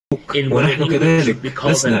ونحن كذلك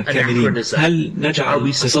لسنا كاملين. هل نجعل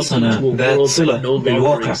قصصنا ذات صلة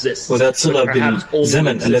بالواقع وذات صلة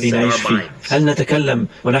بالزمن الذي نعيش فيه؟ هل نتكلم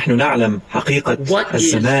ونحن نعلم حقيقة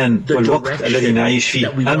الزمان والوقت الذي نعيش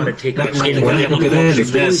فيه؟ أم ونحن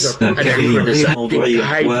كذلك ناس كاملين غير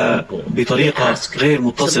موضوعية وبطريقة غير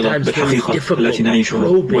متصلة بالحقيقة التي نعيشها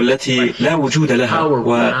والتي لا وجود لها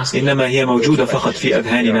وإنما هي موجودة فقط في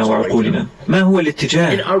أذهاننا وعقولنا؟ ما هو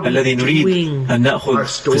الاتجاه الذي نريد أن نأخذ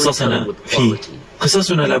قصصنا فيه؟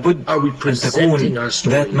 قصصنا لابد أن تكون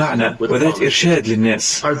ذات معنى وذات إرشاد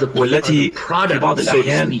للناس، والتي في بعض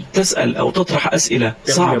الأحيان تسأل أو تطرح أسئلة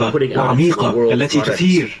صعبة وعميقة التي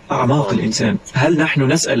تثير أعماق الإنسان. هل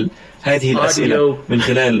نحن نسأل هذه الأسئلة من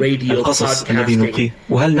خلال القصص الذي نلقيه؟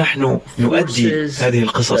 وهل نحن نؤدي هذه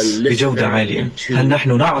القصص بجودة عالية؟ هل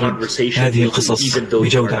نحن نعرض هذه القصص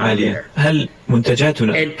بجودة عالية؟ هل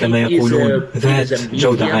منتجاتنا كما يقولون ذات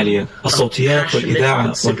جودة عالية؟ الصوتيات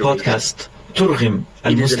والإذاعة والبودكاست ترغم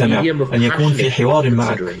المستمع أن يكون في حوار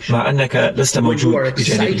معك مع أنك لست موجود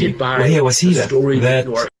بجانبه، وهي وسيلة ذات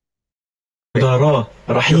مداراة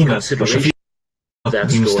رحيمة وشفيقة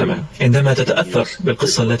للمستمع. عندما تتأثر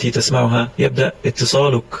بالقصة التي تسمعها يبدأ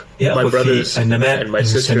اتصالك يأخذ في النماء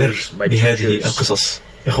المستمر بهذه القصص.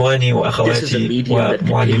 إخواني وأخواتي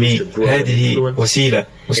ومعلمي، هذه وسيلة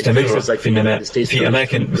مستمرة في النماء. في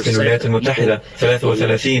أماكن مثل الولايات المتحدة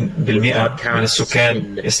 33% من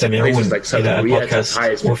السكان يستمعون إلى البودكاست،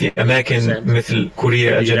 وفي أماكن مثل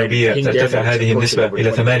كوريا الجنوبية ترتفع هذه النسبة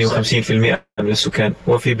إلى 58% من السكان،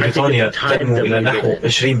 وفي بريطانيا تنمو إلى نحو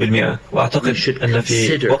 20%. وأعتقد أن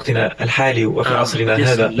في وقتنا الحالي وفي عصرنا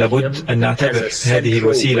هذا لابد أن نعتبر هذه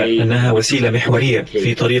الوسيلة أنها وسيلة محورية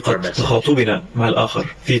في طريقة تخاطبنا مع الآخر،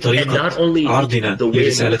 في طريقة عرضنا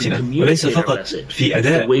لرسالتنا، وليس فقط في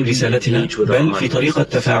أداء رسالتنا بل في طريقة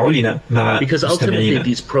تفاعلنا مع مستمعينا،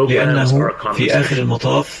 لأنه في آخر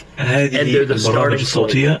المطاف هذه البرامج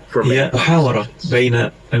الصوتية هي محاورة بين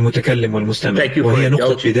المتكلم والمستمع، وهي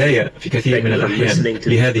نقطة بداية في كثير من الأحيان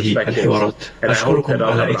لهذه الحوارات. أشكركم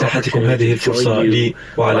على إتاحتكم هذه الفرصة لي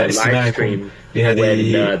وعلى استماعكم لهذه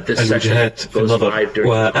الوجهات في النظر،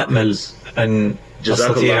 وأأمل أن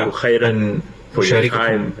أستطيع أن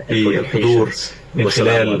أشارككم بالحضور من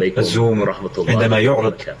خلال الزوم عندما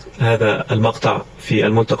يعرض هذا المقطع في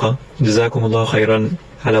الملتقى. جزاكم الله خيرا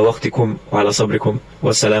على وقتكم وعلى صبركم،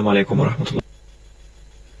 والسلام عليكم ورحمة الله.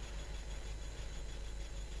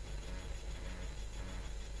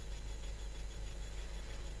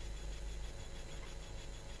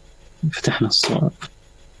 فتحنا الصوت.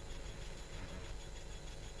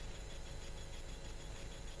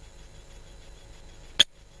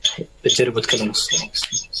 بجربوا تكلموا الصوت.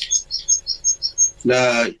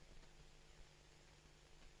 لا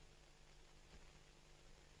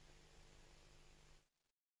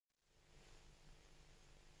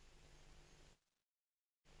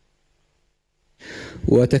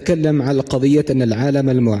وتكلم على قضية أن العالم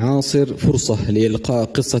المعاصر فرصة لإلقاء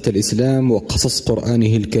قصة الإسلام وقصص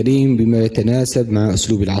قرآنه الكريم بما يتناسب مع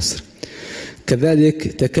أسلوب العصر. كذلك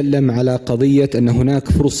تكلم على قضية أن هناك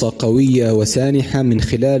فرصة قوية وسانحة من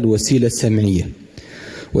خلال وسيلة سمعية،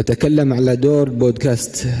 وتكلم على دور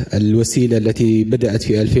بودكاست، الوسيلة التي بدأت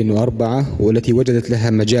في 2004 والتي وجدت لها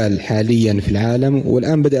مجال حاليا في العالم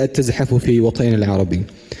والآن بدأت تزحف في وطننا العربي.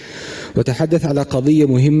 وتحدث على قضية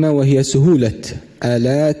مهمة وهي سهولة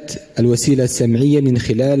آلات الوسيلة السمعية من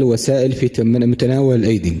خلال وسائل في متناول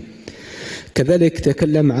الأيدي. كذلك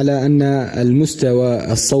تكلم على أن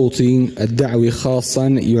المستوى الصوتي الدعوي خاصا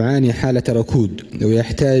يعاني حالة ركود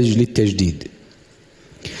ويحتاج للتجديد.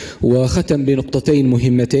 وختم بنقطتين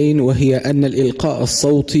مهمتين، وهي أن الإلقاء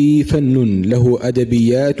الصوتي فن له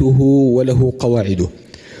أدبياته وله قواعده.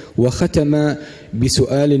 وختم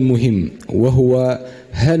بسؤال مهم، وهو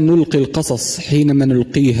هل نلقي القصص حينما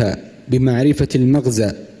نلقيها بمعرفة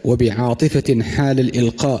المغزى وبعاطفة حال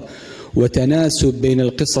الإلقاء وتناسب بين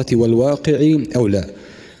القصة والواقع أو لا؟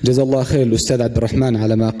 جزا الله خير الأستاذ عبد الرحمن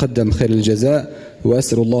على ما قدم خير الجزاء،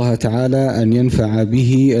 وأسأل الله تعالى أن ينفع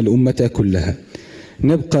به الأمة كلها.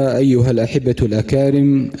 نبقى أيها الأحبة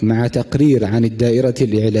الأكارم مع تقرير عن الدائرة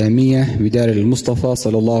الإعلامية بدار المصطفى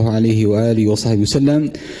صلى الله عليه وآله وصحبه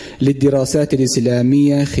وسلم للدراسات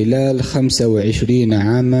الإسلامية خلال 25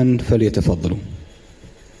 عاما، فليتفضلوا.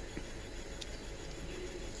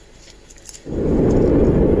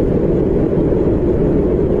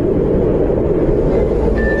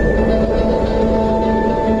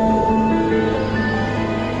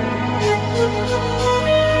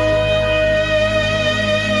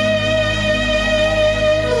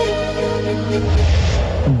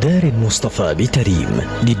 دار المصطفى بتريم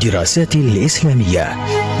للدراسات الإسلامية،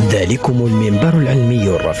 ذلكم المنبر العلمي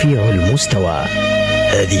الرفيع المستوى.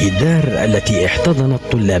 هذه الدار التي احتضنت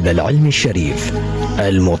طلاب العلم الشريف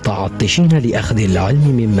المتعطشين لأخذ العلم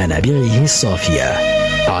من منابعه الصافية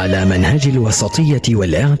على منهج الوسطية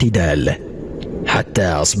والاعتدال، حتى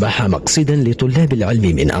أصبح مقصدا لطلاب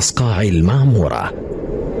العلم من أصقاع المعمورة،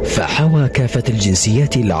 فحوى كافة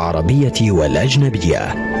الجنسيات العربية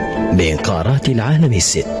والأجنبية من قارات العالم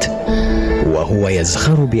الست، وهو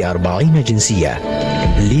يزخر ب40 جنسية.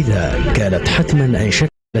 لذا كانت حتما أن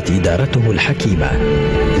شكلت إدارته الحكيمة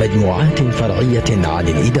مجموعات فرعية عن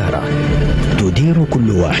الإدارة تدير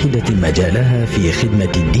كل واحدة مجالها في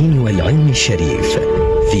خدمة الدين والعلم الشريف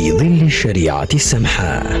في ظل الشريعة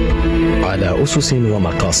السمحاء على أسس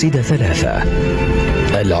ومقاصد ثلاثة: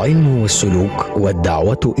 العلم والسلوك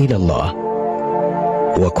والدعوة إلى الله،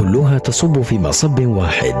 وكلها تصب في مصب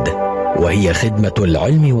واحد، وهي خدمة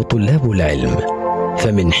العلم وطلاب العلم.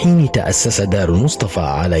 فمن حين تأسس دار المصطفى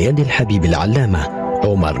على يد الحبيب العلامة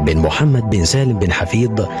عمر بن محمد بن سالم بن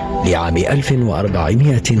حفيظ لعام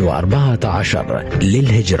 1414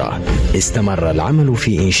 للهجرة، استمر العمل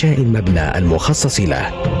في إنشاء المبنى المخصص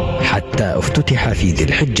له حتى افتتح في ذي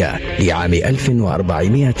الحجة لعام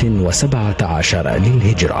 1417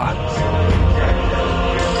 للهجرة.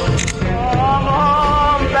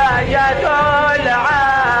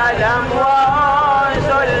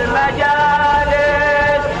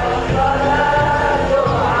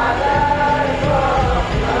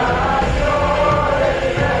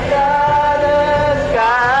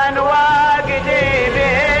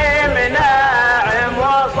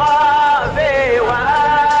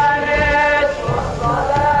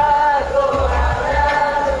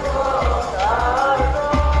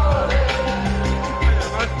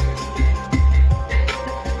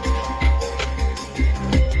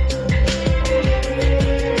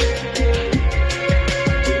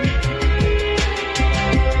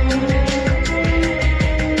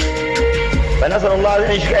 فنسأل الله أن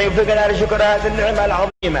يوفقنا لشكر هذه النعمة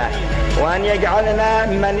العظيمة، وأن يجعلنا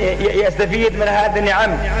من يستفيد من هذه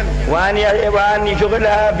النعم، وأن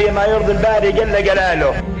يشغلها بما يرضي الباري جل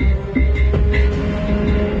جلاله.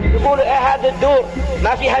 يقولوا هذا الدور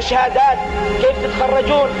ما فيها شهادات، كيف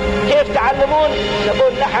تتخرجون، كيف تعلمون؟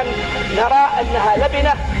 نقول نحن نرى أنها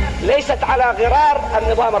لبنة ليست على غرار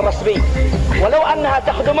النظام الرسمي، ولو أنها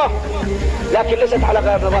تخدمه لكن ليست على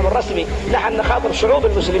غرار النظام الرسمي. نحن نخاطب شعوب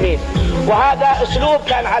المسلمين، وهذا أسلوب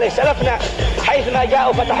كان عليه سلفنا، حيثما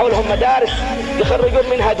جاءوا فتحوا لهم مدارس يخرجون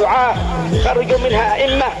منها دعاة، يخرجون منها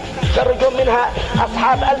أئمة، يخرجون منها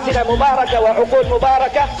أصحاب ألسنة مباركة وعقول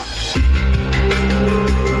مباركة.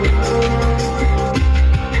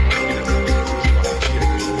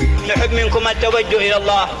 نحب منكم التوجه إلى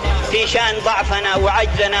الله في شأن ضعفنا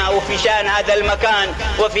وعجزنا، وفي شأن هذا المكان،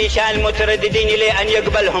 وفي شأن المترددين إليه، أن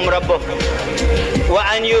يقبلهم ربه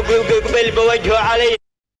وأن يقبل بوجهه عليه،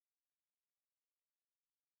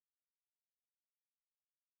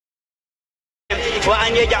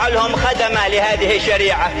 وأن يجعلهم خدمة لهذه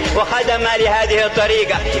الشريعة وخدمة لهذه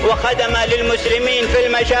الطريقة وخدمة للمسلمين في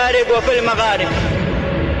المشارق وفي المغارب.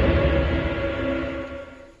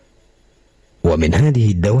 ومن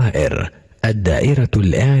هذه الدوائر الدائرة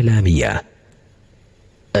الإعلامية.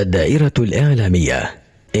 الدائرة الإعلامية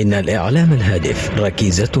إن الإعلام الهادف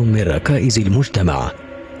ركيزة من ركائز المجتمع،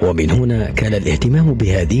 ومن هنا كان الاهتمام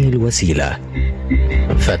بهذه الوسيلة،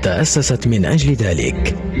 فتأسست من أجل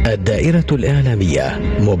ذلك الدائرة الإعلامية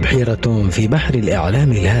مبحرة في بحر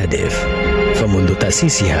الإعلام الهادف. فمنذ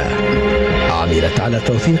تأسيسها عملت على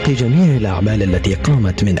توثيق جميع الأعمال التي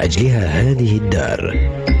قامت من أجلها هذه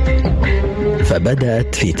الدار،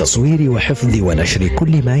 فبدأت في تصوير وحفظ ونشر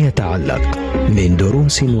كل ما يتعلق من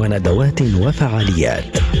دروس وندوات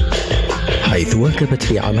وفعاليات، حيث واكبت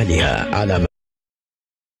في عملها على ما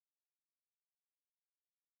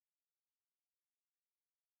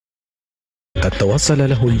قد توصل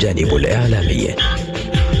له الجانب الإعلامي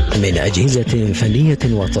من أجهزة فنية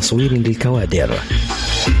وتصوير للكوادر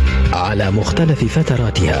على مختلف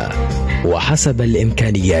فتراتها وحسب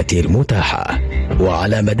الإمكانيات المتاحة.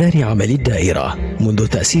 وعلى مدار عمل الدائرة منذ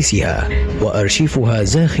تأسيسها وأرشيفها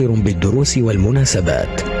زاخر بالدروس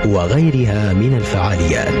والمناسبات وغيرها من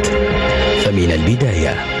الفعاليات. فمن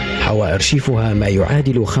البداية حوى أرشيفها ما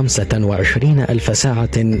يعادل 25,000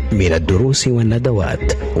 ساعة من الدروس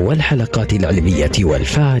والندوات والحلقات العلمية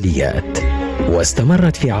والفعاليات،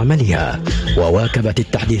 واستمرت في عملها وواكبت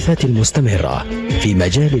التحديثات المستمرة في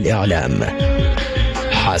مجال الإعلام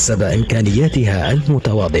حسب إمكانياتها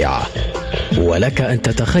المتواضعة. ولك أن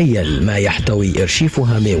تتخيل ما يحتوي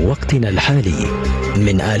أرشيفها من وقتنا الحالي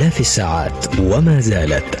من آلاف الساعات، وما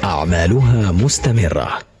زالت أعمالها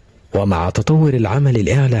مستمرة. ومع تطور العمل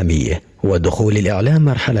الإعلامي ودخول الإعلام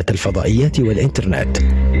مرحلة الفضائيات والإنترنت،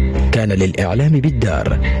 كان كان للإعلام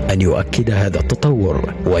بالدار أن يؤكد هذا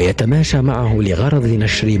التطور ويتماشى معه لغرض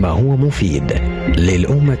نشر ما هو مفيد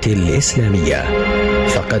للأمة الإسلامية.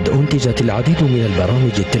 فقد أنتجت العديد من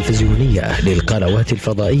البرامج التلفزيونية للقنوات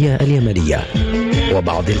الفضائية اليمنية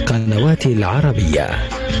وبعض القنوات العربية.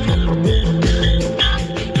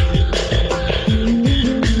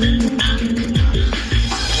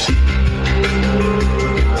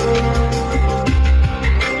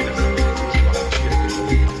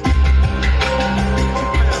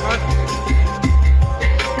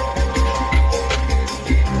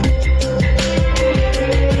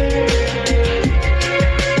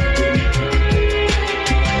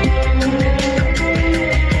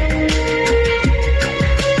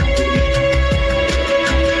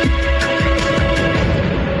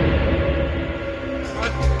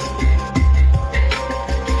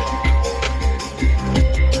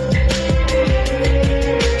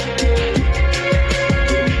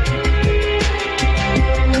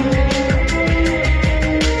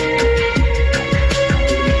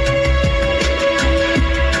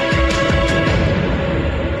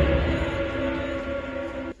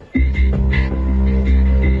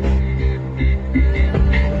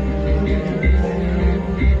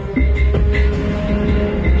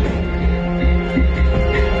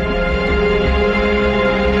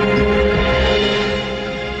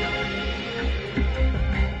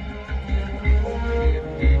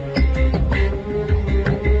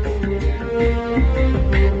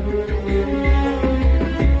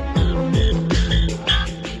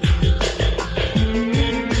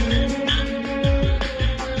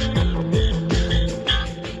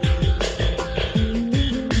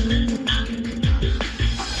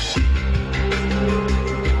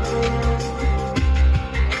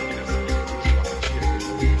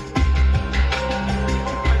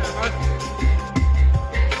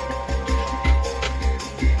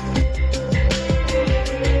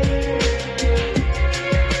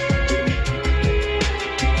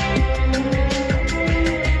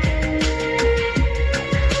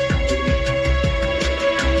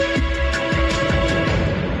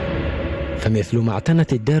 فمثل ما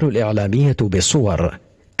اعتنت الدار الإعلامية بالصور،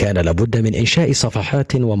 كان لابد من إنشاء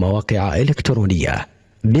صفحات ومواقع إلكترونية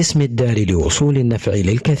باسم الدار لوصول النفع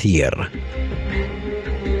للكثير.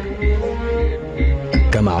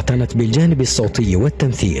 كما اعتنت بالجانب الصوتي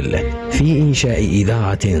والتمثيل في إنشاء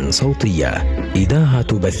إذاعة صوتية،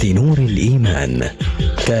 إذاعة بث نور الإيمان.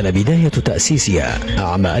 كان بداية تأسيسها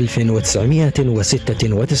عام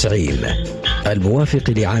 1996 الموافق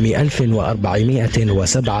لعام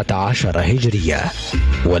 1417 هجرية،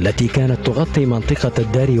 والتي كانت تغطي منطقة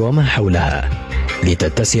الدار وما حولها،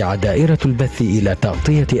 لتتسع دائرة البث إلى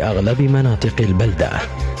تغطية أغلب مناطق البلدة،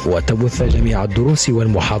 وتبث جميع الدروس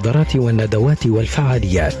والمحاضرات والندوات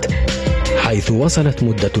والفعاليات، حيث وصلت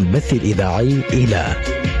مدة البث الإذاعي إلى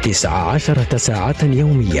 19 ساعة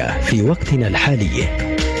يومية في وقتنا الحالي،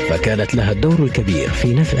 فكانت لها الدور الكبير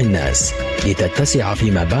في نفع الناس لتتسع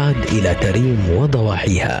فيما بعد إلى تريم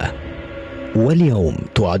وضواحيها. واليوم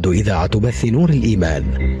تعد إذاعة بث نور الإيمان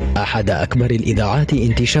أحد أكبر الإذاعات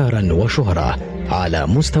انتشارا وشهرة على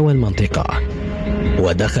مستوى المنطقة،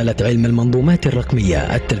 ودخلت علم المنظومات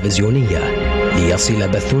الرقمية التلفزيونية ليصل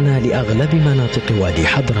بثنا لأغلب مناطق وادي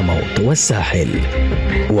حضرموت والساحل،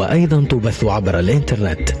 وأيضا تبث عبر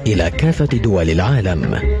الإنترنت إلى كافة دول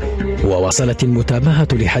العالم. ووصلت المتابعة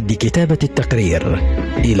لحد كتابة التقرير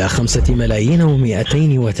إلى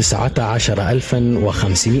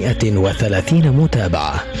 5,219,530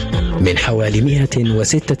 متابعة من حوالي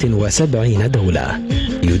 176 دولة.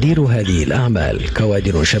 يدير هذه الأعمال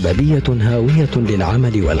كوادر شبابية هاوية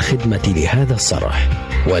للعمل والخدمة لهذا الصرح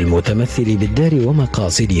والمتمثل بالدار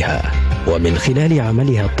ومقاصدها، ومن خلال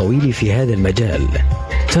عملها الطويل في هذا المجال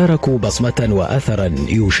تركوا بصمة وأثرا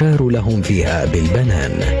يشار لهم فيها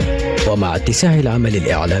بالبنان. ومع اتساع العمل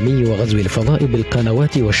الإعلامي وغزو الفضاء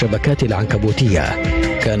بالقنوات والشبكات العنكبوتية،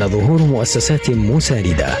 كان ظهور مؤسسات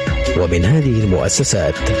مساندة، ومن هذه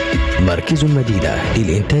المؤسسات مركز المدينة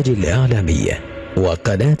للإنتاج الإعلامي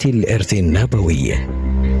وقناة الإرث النبوي.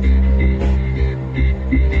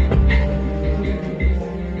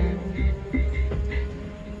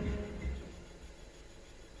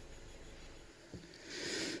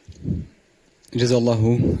 جزا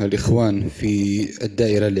الله الإخوان في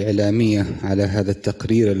الدائرة الإعلامية على هذا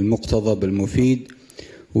التقرير المقتضب المفيد،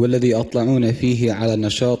 والذي أطلعون فيه على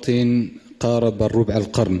نشاط قارب الربع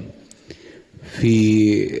القرن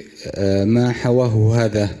في ما حواه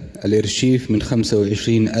هذا الإرشيف من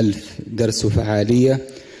 25,000 درس فعالية.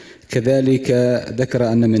 كذلك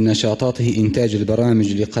ذكر أن من نشاطاته إنتاج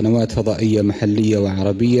البرامج لقنوات فضائية محلية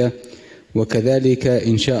وعربية، وكذلك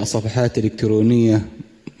إنشاء صفحات إلكترونية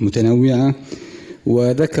متنوعة،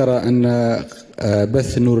 وذكر أن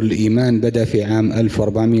بث نور الإيمان بدأ في عام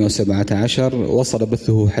 1417، وصل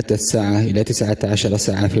بثه حتى الساعة إلى 19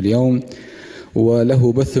 ساعة في اليوم،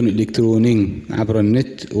 وله بث إلكتروني عبر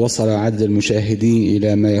النت وصل عدد المشاهدين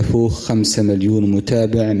إلى ما يفوق 5 مليون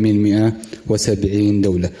متابع من 170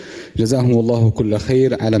 دولة. جزاهم الله كل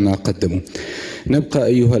خير على ما قدموا. نبقى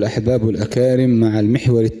أيها الأحباب الأكارم مع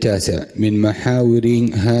المحور التاسع من محاور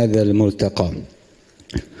هذا الملتقى،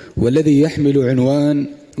 والذي يحمل عنوان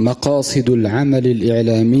مقاصد العمل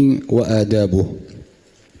الإعلامي وآدابه.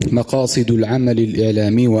 مقاصد العمل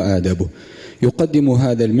الإعلامي وآدابه. يقدم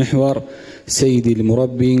هذا المحور سيدي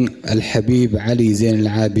المربي الحبيب علي زين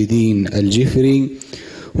العابدين الجفري،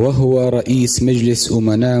 وهو رئيس مجلس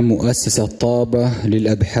أمناء مؤسسة طابة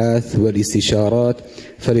للأبحاث والاستشارات،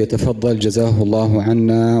 فليتفضل جزاه الله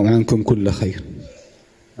عنا وعنكم كل خير.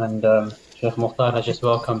 And Sheikh Mukhtar has just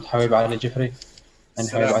welcomed Habib al-Jifri, and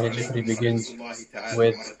Habib al-Jifri begins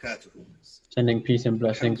with sending peace and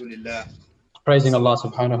blessings, praising Allah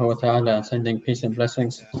subhanahu wa ta'ala and sending peace and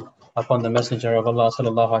blessings upon the Messenger of Allah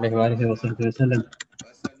sallallahu alayhi wa sallam.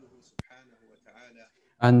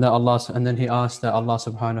 And then he asked that Allah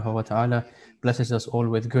subhanahu wa ta'ala blesses us all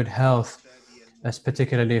with good health, as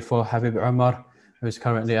particularly for Habib Umar, who is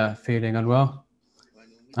currently feeling unwell.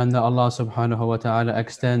 And that Allah subhanahu wa ta'ala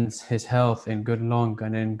extends his health in good long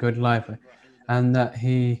and in good life. And that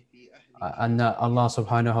Allah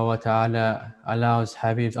subhanahu wa ta'ala allows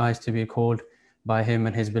Habib's eyes to be called by him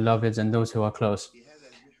and his beloveds and those who are close.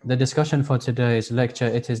 The discussion for today's lecture,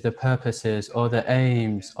 it is the purposes or the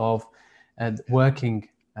aims of working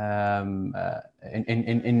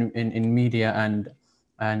in media and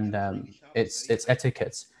its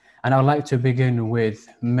etiquettes. And I'd like to begin with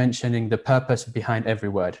mentioning the purpose behind every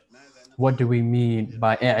word. What do we mean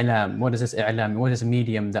by i'lam? What is this i'lam? What is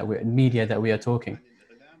media that we are talking?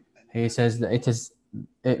 He says that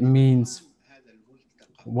it means,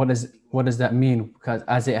 what does that mean? Because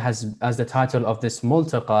as the title of this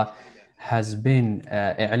Multaqa has been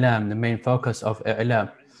i'lam, the main focus of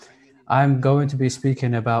i'lam. I'm going to be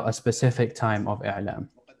speaking about a specific time of i'lam.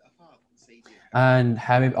 And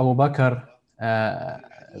Habib Abu Bakr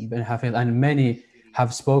bin Hafiz and many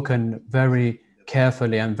have spoken very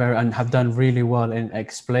carefully and have done really well in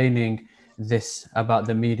explaining this about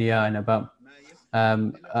the media and about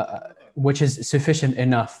which is sufficient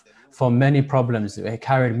enough for many problems. It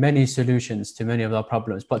carried many solutions to many of our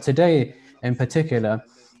problems. But today, in particular,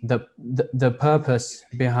 the purpose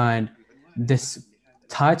behind this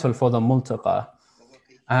title for the Multaqa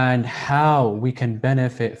and how we can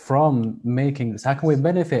benefit from making this. How can we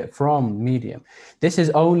benefit from media? This is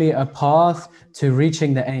only a path to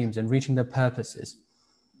reaching the aims and reaching the purposes.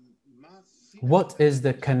 What is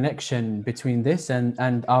the connection between this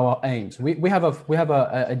and our aims? We have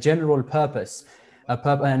a general purpose,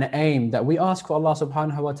 an aim that we ask for Allah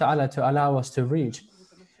subhanahu wa ta'ala to allow us to reach.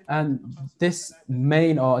 And this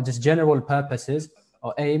main or this general purposes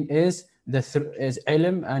or aim is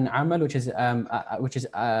ilm and amal, which is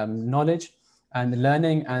knowledge and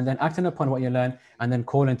learning, and then acting upon what you learn, and then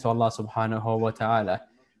calling to Allah subhanahu wa ta'ala.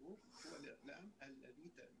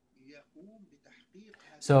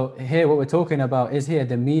 So here what we're talking about is here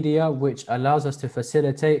the media, which allows us to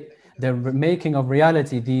facilitate the making of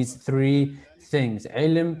reality these three things: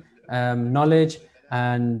 ilm, knowledge,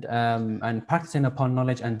 and practicing upon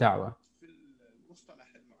knowledge and da'wah.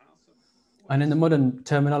 And in the modern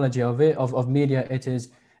terminology of media, it is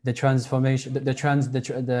the transformation, the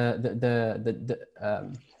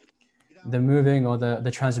moving or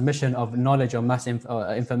the transmission of knowledge or mass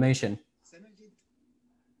information.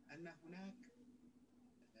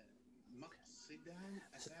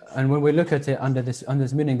 And when we look at it under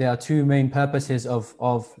this meaning, there are two main purposes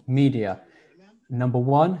of media. Number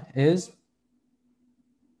one is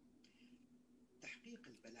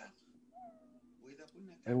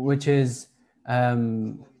which is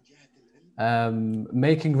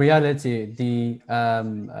making reality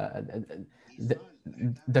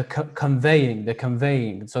conveying the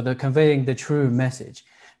true message,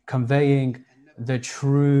 conveying the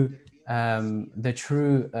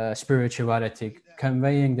true spirituality,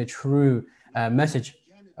 conveying the true message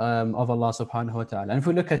of Allah subhanahu wa ta'ala. And if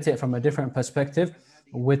we look at it from a different perspective,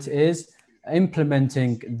 which is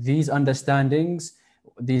implementing these understandings,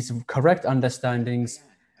 these correct understandings,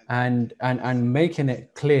 and making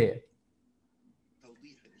it clear,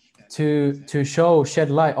 to shed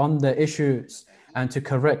light on the issues and to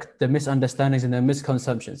correct the misunderstandings and the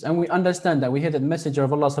misconceptions. And we understand that we hear that the Messenger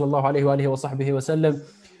of Allah sallallahu alaihi wasallam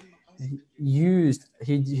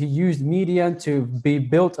he used media to be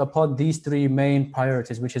built upon these three main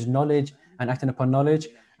priorities, which is knowledge and acting upon knowledge,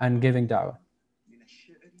 and giving da'wah.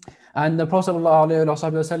 And the Prophet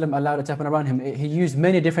ﷺ allowed it to happen around him. He used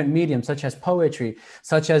many different mediums, such as poetry,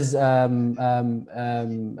 such as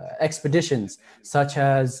expeditions, such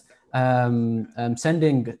as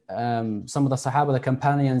sending some of the Sahaba, the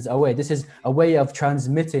companions, away. This is a way of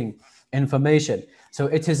transmitting information. So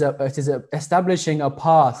it is establishing a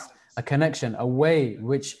path, a connection, a way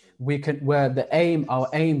which we can, where our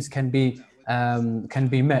aims can be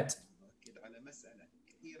met.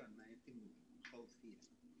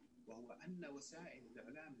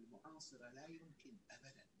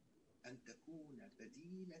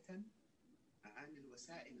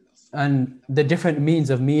 And the different means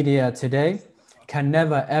of media today can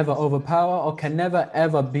never ever overpower, or can never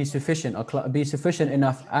ever be sufficient, or be sufficient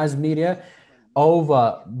enough as media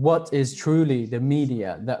over what is truly the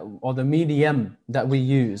media or the medium that we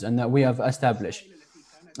use and that we have established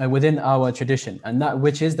within our tradition, and that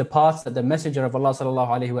which is the path that the Messenger of Allah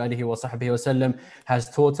ﷺ has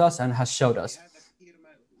taught us and has showed us.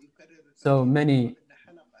 So many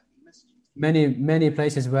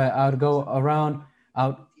places where I would go around,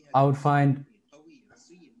 I would find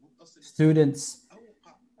students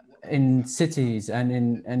in cities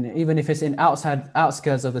and even if it's in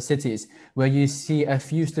outskirts of the cities, where you see a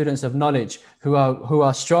few students of knowledge who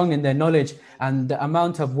are strong in their knowledge, and the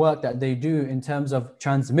amount of work that they do in terms of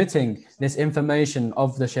transmitting this information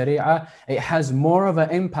of the Sharia, it has more of an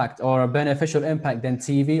impact or a beneficial impact than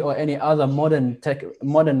TV or any other modern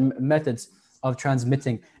methods of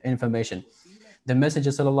transmitting information. The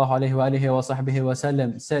Messenger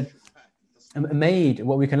ﷺ said,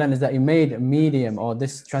 what we can learn is that he made a medium, or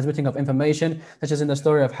this transmitting of information, such as in the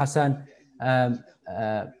story of Hassan,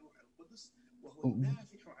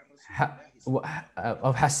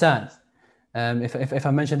 if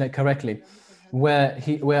I mentioned it correctly, where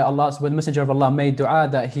the Messenger of Allah made dua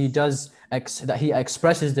that he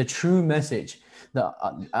expresses the true message, that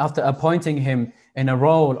after appointing him in a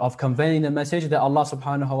role of conveying the message, that Allah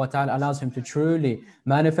subhanahu wa ta'ala allows him to truly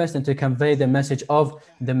manifest and to convey the message of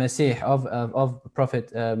the Messiah, of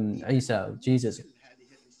Prophet Isa, Jesus.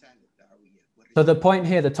 So the point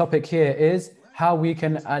here, the topic here is how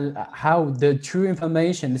the true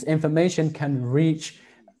information, this information can reach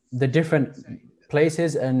the different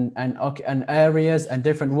places and areas and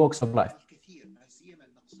different walks of life.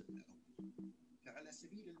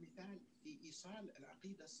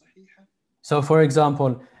 So, for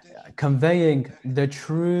example, conveying the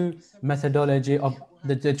true methodology of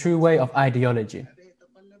the true way of ideology.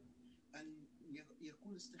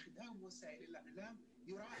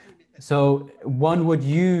 So one would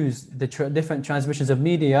use the different transmissions of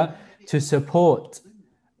media to support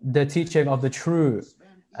the teaching of the true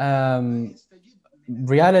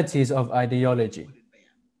realities of ideology.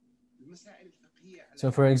 So,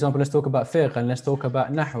 for example, let's talk about fiqh, and let's talk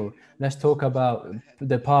about nahu. Let's talk about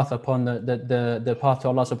the path upon the path to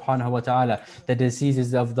Allah subhanahu wa ta'ala, the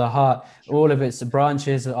diseases of the heart. All of its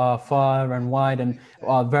branches are far and wide and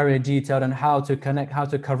are very detailed, and how to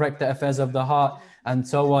correct the affairs of the heart, and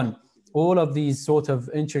so on. All of these sort of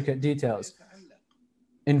intricate details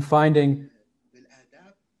in finding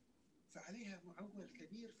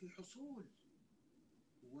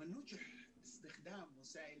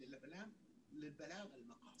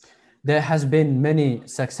there has been many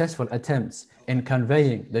successful attempts in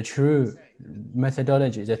conveying the true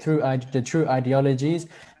methodologies, the true ideologies,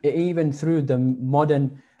 even through the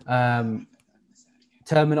modern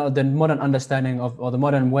the modern understanding of, or the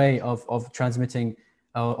modern way of transmitting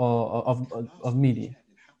of media.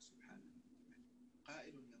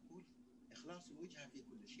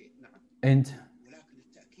 And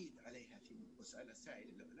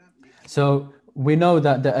so we know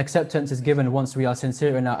that the acceptance is given once we are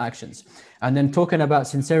sincere in our actions. And then talking about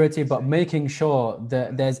sincerity, but making sure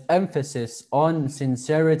that there's emphasis on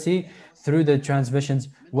sincerity through the transmissions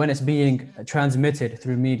when it's being transmitted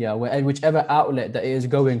through media, whichever outlet that it is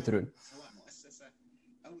going through.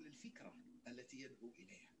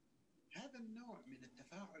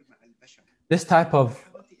 This type of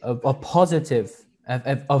positive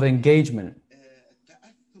of engagement,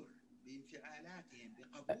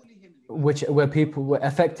 where people were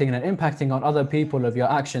affecting and impacting on other people of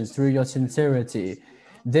your actions through your sincerity.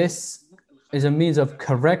 This is a means of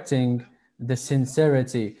correcting the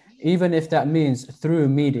sincerity, even if that means through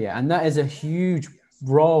media. And that is a huge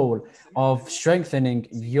role of strengthening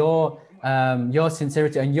your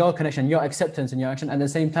sincerity and your connection, your acceptance in your action, and at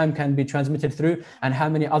the same time can be transmitted through, and how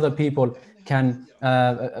many other people can,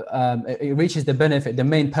 it reaches the benefit, the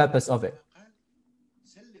main purpose of it.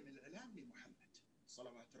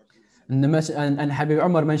 And Habib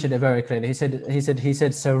Umar mentioned it very clearly. He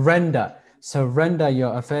said, surrender surrender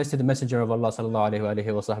your affairs to the Messenger of Allah sallallahu alaihi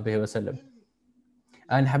wasallam.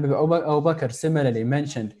 And Habib Abu Bakr similarly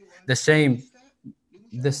mentioned the same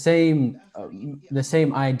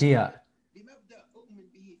idea.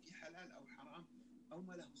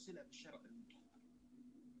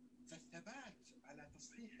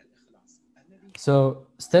 So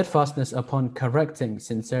steadfastness upon correcting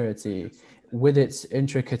sincerity with its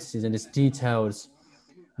intricacies and its details.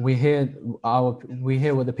 We hear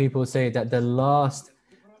what the people say, that the last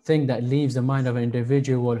thing that leaves the mind of an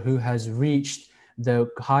individual who has reached the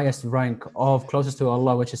highest rank of closest to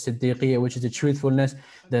Allah, which is Siddiqiyya, which is the truthfulness,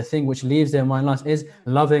 the thing which leaves their mind last is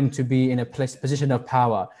loving to be in a position of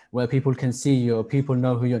power where people can see you, or people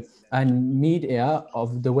know who you are. And media,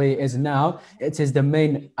 of the way it is now, it is the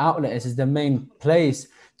main outlet, it is the main place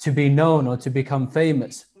to be known or to become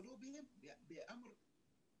famous.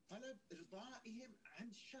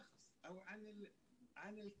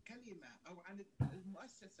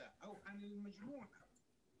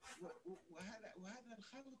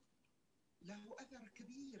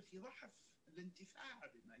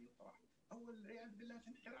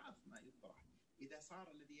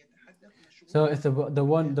 So if the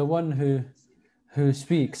one who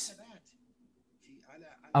speaks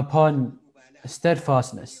upon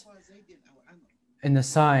steadfastness in the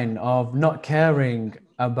sign of not caring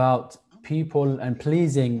about people and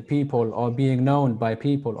pleasing people, or being known by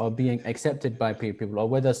people, or being accepted by people, or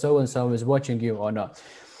whether so and so is watching you or not,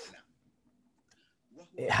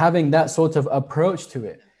 having that sort of approach to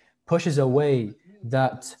it pushes away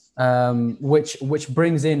that which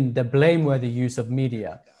brings in the blameworthy use of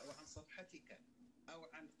media.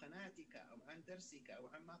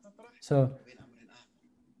 So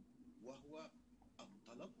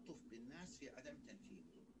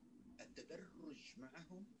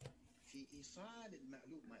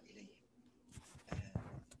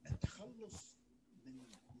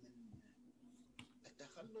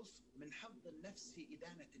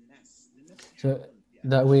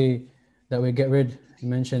that we get rid, he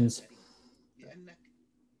mentions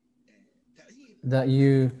that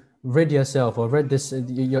you rid yourself, or rid this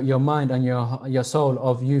your mind and your soul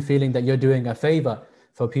of you feeling that you're doing a favor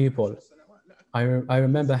for people. I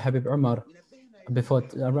remember Habib Umar, before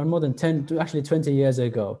around more than 20 years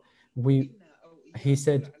ago, he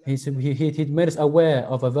made us aware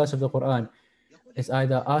of a verse of the Quran. It's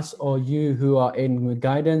either us or you who are in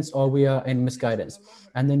guidance, or we are in misguidance.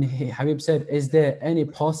 And then Habib said, is there any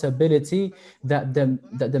possibility that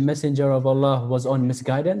the Messenger of Allah was on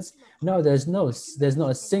misguidance? No, there's not a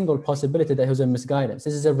single possibility that he was on misguidance.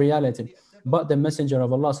 This is a reality. But the Messenger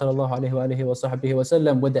of Allah sallallahu alaihi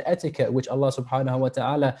wasallam, with the etiquette which Allah subhanahu wa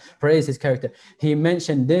ta'ala praised his character, he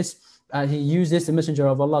mentioned this, he used this. The Messenger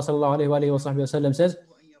of Allah sallallahu alaihi wasallam says,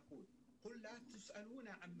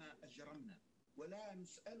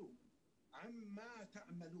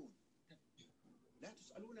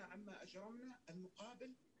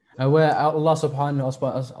 where Allah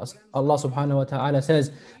subhanahu wa ta'ala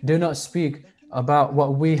says, do not speak about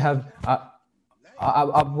what we have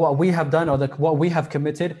done, or what we have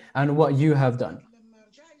committed, and what you have done.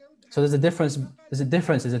 So there's a difference. There's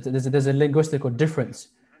a linguistical difference.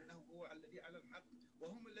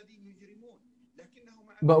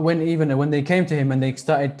 But when they came to him and they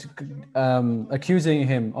started accusing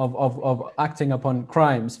him of acting upon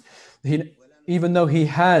crimes, even though he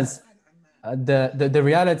has the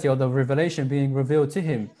reality or the revelation being revealed to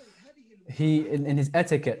him, he in his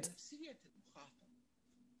etiquette,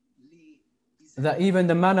 that even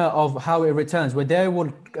the manner of how it returns, where they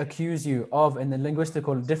will accuse you of, in the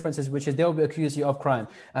linguistical differences, which is they will accuse you of crime,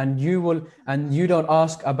 and you don't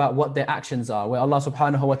ask about what their actions are, where Allah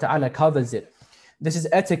subhanahu wa ta'ala covers it. This is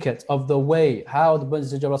etiquette of the way how the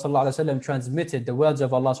Messenger of Allah sallallahu alaihi wasallam transmitted the words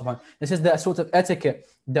of Allah subhanahu. This is that sort of etiquette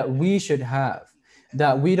that we should have,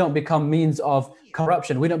 that we don't become means of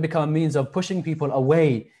corruption, we don't become means of pushing people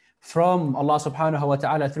away from Allah subhanahu wa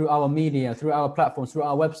ta'ala through our media, through our platforms, through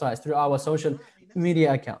our websites, through our social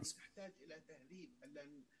media accounts.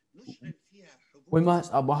 We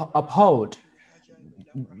must uphold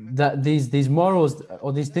that these morals,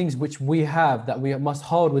 or these things which we have, that we must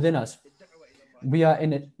hold within us. We are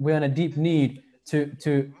in a deep need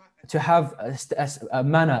to have a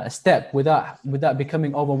manner, a step, without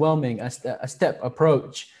becoming overwhelming, a step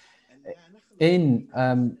approach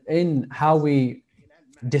in how we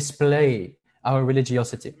display our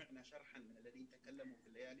religiosity.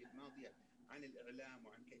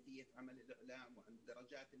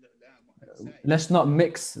 Let's not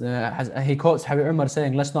mix, he quotes Habib Umar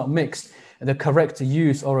saying, let's not mix the correct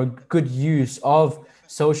use or a good use of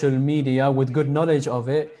social media with good knowledge of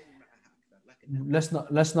it, let's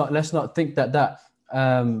not think that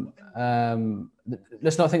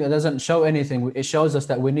let's not think that doesn't show anything. It shows us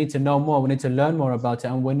that we need to know more, we need to learn more about it,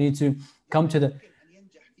 and we need to come to that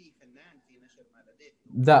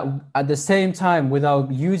at the same time,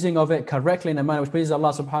 without using of it correctly in a manner which pleases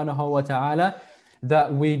Allah subhanahu wa ta'ala,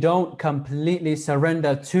 that we don't completely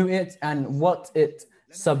surrender to it and what it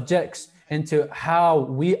subjects into how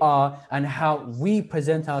we are and how we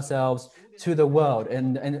present ourselves to the world,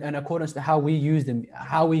 and in accordance to how we use them,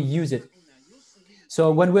 how we use it.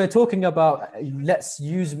 So when we're talking about let's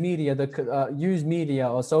use media, use media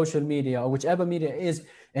or social media or whichever media is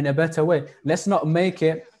in a better way, let's not make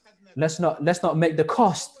the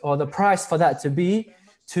cost or the price for that to be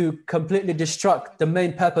to completely destruct the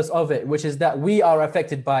main purpose of it, which is that we are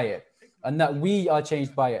affected by it and that we are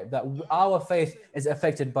changed by it, that our faith is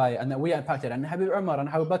affected by it and that we are impacted. And Habib Umar and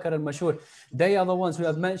Habib Bakr al-Mashhur, they are the ones who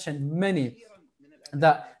have mentioned many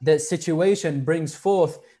that the situation brings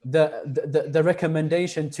forth the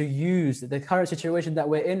recommendation to use the current situation that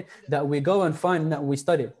we're in, that we go and find, that we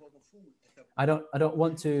study. I don't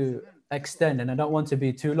want to extend and I don't want to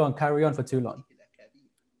be too long, carry on for too long.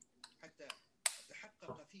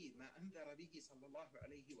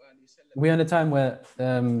 We're in a time where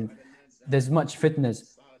there's much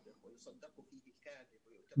fitness,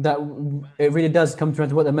 that it really does come to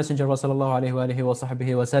what the Messenger of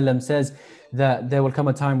Allah says, that there will come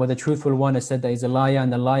a time where the truthful one is said that he's a liar,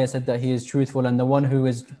 and the liar said that he is truthful, and the one who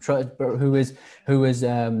is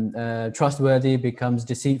trustworthy becomes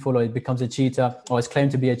deceitful, or becomes a cheater, or is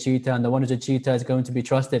claimed to be a cheater, and the one who's a cheater is going to be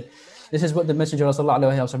trusted. This is what the Messenger of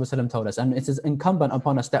Allah told us, and it is incumbent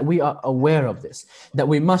upon us that we are aware of this, that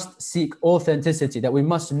we must seek authenticity, that we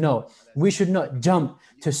must know. We should not jump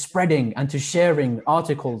to spreading and to sharing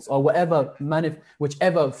articles or whichever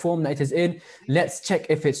form that it is in. Let's check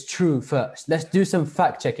if it's true first. Let's do some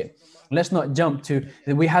fact checking. Let's not jump to,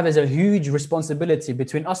 we have as a huge responsibility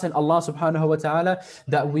between us and Allah subhanahu wa ta'ala,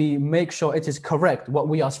 that we make sure it is correct, what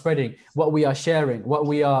we are spreading, what we are sharing, what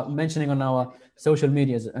we are mentioning on our social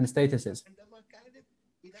medias and statuses.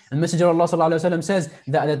 And Messenger of Allah says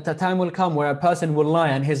that the time will come where a person will lie,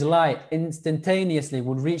 and his lie instantaneously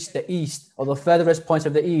will reach the east, or the furthest points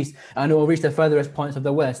of the east, and it will reach the furthest points of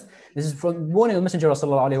the west. This is from warning of the Messenger of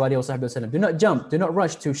Allah. Do not jump, do not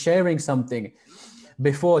rush to sharing something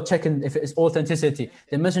before checking if it's authenticity.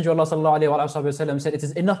 The Messenger of Allah said it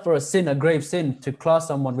is enough for a sin, a grave sin, to class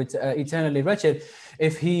someone with eternally wretched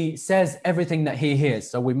if he says everything that he hears.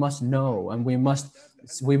 So we must know, and we must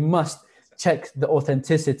check the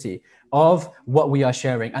authenticity of what we are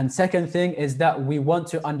sharing. And second thing is that we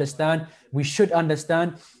should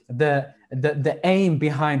understand the aim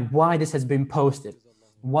behind why this has been posted.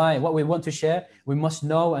 What we want to share, we must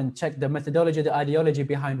know and check the methodology, the ideology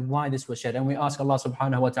behind why this was shared. And we ask Allah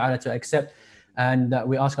subhanahu wa ta'ala to accept, and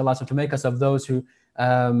we ask Allah to make us of those who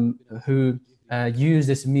use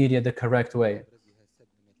this media the correct way.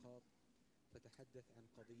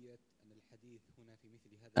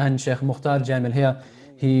 And Sheikh Mukhtar Jamil here,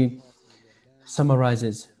 he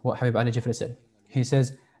summarizes what Habib al-Jifri said. He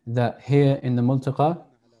says that here in the Multaqa,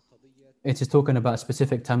 it is talking about a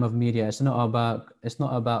specific time of media. It's not about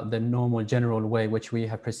the normal general way which we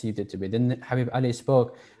have perceived it to be. Then Habib Ali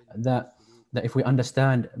spoke that if we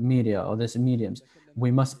understand media or these mediums,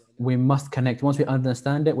 we must connect. Once we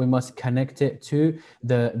understand it, we must connect it to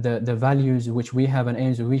the values which we have and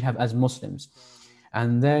aims we have as Muslims.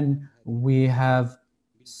 And then we have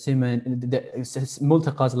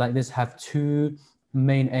multaqas like this have two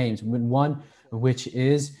main aims. One, which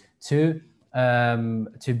is to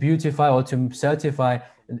beautify or to certify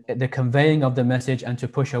the conveying of the message and to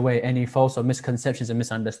push away any false or misconceptions and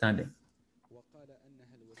misunderstanding.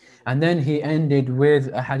 And then he ended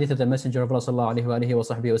with a hadith of the Messenger of Allah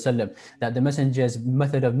sallallahu that the Messenger's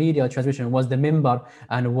method of media transmission was the mimbar,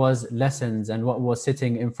 and was lessons, and what was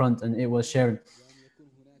sitting in front, and it was sharing.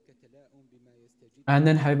 And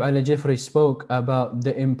then Habib al-Jifri spoke about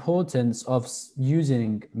the importance of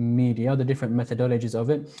using media, the different methodologies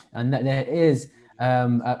of it, and that there is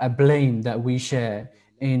a blame that we share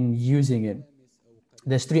in using it.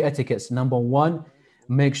 There's three etiquettes. Number one,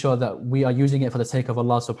 make sure that we are using it for the sake of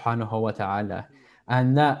Allah subhanahu wa ta'ala,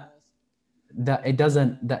 and that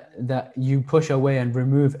you push away and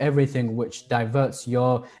remove everything which diverts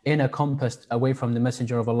your inner compass away from the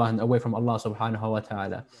Messenger of Allah and away from Allah subhanahu wa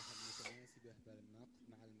ta'ala.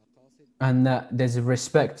 And that there's a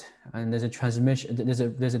respect, and there's a transmission,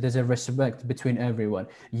 there's a respect between everyone,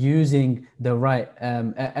 using the right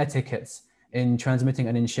etiquettes in transmitting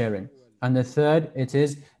and in sharing. And the third, it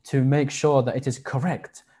is to make sure that it is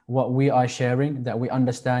correct what we are sharing, that we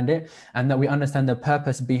understand it, and that we understand the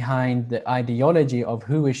purpose behind the ideology of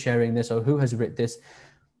who is sharing this or who has written this.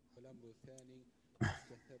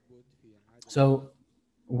 So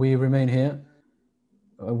we remain here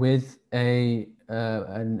with Sheikh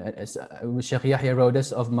Yahya wrote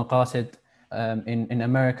this of Maqasid in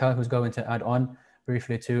America, who's going to add on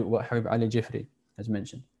briefly to what Habib al-Jifri has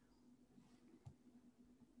mentioned.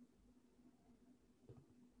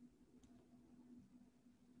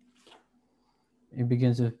 It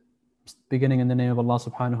begins with beginning in the name of Allah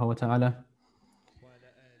subhanahu wa ta'ala.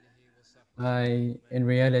 I, in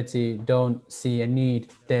reality, don't see a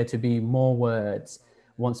need there to be more words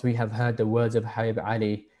once we have heard the words of Habib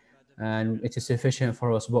Ali, and it is sufficient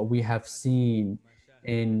for us what we have seen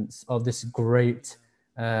of this great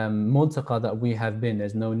Multaqa that we have been.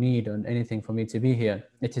 There's no need on anything for me to be here.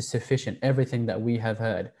 It is sufficient, everything that we have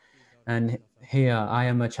heard. And here, I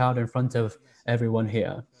am a child in front of everyone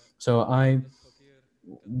here. So I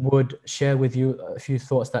would share with you a few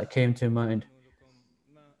thoughts that came to mind.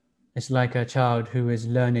 It's like a child who is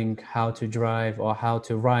learning how to drive or how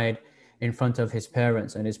to ride in front of his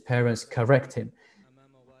parents, and his parents correct him.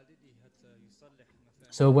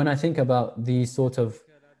 So when I think about these sort of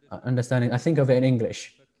understanding, I think of it in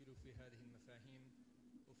English.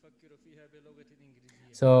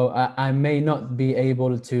 So I may not be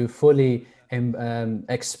able to fully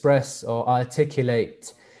express or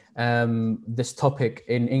articulate this topic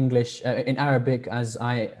in English, in Arabic, as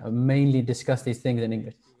I mainly discuss these things in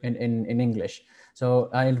English. In English. So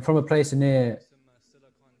I'm from a place near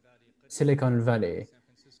Silicon Valley.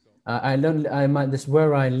 This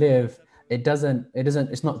where I live.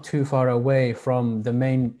 It's not too far away from the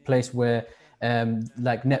main place where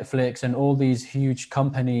like Netflix and all these huge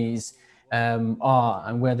companies are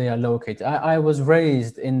and where they are located. I was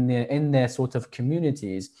raised in their sort of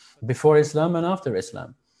communities before Islam and after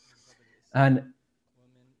Islam. And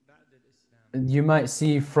you might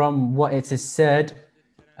see from what it is said,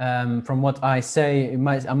 from what I say,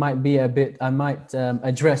 I might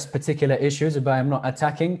address particular issues, but I'm not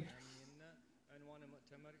attacking.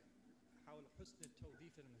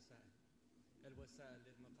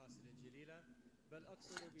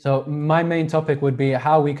 So my main topic would be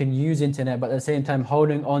how we can use internet, but at the same time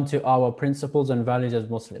holding on to our principles and values as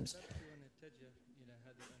Muslims.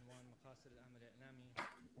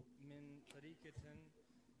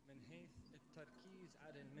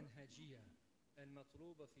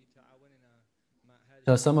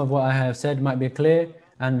 So some of what I have said might be clear,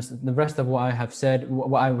 and the rest of what I have said,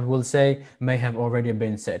 what I will say, may have already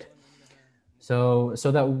been said. So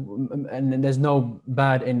that, and there's no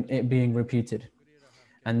bad in it being repeated,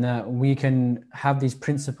 and that we can have these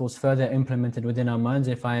principles further implemented within our minds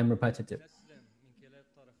if I am repetitive.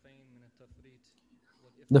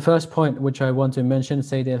 The first point which I want to mention,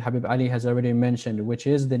 Sayyid Habib Ali has already mentioned, which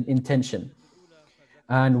is the intention,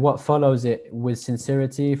 and what follows it with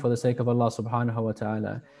sincerity for the sake of Allah subhanahu wa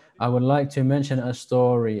ta'ala. I would like to mention a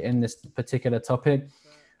story in this particular topic,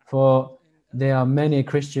 for there are many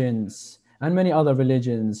Christians and many other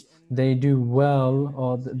religions, they do well,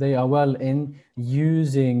 or they are well in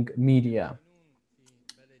using media.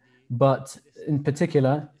 But in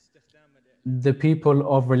particular, the people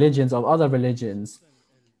of religions, of other religions,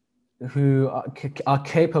 who are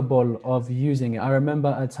capable of using it. I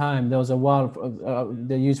remember a time, there was a while,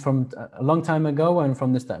 they used from a long time ago and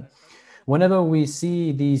from this time. Whenever we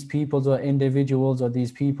see these people or individuals or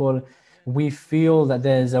these people, we feel that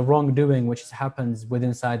there's a wrongdoing which happens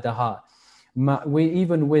inside the heart.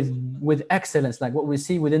 Even with excellence, like what we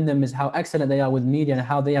see within them is how excellent they are with media and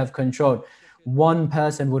how they have controlled. One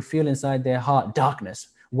person would feel inside their heart darkness.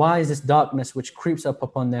 Why is this darkness which creeps up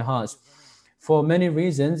upon their hearts? For many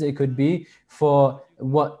reasons. It could be for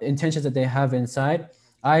what intentions that they have inside.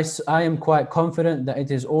 I am quite confident that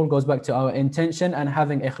it all goes back to our intention and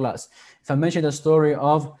having ikhlas. If I mention the story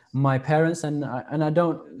of my parents, and I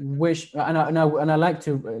don't wish, and I like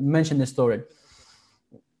to mention this story.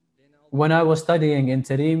 When I was studying in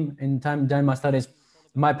Tarim, during my studies,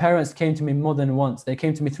 my parents came to me more than once. They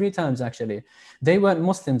came to me 3 times actually. They weren't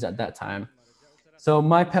Muslims at that time. So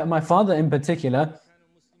my father in particular,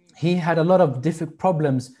 he had a lot of difficult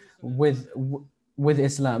problems with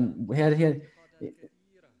Islam. He had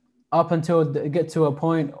up until get to a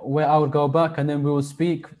point where I would go back and then we would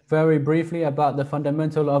speak very briefly about the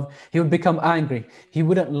fundamental of, he would become angry. He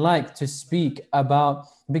wouldn't like to speak about,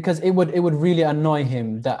 because it would really annoy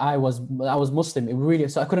him that I was Muslim.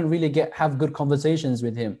 So I couldn't really have good conversations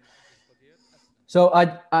with him. So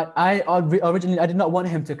I originally, I did not want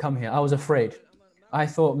him to come here. I was afraid. I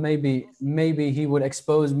thought maybe he would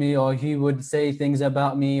expose me, or he would say things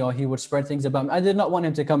about me, or he would spread things about me. I did not want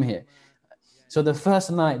him to come here. So the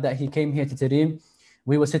first night that he came here to Tarim,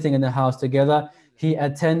 we were sitting in the house together. He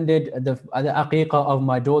attended the aqiqah of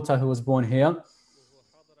my daughter who was born here.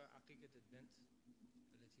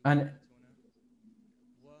 And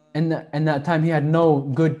in that time, he had no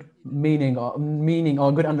good meaning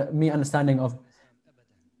or good understanding of.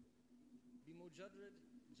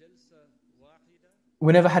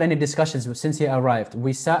 We never had any discussions since he arrived.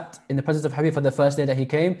 We sat in the presence of Habib for the first day that he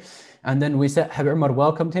came, and then we sat. Habib Umar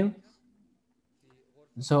welcomed him.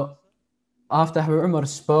 So after Habib Umar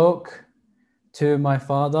spoke to my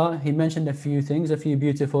father, he mentioned a few things, a few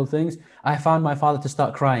beautiful things. I found my father to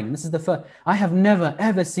start crying. And this is the first. I have never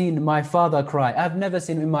ever seen my father cry. I've never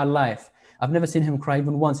seen him in my life. I've never seen him cry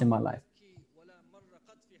even once in my life.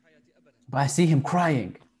 But I see him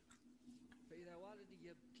crying.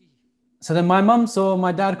 So then my mom saw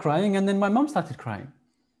my dad crying, and then my mom started crying.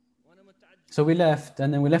 So we left,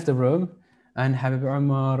 and then we left the room, and Habib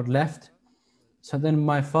Umar left. So then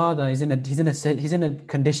my father he's in a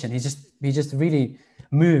condition. He just really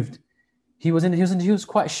moved. He was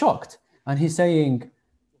quite shocked, and he's saying,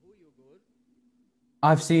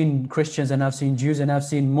 I've seen Christians and I've seen Jews and I've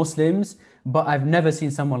seen Muslims, but I've never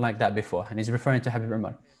seen someone like that before. And he's referring to Habib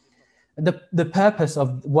Umar. The purpose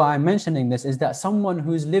of why I'm mentioning this is that someone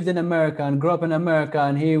who's lived in America and grew up in America,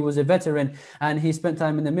 and he was a veteran and he spent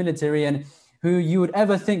time in the military, and who you would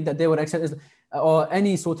ever think that they would accept Islam, or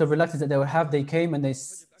any sort of reluctance that they would have, they came and they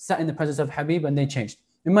sat in the presence of Habib and they changed.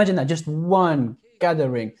 Imagine that, just one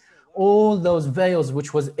gathering, all those veils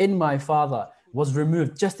which was in my father was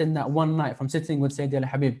removed just in that one night from sitting with Sayyidi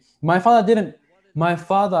al-Habib. My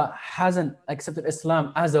father hasn't accepted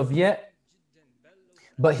Islam as of yet,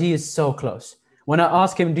 but he is so close. When I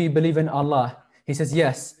ask him, do you believe in Allah? He says,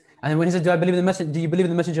 yes. And when he says, do you believe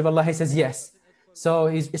in the message of Allah? He says, yes. So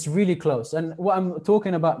it's really close. And what I'm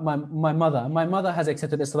talking about, my mother has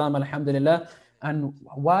accepted Islam, alhamdulillah. And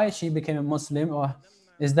why she became a Muslim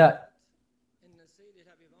is that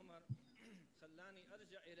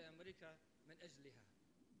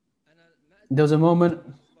there was a moment,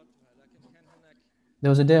 there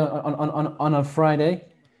was a day on a Friday,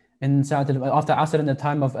 in after Asr, in the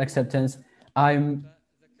time of acceptance, and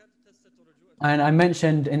I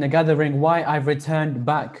mentioned in the gathering why I've returned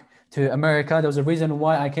back to America. There was a reason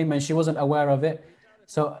why I came, and she wasn't aware of it.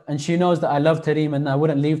 So, and she knows that I love Tarim and I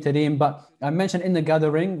wouldn't leave Tarim. But I mentioned in the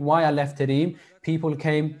gathering why I left Tarim. People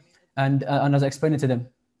came and I was explaining to them.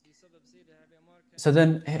 So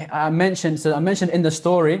then I mentioned in the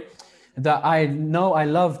story that I know I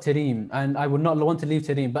love Tarim and I would not want to leave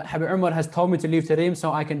Tarim, but Habib Umar has told me to leave Tarim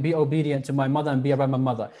so I can be obedient to my mother and be around my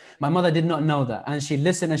mother. My mother did not know that, and she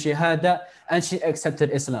listened and she heard that and she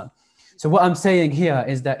accepted Islam. So what I'm saying here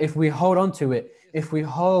is that if we hold on to it, if we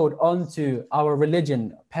hold on to our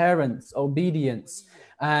religion, parents, obedience,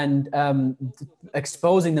 and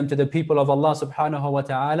exposing them to the people of Allah subhanahu wa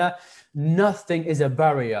ta'ala, nothing is a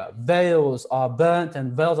barrier. Veils are burnt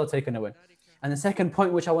and veils are taken away. And the second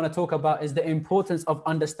point which I want to talk about is the importance of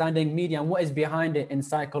understanding media and what is behind it in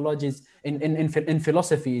psychologies, in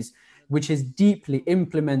philosophies, which is deeply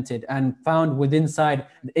implemented and found within inside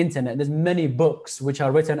the internet. There's many books which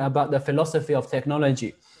are written about the philosophy of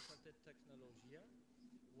technology.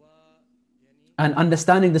 And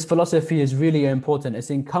understanding this philosophy is really important. It's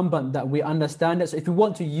incumbent that we understand it. So if we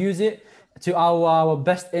want to use it to our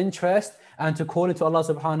best interest and to call it to Allah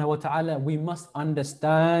subhanahu wa ta'ala, we must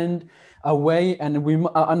understand a way, and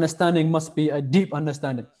our understanding must be a deep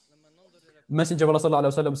understanding. Messenger of Allah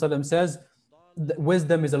sallallahu alaihi wasallam says,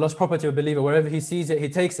 wisdom is a lost property of a believer. Wherever he sees it, he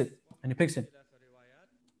takes it and he picks it.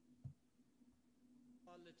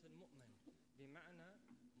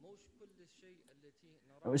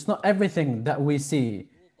 It's not everything that we see.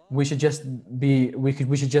 We should just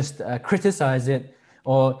criticize it,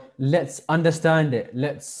 or let's understand it.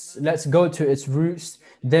 Let's go to its roots.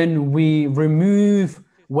 Then we remove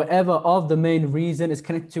whatever of the main reason is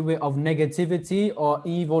connected to it of negativity or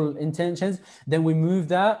evil intentions. Then we move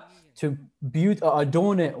that to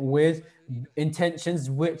adorn it with intentions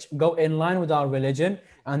which go in line with our religion,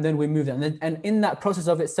 and then we move that. And in that process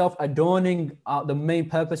of itself, adorning the main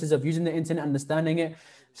purposes of using the internet, understanding it,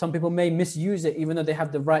 some people may misuse it even though they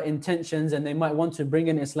have the right intentions and they might want to bring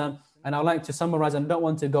in Islam. And I'd like to summarize, and don't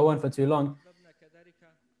want to go on for too long.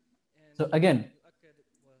 So again,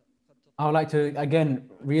 I would like to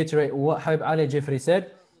reiterate what Habib al-Jifri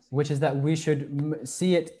said, which is that we should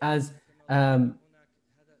see it as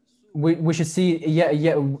we should see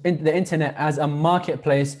the internet as a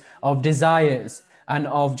marketplace of desires and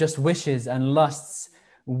of just wishes and lusts.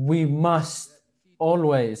 We must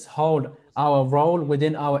always hold our role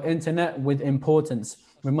within our internet with importance.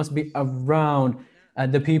 We must be around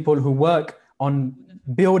the people who work on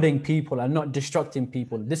building people and not destructing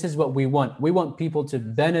people. This is what we want. We want people to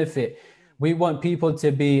benefit. We want people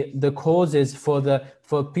to be the causes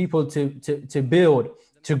for people to build,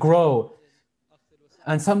 to grow.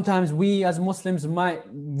 And sometimes we as Muslims might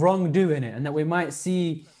wrongdo in it, and that we might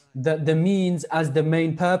see the means as the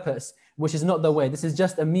main purpose, which is not the way. This is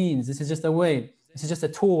just a means. This is just a way. This is just a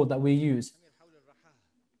tool that we use.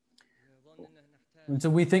 And so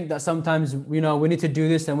we think that sometimes, we need to do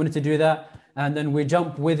this and we need to do that, and then we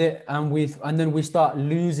jump with it, and then we start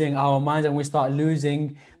losing our minds, and we start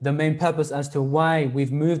losing the main purpose as to why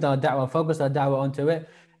we've moved our da'wah, focused our da'wah onto it.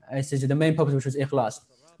 It's the main purpose, which was ikhlas.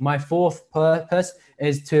 My fourth purpose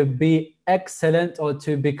is to be excellent, or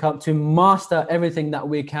to master everything that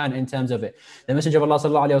we can in terms of it. The Messenger of Allah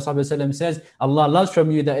sallallahu alaihi wasallam says, Allah loves from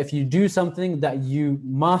you that if you do something, that you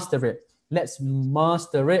master it. Let's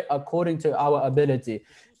master it according to our ability,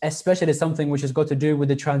 especially something which has got to do with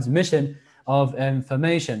the transmission of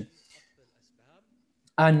information,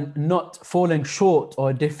 and not falling short,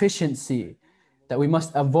 or deficiency, that we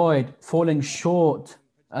must avoid falling short,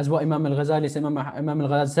 as what Imam al-Ghazali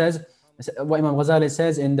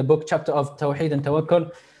says in the book chapter of Tawheed and Tawakkul.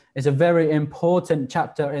 Is a very important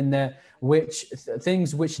chapter in there, which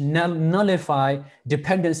things which nullify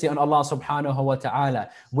dependency on Allah subhanahu wa ta'ala,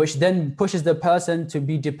 which then pushes the person to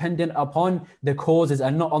be dependent upon the causes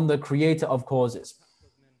and not on the creator of causes.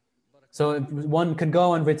 So one could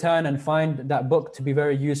go and return and find that book to be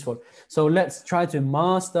very useful. So let's try to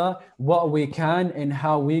master what we can in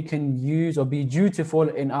how we can use or be dutiful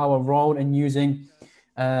in our role in using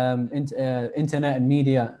internet and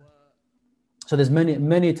media. So there's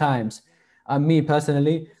many times, me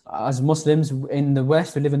personally, as Muslims in the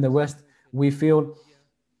West, who live in the West, we feel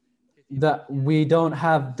that we don't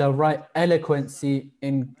have the right eloquency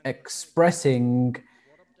in expressing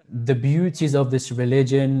the beauties of this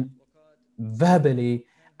religion verbally,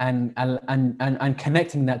 and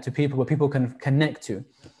connecting that to people, where people can connect to.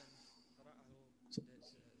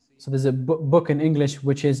 So there's a book in English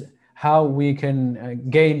which is how we can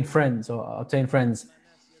gain friends or obtain friends,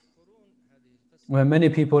 where many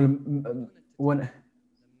people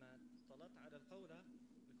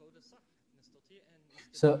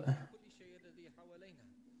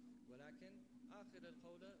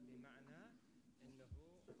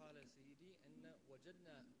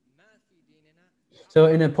So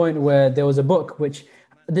in a point where there was a book which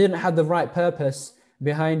didn't have the right purpose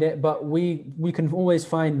behind it, but we can always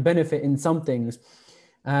find benefit in some things.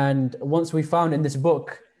 And once we found in this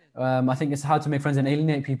book, I think it's How to Make Friends and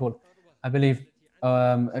Alienate People, I believe,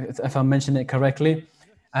 if I'm mentioning it correctly,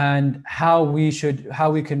 and how we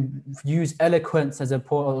can use eloquence as a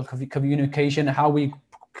portal of communication, how we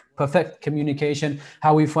perfect communication,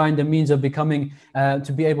 how we find the means of becoming,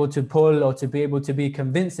 to be able to pull or to be able to be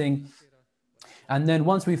convincing. And then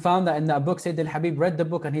once we found that in that book, Sayyid al-Habib read the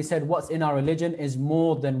book and he said, what's in our religion is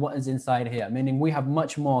more than what is inside here. Meaning we have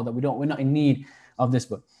much more that we're not in need of this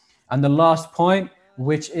book. And the last point,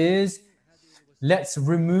 which is, let's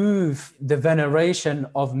remove the veneration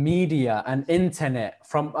of media and internet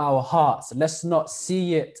from our hearts. Let's not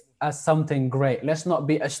see it as something great. Let's not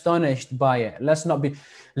be astonished by it. Let's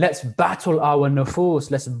battle our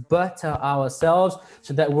nufus. Let's better ourselves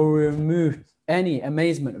so that we'll remove any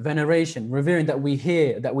amazement, veneration, revering that we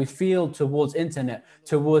hear, that we feel towards internet,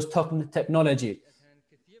 towards technology.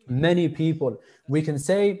 Many people, we can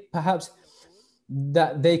say perhaps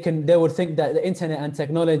that they would think that the internet and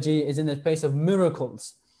technology is in the place of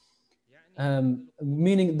miracles,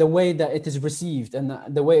 meaning the way that it is received and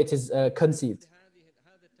the way it is conceived.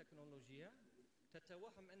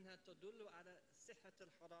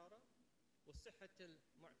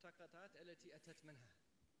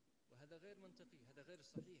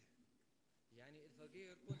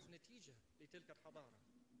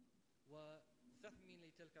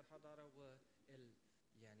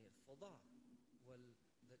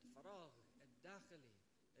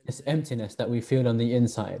 This emptiness that we feel on the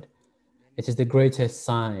inside, it is the greatest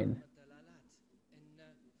sign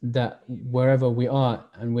that wherever we are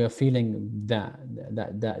and we are feeling that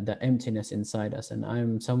emptiness inside us. And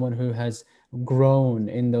I'm someone who has grown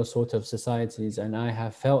in those sort of societies, and I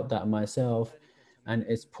have felt that myself. And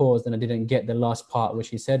it's paused and I didn't get the last part which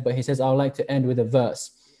he said, but he says, I would like to end with a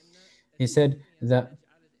verse. He said that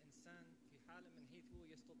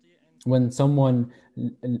when someone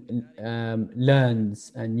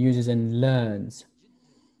learns and uses and learns,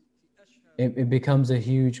 it becomes a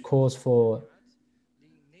huge cause for,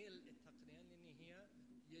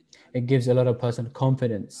 it gives a lot of person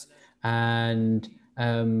confidence, and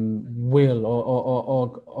will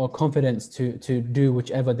or confidence to do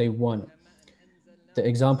whichever they want. The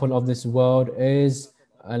example of this world is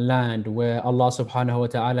a land where Allah subhanahu wa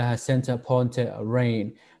ta'ala has sent upon it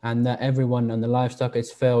rain, and that everyone and the livestock is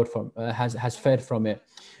has fed from it.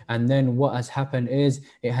 And then what has happened is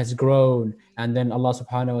it has grown, and then Allah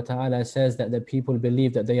subhanahu wa ta'ala says that the people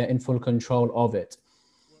believe that they are in full control of it.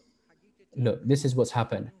 Look, this is what's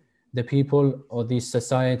happened. The people or these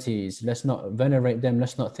societies, let's not venerate them,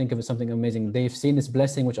 let's not think of it something amazing. They've seen this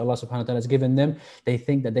blessing which Allah subhanahu wa ta'ala has given them. They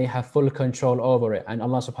think that they have full control over it. And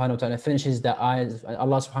Allah subhanahu wa ta'ala finishes the ayah.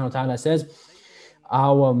 Allah subhanahu wa ta'ala says,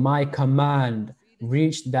 my command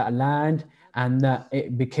reached that land, and that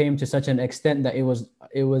it became to such an extent that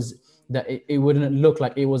it wouldn't look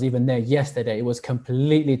like it was even there yesterday. It was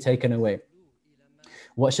completely taken away.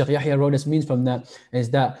 What Shaykh Yahya wrote us means from that is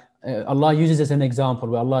that Allah uses as an example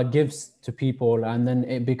where Allah gives to people, and then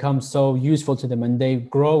it becomes so useful to them, and they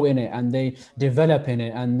grow in it, and they develop in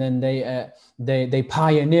it, and then they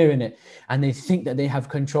pioneer in it, and they think that they have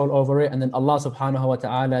control over it, and then Allah subhanahu wa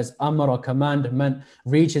ta'ala's amr or commandment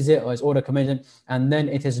reaches it, or his order commandment, and then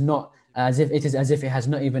it is not as if it has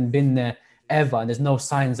not even been there ever, and there's no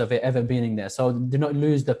signs of it ever being there. So do not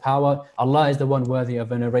lose the power. Allah is the one worthy of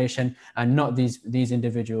veneration, and not these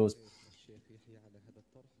individuals.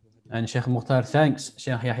 And Sheikh Mukhtar thanks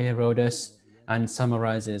Sheikh Yahya Rhodes and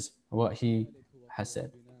summarizes what he has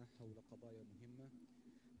said.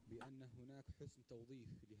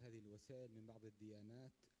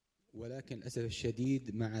 ولكن للأسف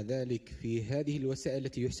الشديد مع ذلك في هذه الوسائل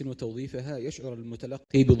التي يحسن توظيفها يشعر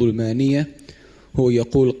المتلقي بظلمانية. هو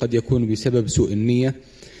يقول قد يكون بسبب سوء النية،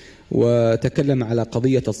 وتكلم على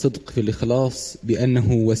قضية الصدق في الإخلاص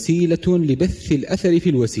بأنه وسيلة لبث الأثر في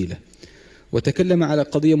الوسيلة، وتكلم على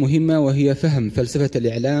قضية مهمة وهي فهم فلسفة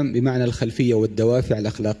الإعلام بمعنى الخلفية والدوافع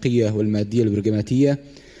الأخلاقية والمادية والبرجماتية.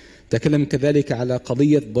 تكلم كذلك على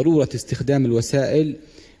قضية ضرورة استخدام الوسائل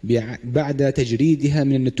بعد تجريدها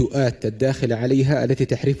من النتوءات الداخلة عليها التي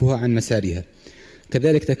تحرفها عن مسارها.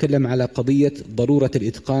 كذلك تكلم على قضية ضرورة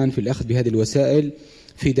الإتقان في الأخذ بهذه الوسائل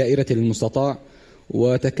في دائرة المستطاع،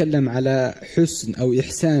 وتكلم على حسن أو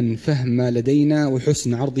إحسان فهم ما لدينا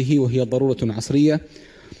وحسن عرضه وهي ضرورة عصرية.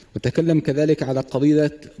 وتكلم كذلك على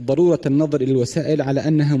قضية ضرورة النظر إلى الوسائل على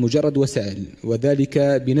أنها مجرد وسائل، وذلك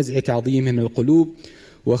بنزع تعظيمها من القلوب.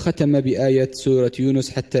 وختم بآية سورة يونس: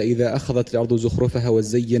 حتى إذا أخذت الأرض زخرفها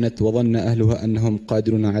وزينت وظن أهلها أنهم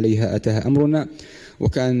قادرون عليها أتاها أمرنا.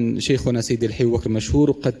 وكان شيخنا سيد الحي بكر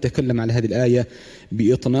مشهور قد تكلم على هذه الآية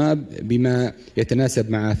بإطناب بما يتناسب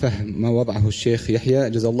مع فهم ما وضعه الشيخ يحيى،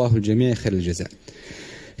 جزا الله الجميع خير الجزاء.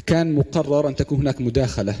 كان مقرر أن تكون هناك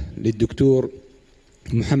مداخلة للدكتور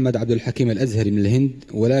محمد عبد الحكيم الأزهري من الهند،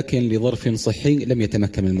 ولكن لظرف صحي لم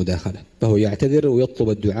يتمكن من المداخلة، فهو يعتذر ويطلب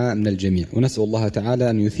الدعاء من الجميع، ونسأل الله تعالى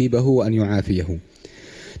أن يثيبه وأن يعافيه.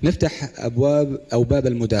 نفتح باب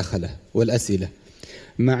المداخلة والأسئلة،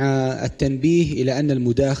 مع التنبيه إلى أن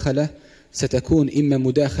المداخلة ستكون إما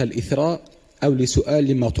مداخل إثراء أو لسؤال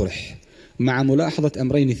لما طرح، مع ملاحظة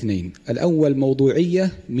أمرين اثنين: الأول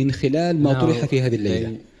موضوعية من خلال ما طرح في هذه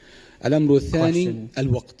الليلة. الأمر الثاني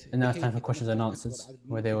الوقت. And now it's time for questions and answers,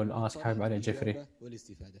 where they will ask Habib al-Jifri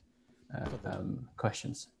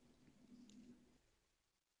questions.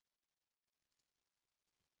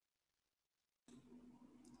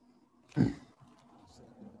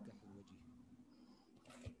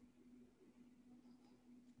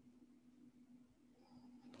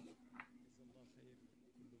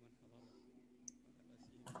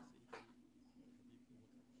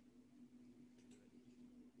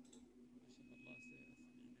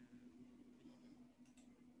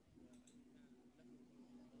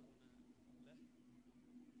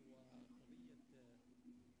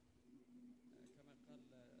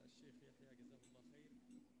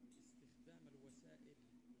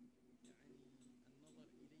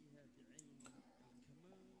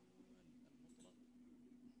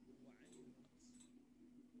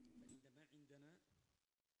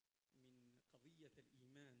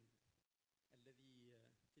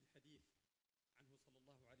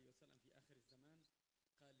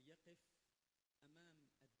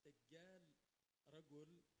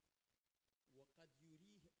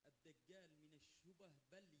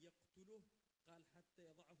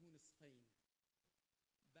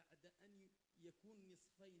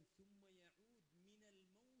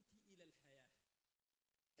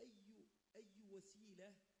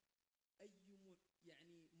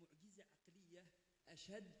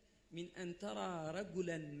 أشد من أن ترى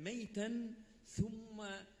رجلا ميتا ثم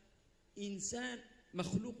إنسان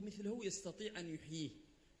مخلوق مثله يستطيع أن يحييه.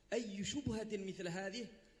 أي شبهة مثل هذه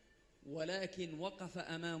ولكن وقف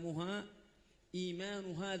أمامها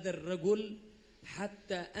إيمان هذا الرجل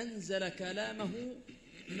حتى أنزل كلامه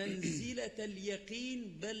منزلة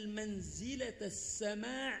اليقين بل منزلة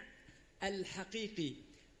السماع الحقيقي.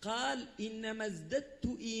 قال: إنما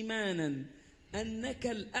ازددت إيمانا أنك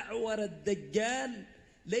الأعور الدجال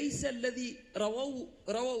ليس الذي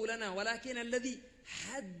رووا لنا ولكن الذي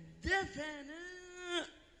حدثنا،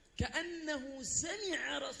 كأنه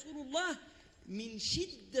سمع رسول الله من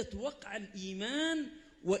شدة وقع الإيمان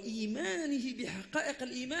وإيمانه بحقائق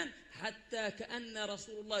الإيمان، حتى كأن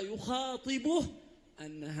رسول الله يخاطبه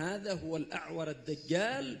أن هذا هو الأعور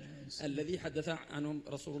الدجال الذي حدث عنه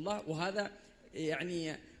رسول الله. وهذا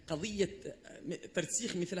يعني قضية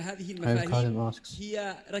ترسيخ مثل هذه المفاهيم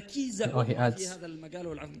هي ركيزة في هذا المجال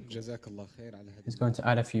والعلم. جزاك الله خير على هذه. He's going to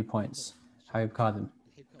add a few points. Habib Qadim.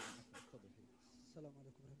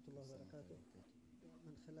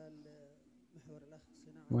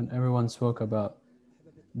 When everyone spoke about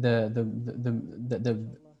the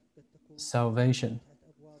salvation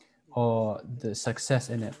or the success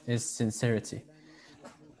in it is sincerity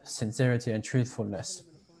and truthfulness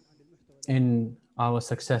in our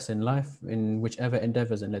success in life, in whichever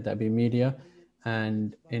endeavors, and let that be media,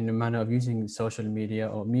 and in the manner of using social media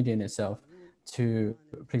or media in itself to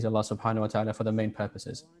please Allah subhanahu wa ta'ala for the main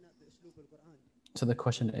purposes. So the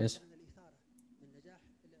question is,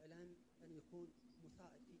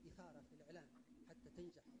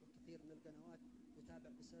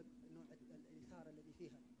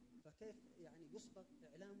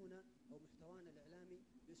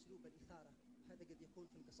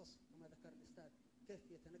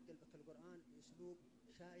 كيف يتنقل بك القرآن بأسلوب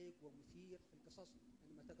شائق ومثير في القصص؟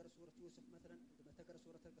 عندما تقرأ سورة يوسف مثلا، عندما تقرأ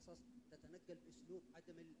سورة القصص تتنقل بأسلوب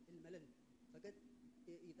عدم الملل. فقد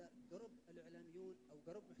إذا قرب الإعلاميون أو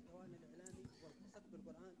قرب محتوانا الإعلامي والقصد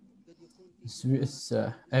بالقرآن قد يكون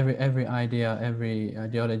every idea, every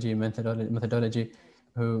ideology, methodology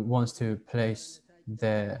who wants to place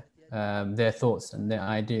their thoughts and their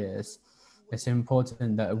ideas, it's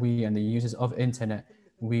important that we and the users of internet,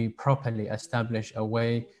 we properly establish a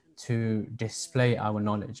way to display our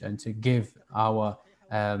knowledge and to give our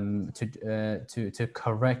to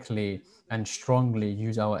correctly and strongly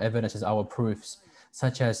use our evidences, our proofs,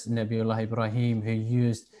 such as Nabiullah Ibrahim, who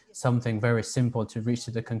used something very simple to reach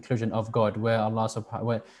to the conclusion of God, where Allah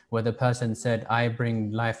subhanahu, where the person said, I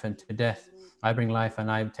bring life and death, I bring life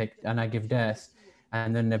and I give death.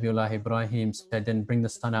 And then Nabiullah Ibrahim said, then bring the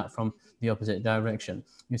sun out from the opposite direction.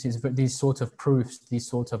 You see, it's these sort of proofs, these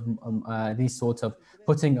sort of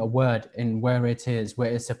putting a word in where it is, where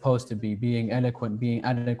it's supposed to be, being eloquent, being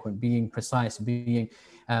adequate, being precise, being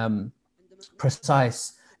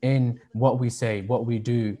precise in what we say, what we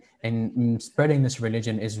do, and spreading this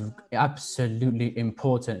religion is absolutely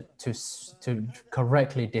important to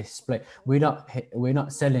correctly display. We're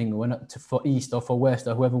not selling. We're not for East or for West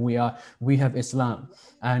or whoever we are. We have Islam,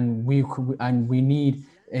 and we need,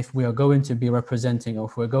 if we are going to be representing or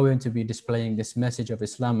if we're going to be displaying this message of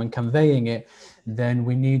Islam and conveying it, then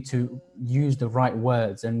we need to use the right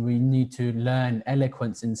words, and we need to learn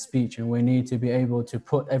eloquence in speech, and we need to be able to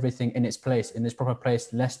put everything in its place, in its proper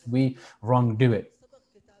place, lest we wrong-do it.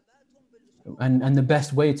 And the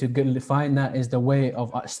best way to find that is the way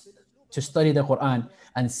of us to study the Quran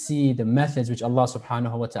and see the methods which Allah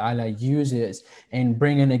subhanahu wa ta'ala uses in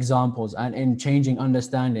bringing examples and in changing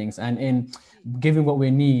understandings and in giving what we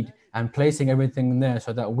need and placing everything there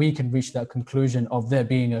so that we can reach that conclusion of there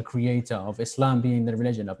being a creator, of Islam being the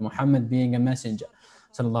religion, of Muhammad being a messenger.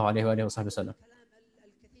 Sallallahu alayhi wa sallam.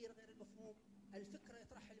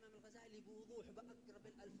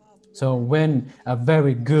 So when a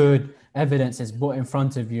very good evidence is brought in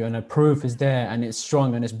front of you and a proof is there and it's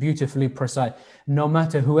strong and it's beautifully precise, no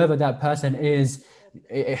matter whoever that person is,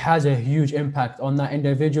 it has a huge impact on that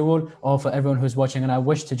individual or for everyone who's watching. And I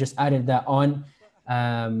wish to just added that on,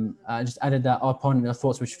 just added that upon the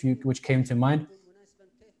thoughts which came to mind.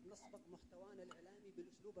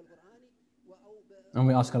 And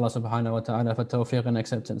we ask Allah subhanahu wa ta'ala for tawfiq and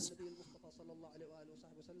acceptance.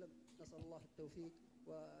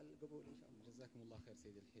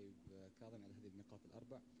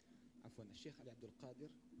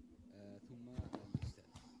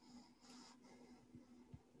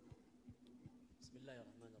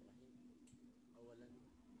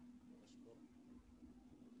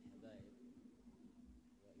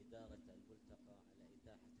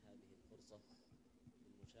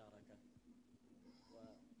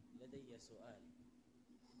 لدي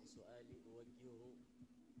سؤالي أوجهه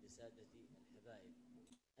لسادتي الحبايب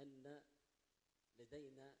أن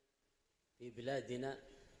لدينا في بلادنا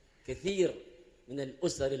كثير من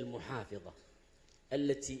الأسر المحافظة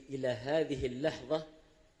التي إلى هذه اللحظة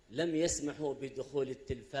لم يسمحوا بدخول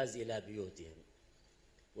التلفاز إلى بيوتهم،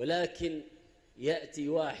 ولكن يأتي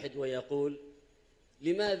واحد ويقول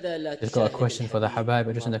لماذا لا He's got a question for the Habib,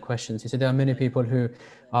 addressing the questions. He said there are many people who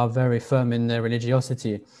are very firm in their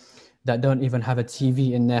religiosity that don't even have a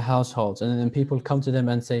TV in their households. And then people come to them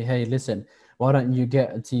and say, hey, listen, why don't you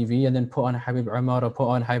get a TV and then put on Habib Umar or put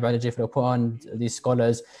on Habib al-Jifri or put on these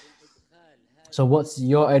scholars. So what's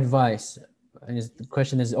your advice? And the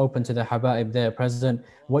question is open to the Habib there present.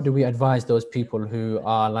 What do we advise those people who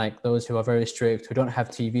are like those who are very strict, who don't have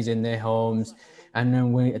TVs in their homes? And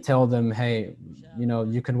then we tell them, hey, you know,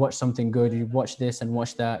 you can watch something good, you watch this and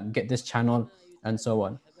watch that, get this channel and so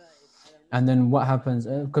on. And then what happens?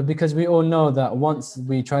 Because we all know that once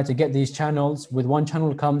we try to get these channels, with one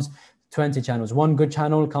channel comes 20 channels. One good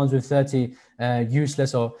channel comes with 30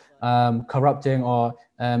 useless or corrupting or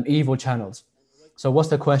evil channels. So what's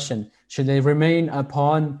the question? Should they remain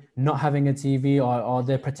upon not having a TV or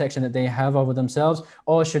their protection that they have over themselves?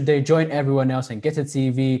 Or should they join everyone else and get a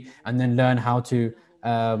TV and then learn how to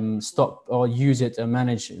stop or use it and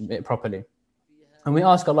manage it properly? And we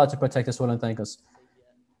ask Allah to protect us all and thank us.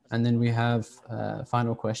 And then we have a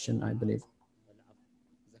final question, I believe.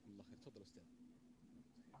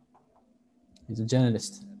 He's a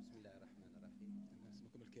journalist.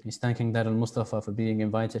 He's thanking Dar al-Mustafa for being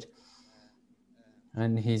invited.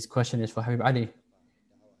 And his question is for Habib Ali.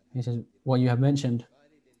 He says, what you have mentioned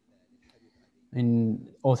in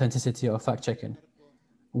authenticity or fact-checking,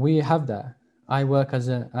 we have that. I work as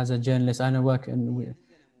a journalist, and I work and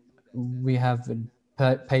we have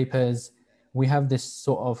papers. We have this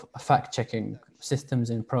sort of fact-checking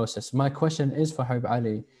systems in process. My question is for Habib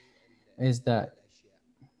Ali, is that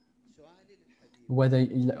whether,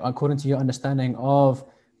 according to your understanding of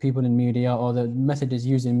people in media or the methods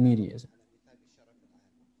used in media,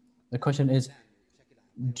 the question is,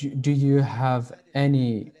 do you have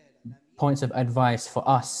any points of advice for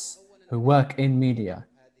us who work in media?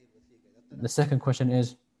 The second question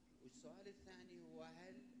is,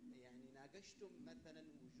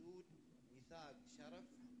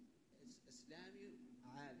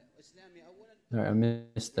 I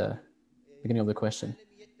missed the beginning of the question.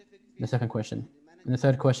 The second question. And the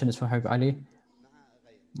third question is for Habib Ali.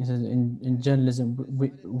 He says, in journalism,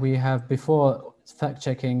 we have, before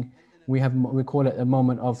fact-checking, we call it a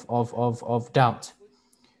moment of doubt.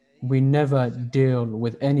 We never deal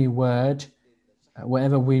with any word.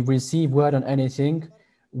 Whenever we receive word on anything,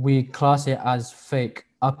 we class it as fake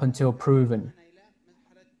up until proven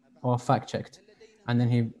or fact-checked. And then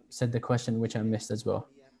he said the question which I missed as well.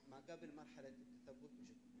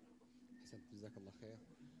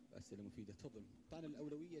 أسئلة مفيدة. تفضل. طبعا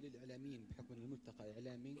الأولوية للإعلاميين بحكم الملتقى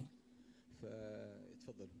إعلامي،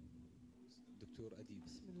 فتفضل دكتور أديب.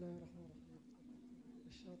 بسم الله الرحمن الرحيم.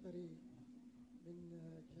 الشاطري من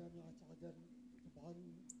جامعة عدن. طبعا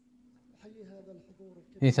أحيي هذا الحضور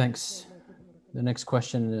الكبير. He thanks. The next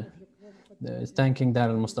question is thanking Dar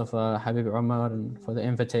al-Mustafa, Habib Umar, for the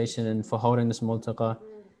invitation and for holding this Multaqa.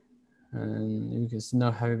 And you can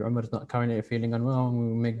know Habib Umar is not currently feeling unwell, and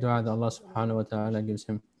we make dua that Allah subhanahu wa ta'ala gives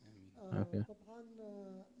him. Okay.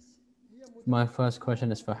 My first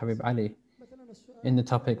question is for Habib Ali. In the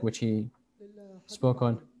topic which he spoke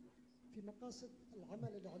on,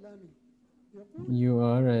 you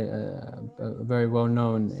are a very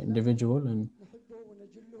well-known individual, and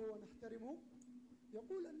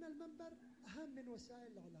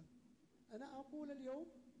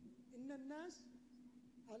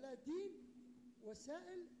على دين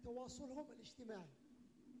وسائل تواصلهم الاجتماعي.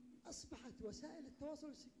 أصبحت وسائل التواصل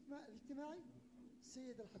الاجتماعي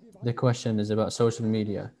سيد الحبيب. The question is about social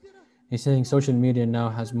media. He's saying social media now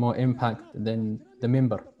has more impact than the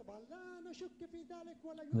minbar.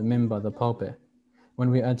 The minbar, the pulpit. When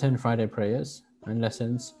we attend Friday prayers and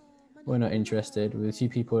lessons, we're not interested. We see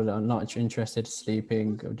people that are not interested,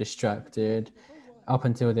 sleeping, or distracted, up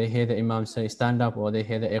until they hear the imam say stand up, or they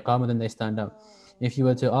hear the iqamah, then they stand up. If you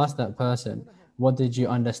were to ask that person, what did you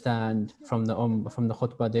understand from the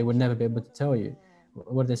khutbah, they would never be able to tell you.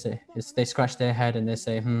 What do they say? They scratch their head and they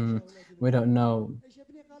say, we don't know.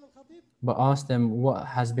 But ask them what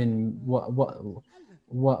has been,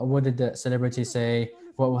 what did the celebrity say?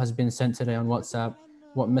 What has been sent today on WhatsApp?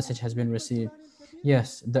 What message has been received?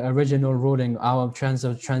 Yes, the original ruling, our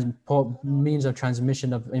means of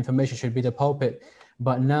transmission of information should be the pulpit.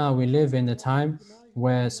 But now we live in a time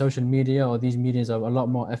where social media or these medias are a lot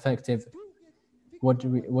more effective. What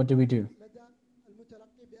do we do?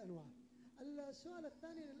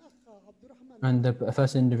 And the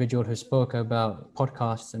first individual who spoke about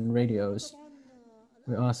podcasts and radios,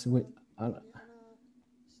 we asked,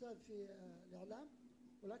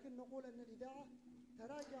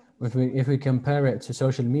 If we compare it to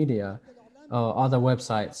social media or other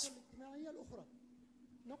websites,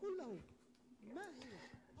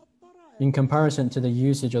 in comparison to the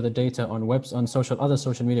usage of the data on other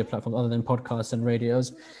social media platforms other than podcasts and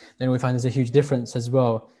radios, then we find there's a huge difference as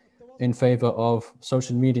well in favor of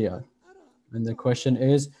social media. And the question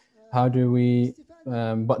is, how do we,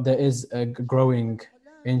 but there is a growing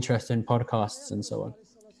interest in podcasts and so on.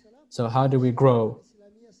 So how do we grow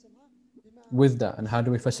with that, and how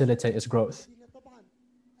do we facilitate its growth?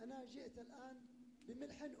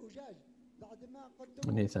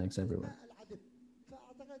 And he thanks everyone.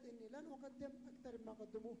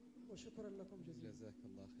 جزاك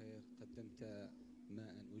الله خير. قدمت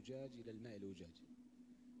ماء أجاج إلى الماء الأجاج.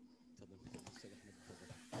 تفضل أستاذ أحمد.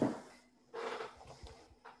 تفضل.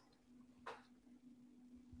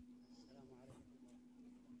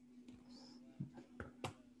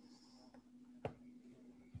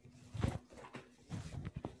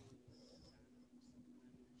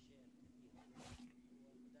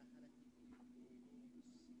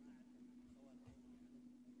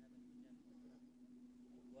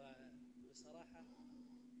 بصراحة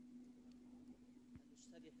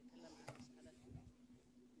الأستاذ يتكلم عن مسألة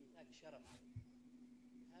ميثاق شرف.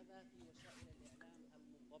 هذا في وسائل الإعلام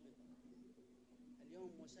المنضبطة.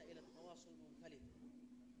 اليوم وسائل التواصل منفلتة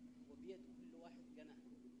وبيد كل واحد قناة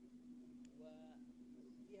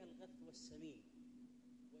وفيها الغث والسمين،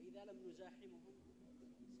 وإذا لم نزاحمهم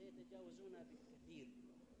سيتجاوزون بالكثير.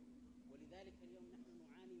 ولذلك اليوم نحن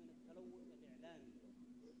نعاني من التلوث الإعلامي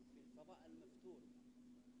في الفضاء المفتوح،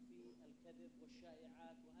 في الكذب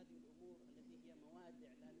والشائعات وهذه الأمور التي هي مواد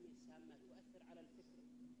إعلامية سامة تؤثر على الفكر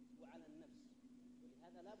وعلى النفس.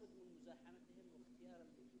 ولهذا لا بد من مزاحمتهم واختيار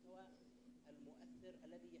المحتوى المؤثر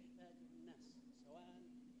الذي يحتاجه الناس، سواء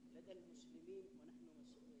لدى المسلمين ونحن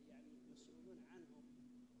مسؤولون عنهم،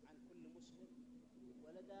 عن كل مسلم،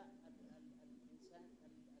 ولدى الإنسان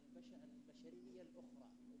البشرية الأخرى.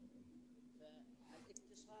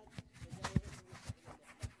 فالاقتصاد تجاوز وسائل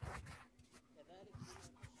الإعلام. كذلك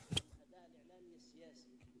الأداء الإعلامي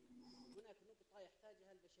السياسي. هناك نقطة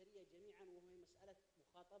يحتاجها البشرية جميعا، وهي مسألة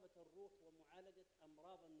مخاطبة الروح ومعالجة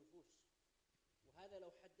أمراض النفوس. وهذا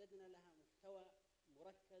لو حددنا لها محتوى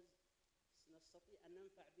مركز نستطيع أن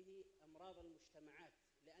ننفع به أمراض المجتمعات،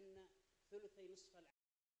 لأن ثلثي نصف العالم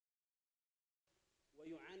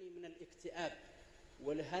ويعاني من الاكتئاب،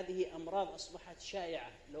 ولهذه أمراض أصبحت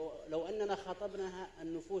شائعة. لو أننا خاطبنا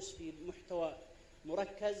النفوس في محتوى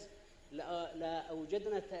مركز لا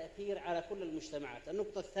أوجدنا تأثير على كل المجتمعات.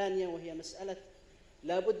 النقطة الثانية وهي مسألة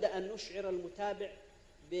لا بد أن نشعر المتابع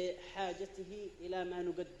بحاجته إلى ما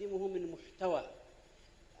نقدمه من محتوى.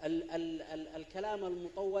 الكلام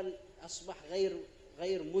المطول أصبح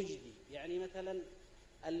غير مجدي. يعني مثلا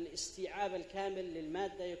الاستيعاب الكامل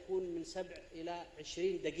للمادة يكون من 7 إلى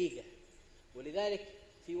 20 دقيقة. ولذلك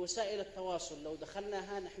في وسائل التواصل لو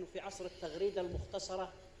دخلناها، نحن في عصر التغريدة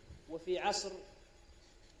المختصرة، وفي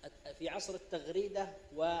عصر التغريدة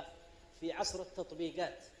وفي عصر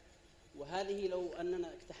التطبيقات، وهذه لو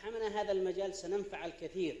أننا اقتحمنا هذا المجال سننفع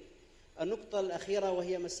الكثير. النقطة الأخيرة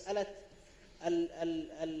وهي مسألة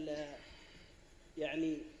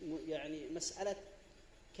يعني مسألة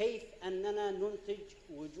كيف أننا ننتج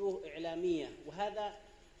وجوه إعلامية، وهذا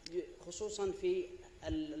خصوصا في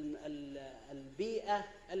البيئة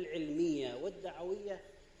العلمية والدعوية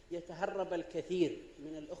يتهرب الكثير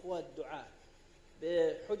من الأخوة الدعاة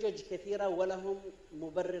بحجج كثيرة، ولهم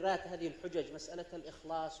مبررات هذه الحجج، مسألة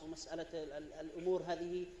الإخلاص ومسألة الأمور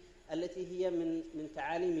هذه التي هي من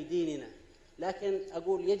تعاليم ديننا. لكن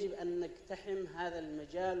أقول يجب أن نقتحم هذا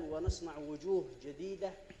المجال ونصنع وجوه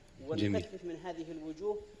جديدة ونكثف من هذه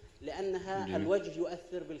الوجوه، لأنها جميل. الوجه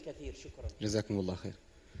يؤثر بالكثير. شكرا. جزاكم الله خير.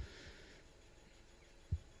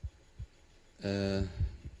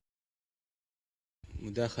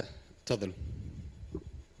 مداخلة، تفضلوا.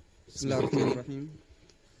 بسم الله الرحمن الرحيم.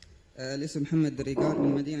 الاسم محمد دريقار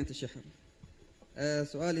من مدينة الشحر.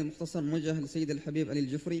 سؤالي مختصر موجه لسيد الحبيب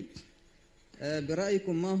al-Jifri.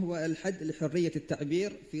 برأيكم ما هو الحد لحرية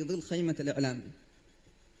التعبير في ظل خيمة الإعلام؟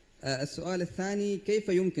 السؤال الثاني، كيف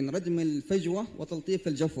يمكن ردم الفجوة وتلطيف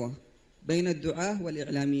الجفوة بين الدعاة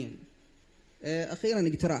والإعلاميين؟ أخيرا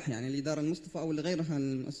اقتراح يعني لدار المصطفى أو لغيرها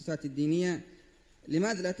المؤسسات الدينية،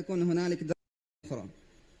 لماذا لا تكون هنالك دار أخرى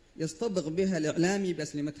يصطبغ بها الإعلامي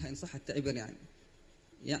بأسلمتها إن صح التعبير،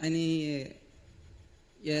 يعني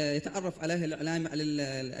يتعرف عليه الإعلامي على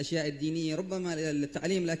الأشياء الدينية؟ ربما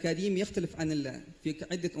التعليم الأكاديمي يختلف عن في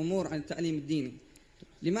عدة أمور عن التعليم الديني.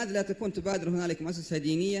 لماذا لا تكون تبادر هنالك مؤسسة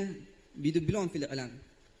دينية بيدبلون في الإعلام؟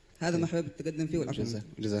 هذا ما حابب التقدم فيه. والعفو.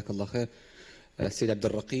 جزاك الله خير. السيد عبد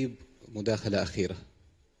الرقيب، مداخلة أخيرة.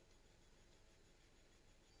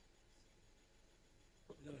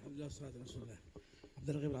 والصلاة على رسول الله. عبد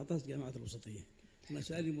الرغيب العطاس، جامعة الوسطية. أنا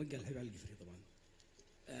سؤالي موجه للحبيب al-Jifri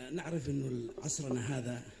طبعا. نعرف إنه عصرنا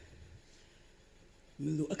هذا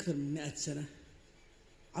منذ أكثر من 100 سنة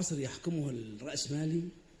عصر يحكمه الرأسمالي،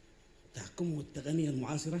 تحكمه التقنية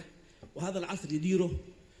المعاصرة، وهذا العصر يديره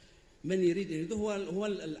من يريد أن يديره هو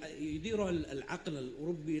يديره العقل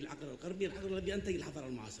الأوروبي، العقل الغربي، العقل الذي ينتج الحضارة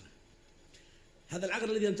المعاصرة. هذا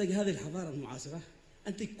العقل الذي ينتج هذه الحضارة المعاصرة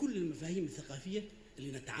أنتج كل المفاهيم الثقافية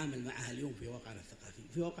اللي نتعامل معها اليوم في واقعنا الثقافي،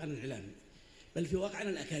 في واقعنا الإعلامي، بل في واقعنا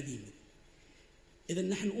الأكاديمي. إذا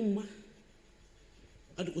نحن أمة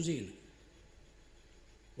قد غزينا،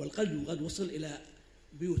 والقلب قد وصل إلى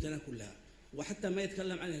بيوتنا كلها، وحتى ما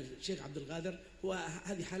يتكلم عنه الشيخ عبد القادر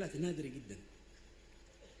هذه حالات نادرة جدا.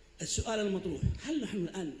 السؤال المطروح، هل نحن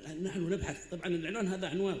الآن نبحث؟ طبعا العنوان هذا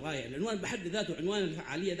عنوان رائع، العنوان بحد ذاته، عنوان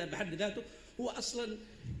الفعالية ده بحد ذاته هو أصلا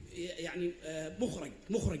يعني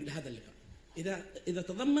مخرج لهذا اللقاء، إذا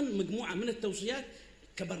تضمن مجموعة من التوصيات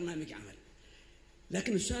كبرنامج عمل.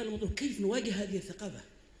 لكن السؤال المطروح، كيف نواجه هذه الثقافة؟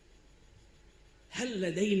 هل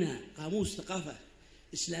لدينا قاموس ثقافة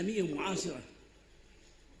إسلامية معاصرة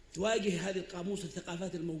تواجه هذه القاموس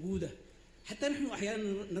الثقافات الموجودة؟ حتى نحن أحيانا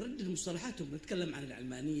نردد مصطلحاتهم، نتكلم عن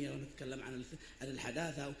العلمانية ونتكلم عن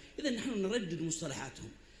الحداثة، إذا نحن نردد مصطلحاتهم.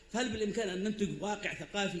 فهل بالإمكان أن ننتج واقع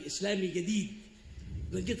ثقافي إسلامي جديد،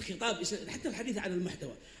 نجد خطاب إسلامي؟ حتى الحديث عن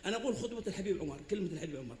المحتوى، أنا أقول خطبة الحبيب عمر، كلمة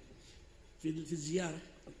الحبيب عمر في الزيارة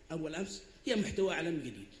أول أمس هي محتوى إعلامي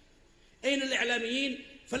جديد. أين الإعلاميين؟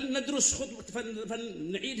 فلندرس خطبة،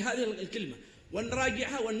 فلنعيد هذه الكلمة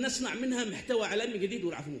ونراجعها ونصنع منها محتوى إعلامي جديد.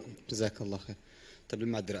 والعفو منكم. جزاك الله خير. طيب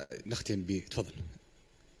المعذرة نختم به، تفضل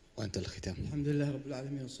وأنت الختام. الحمد لله رب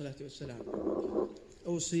العالمين والصلاة والسلام.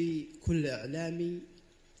 أوصي كل إعلامي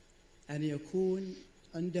أن يكون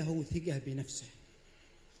عنده ثقة بنفسه.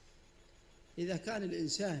 إذا كان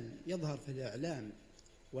الإنسان يظهر في الإعلام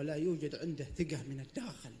ولا يوجد عنده ثقة من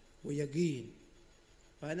الداخل ويقين،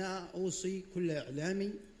 فأنا أوصي كل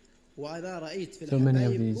إعلامي، وأنا رأيت في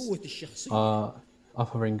الحبايب قوة الشخصية،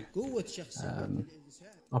 قوة الشخصية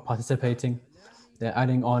are participating. They're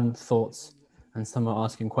adding on thoughts, and some are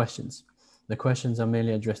asking questions. The questions are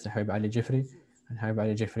mainly addressed to Habib al-Jifri, and Habib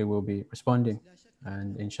al-Jifri will be responding. And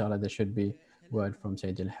inshallah, there should be word from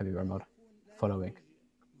Sayyid al-Habib Umar following.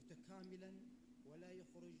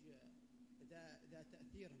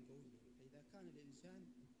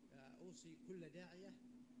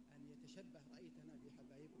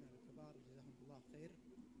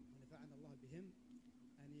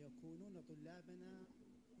 طلابنا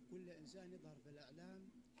كل إنسان يظهر في الإعلام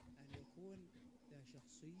أن يكون ذا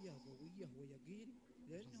شخصية قوية ويقين،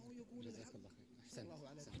 لأنه يقول جزاك الله خير.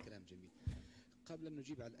 أحسنت كلام جميل. قبل أن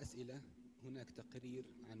نجيب على الأسئلة، هناك تقرير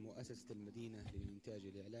عن مؤسسة المدينة للإنتاج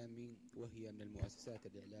الإعلامي، وهي من المؤسسات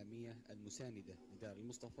الإعلامية المساندة لدار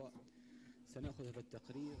المصطفى. سنأخذ هذا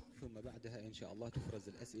التقرير، ثم بعدها إن شاء الله تفرز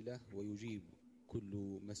الأسئلة ويجيب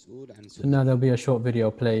كل مسؤول عن سؤال. So now there'll be a short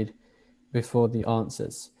video played before the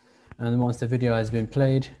answers. And once the video has been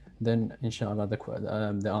played, then inshallah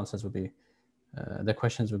the answers will be, the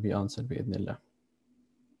questions will be answered bi'idhnillah.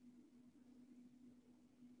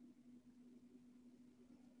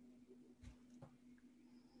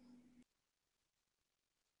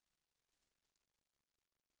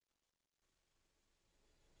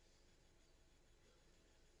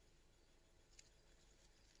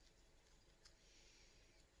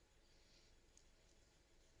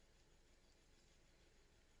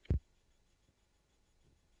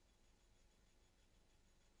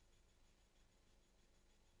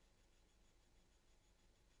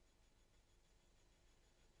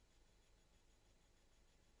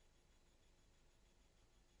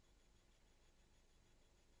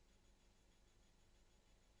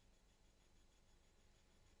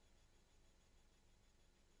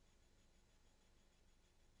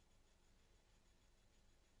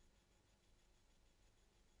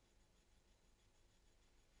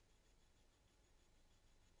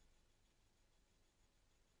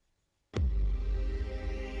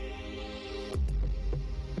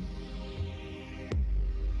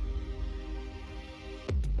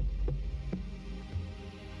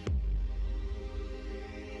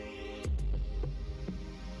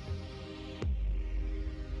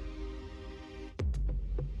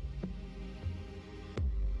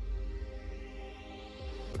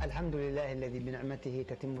 الحمد لله الذي بنعمته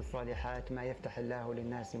تتم الصالحات، ما يفتح الله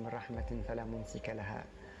للناس من رحمة فلا ممسك لها.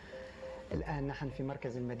 الآن نحن في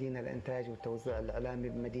مركز المدينة للإنتاج والتوزيع الإعلامي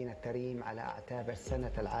بمدينة تريم على أعتاب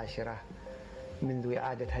السنة 10 منذ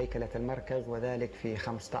إعادة هيكلة المركز، وذلك في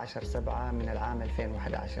 15/7 من العام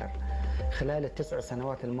 2011. خلال ال9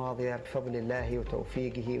 سنوات الماضية بفضل الله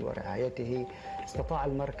وتوفيقه ورعايته استطاع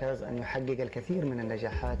المركز أن يحقق الكثير من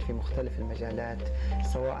النجاحات في مختلف المجالات،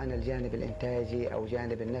 سواء الجانب الإنتاجي أو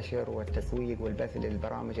جانب النشر والتسويق والبث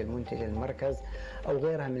للبرامج المنتجة للمركز أو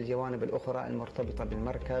غيرها من الجوانب الأخرى المرتبطة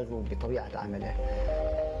بالمركز وبطبيعة عمله.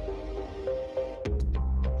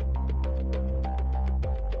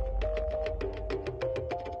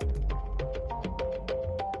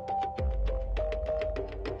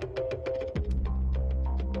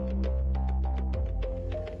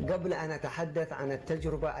 قبل أن أتحدث عن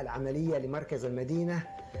التجربة العملية لمركز المدينة،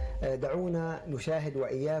 دعونا نشاهد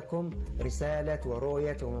وإياكم رسالة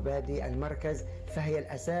ورؤية ومبادئ المركز، فهي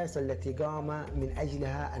الأساس التي قام من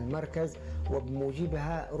أجلها المركز،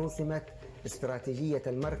 وبموجبها رسمت استراتيجية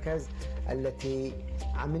المركز التي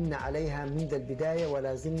عملنا عليها منذ البداية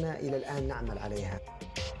ولا زلنا إلى الآن نعمل عليها.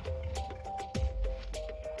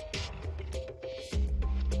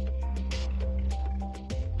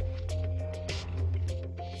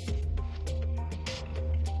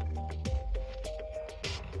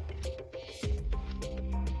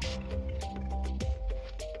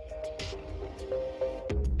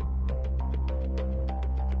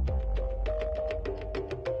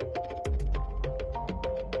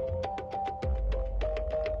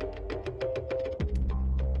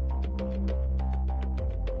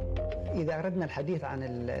 إذا أردنا الحديث عن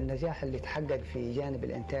النجاح اللي تحقق في جانب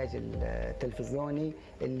الإنتاج التلفزيوني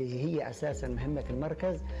اللي هي أساسا مهمة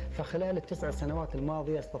المركز، فخلال ال9 سنوات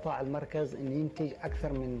الماضية استطاع المركز أن ينتج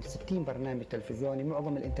أكثر من 60 برنامج تلفزيوني،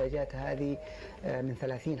 معظم الإنتاجات هذه من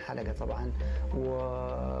 30 حلقة طبعا،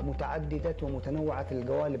 ومتعددة ومتنوعة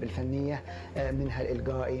القوالب الفنية، منها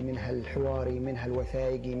الإلقائي، منها الحواري، منها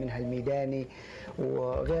الوثائقي، منها الميداني،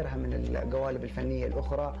 وغيرها من القوالب الفنية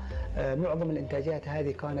الأخرى. معظم الإنتاجات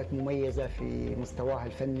هذه كانت مميزة في مستواها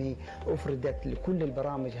الفني، أفردت لكل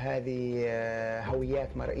البرامج هذه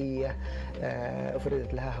هويات مرئية،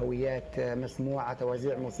 أفردت لها هويات مسموعة،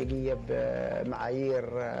 توزيع موسيقية بمعايير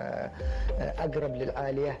أقرب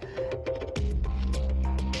للعالية.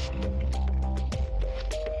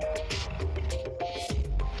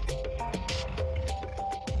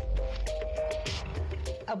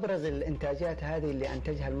 أبرز الإنتاجات هذه اللي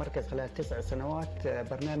أنتجها المركز خلال 9 سنوات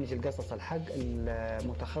برنامج القصص الحق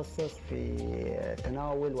المتخصص في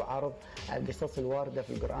تناول وعرض القصص الواردة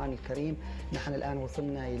في القرآن الكريم. نحن الآن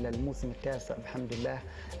وصلنا إلى الموسم التاسع بحمد الله.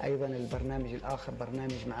 أيضا البرنامج الآخر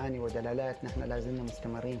برنامج معاني ودلالات، نحن لازلنا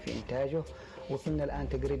مستمرين في إنتاجه. وصلنا الآن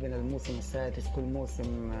تقريبا الموسم السادس، كل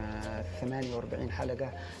موسم 48 حلقة.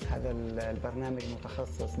 هذا البرنامج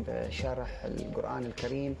متخصص بشرح القرآن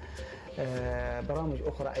الكريم. برامج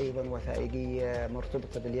أخرى أيضا وثائقية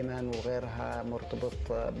مرتبطة باليمن وغيرها، مرتبط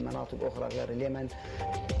بمناطق أخرى غير اليمن.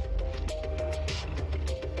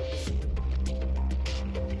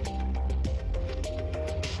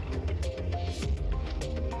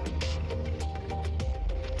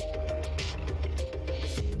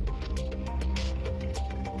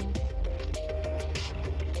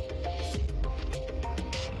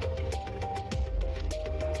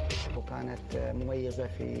 مميزة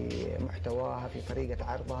في محتواها، في طريقة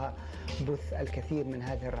عرضها، بث الكثير من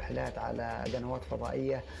هذه الرحلات على قنوات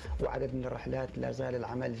فضائية، وعدد من الرحلات لا زال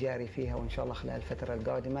العمل جاري فيها، وإن شاء الله خلال الفترة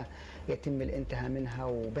القادمة يتم الانتهاء منها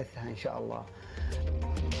وبثها إن شاء الله.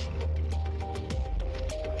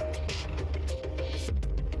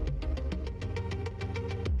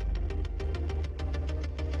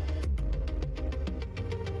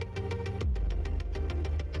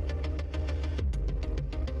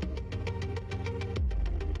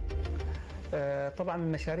 طبعا من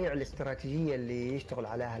المشاريع الاستراتيجية اللي يشتغل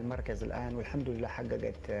عليها المركز الآن والحمد لله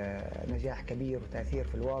حققت نجاح كبير وتأثير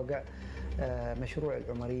في الواقع، مشروع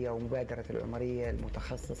العمرية ومبادرة العمرية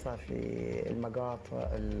المتخصصة في المقاطع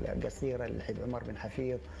القصيرة للحبيب عمر بن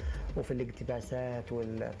حفيظ وفي الاقتباسات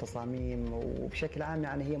والتصاميم، وبشكل عام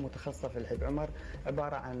يعني هي متخصصة في الحبيب عمر،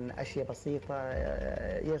 عبارة عن أشياء بسيطة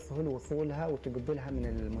يسهل وصولها وتقبلها من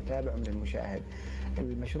المتابع ومن المشاهد.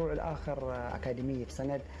 المشروع الآخر أكاديمية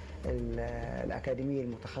سند، الأكاديمية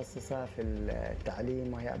المتخصصة في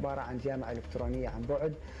التعليم، وهي عبارة عن جامعة إلكترونية عن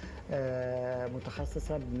بعد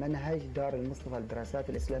متخصصة بمنهج دار المصطفى للدراسات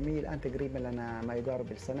الإسلامية. الآن تقريبا لنا ما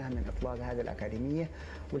يقارب السنة من إطلاق هذه الأكاديمية،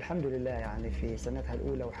 والحمد لله يعني في سنتها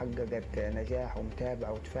الأولى وحققت نجاح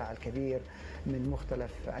ومتابعة وتفاعل كبير من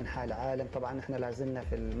مختلف أنحاء العالم. طبعا احنا لازلنا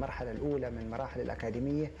في المرحلة الأولى من مراحل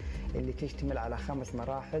الأكاديمية اللي تشتمل على 5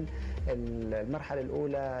 مراحل. المرحلة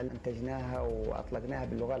الأولى انتجناها وأطلقناها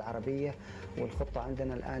باللغة العربية، والخطة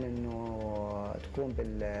عندنا الآن أنه تكون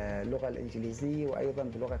باللغة الإنجليزية وأيضا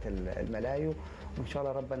بلغة الملايو، وإن شاء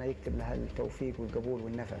الله ربنا يكتب لها التوفيق والقبول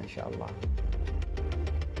والنفع إن شاء الله.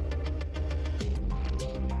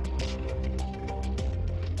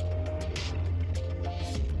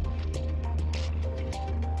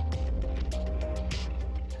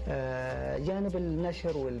 جانب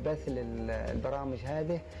النشر والبث للبرامج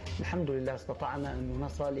هذه الحمد لله استطعنا أن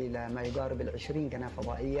نصل إلى ما يقارب 20 قناة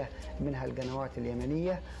فضائية، منها القنوات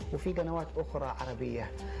اليمنية وفي قنوات أخرى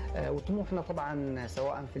عربية. وطموحنا طبعا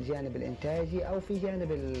سواء في الجانب الإنتاجي أو في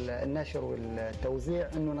جانب النشر والتوزيع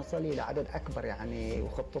أنه نصل إلى عدد أكبر يعني،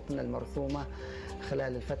 وخطتنا المرسومة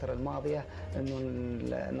خلال الفترة الماضية أنه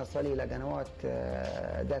نصل إلى قنوات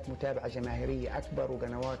ذات متابعة جماهيرية أكبر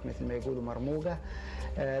وقنوات مثل ما يقولوا مرموقة.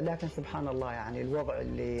 لكن سبحان الله يعني الوضع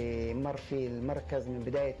اللي مر فيه المركز من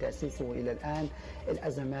بداية تأسيسه إلى الآن،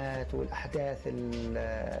 الأزمات والأحداث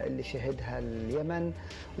اللي شهدها اليمن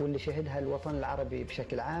واللي شهدها الوطن العربي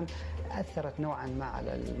بشكل عام أثرت نوعا ما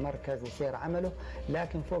على المركز وسير عمله.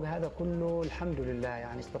 لكن فوق هذا كله الحمد لله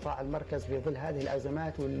يعني استطاع المركز في ظل هذه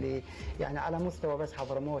الأزمات، واللي يعني على مستوى بس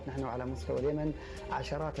حضرموت نحن على مستوى اليمن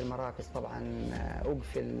عشرات المراكز طبعا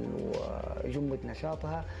أقفل وجمد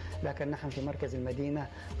نشاطها، لكن نحن في مركز المدينة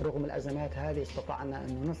رغم الأزمات هذه استطعنا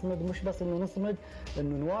أنه نصمد، مش بس أنه نصمد،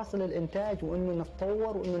 أنه نواصل الإنتاج وأنه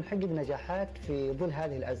نتطور وأنه نحقق نجاحات في ظل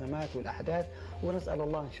هذه الأزمات والأحداث، ونسأل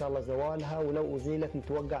الله إن شاء الله زوالها، ولو أزيلت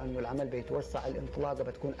نتوقع أنه العمل بيتوسع، الانطلاقة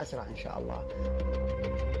بتكون أسرع إن شاء الله.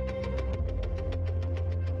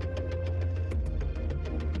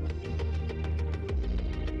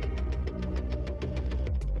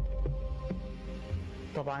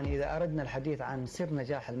 طبعا إذا أردنا الحديث عن سر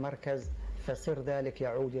نجاح المركز فسر ذلك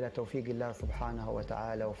يعود إلى توفيق الله سبحانه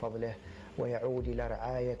وتعالى وفضله، ويعود إلى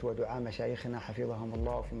رعاية ودعاء مشايخنا حفظهم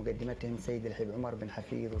الله، وفي مقدمتهم سيد الحبيب عمر بن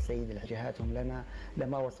حفيظ وسيد جهاتهم لنا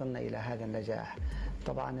لما وصلنا إلى هذا النجاح.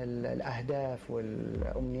 طبعا الأهداف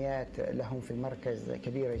والأمنيات لهم في المركز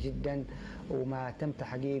كبيرة جدا، وما تم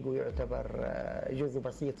تحقيقه يعتبر جزء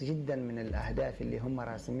بسيط جدا من الأهداف اللي هم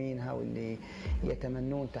راسمينها واللي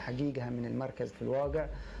يتمنون تحقيقها من المركز في الواقع،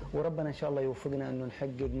 وربنا إن شاء الله يوفقنا أنه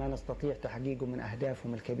نحقق ما نستطيع تحقيقه من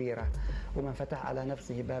أهدافهم الكبيرة. ومن فتح على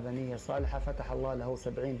نفسه باب نية صالحة فتح الله له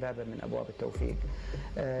 70 بابا من أبواب التوفيق.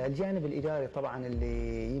 الجانب الإداري طبعا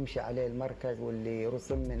اللي يمشي عليه المركز واللي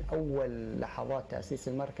رسم من أول لحظات تأسيس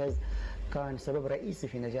المركز كان سبب رئيسي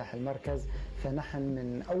في نجاح المركز، فنحن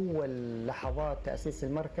من أول لحظات تأسيس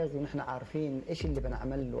المركز ونحن عارفين إيش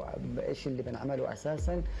اللي بنعمله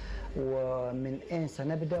أساسا، ومن أين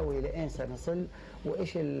سنبدأ وإلى أين سنصل،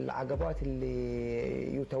 وإيش العقبات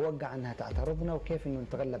اللي يتوقع أنها تعترضنا وكيف أنه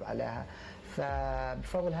نتغلب عليها.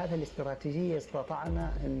 فبفضل هذه الاستراتيجية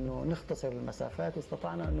استطعنا أنه نختصر المسافات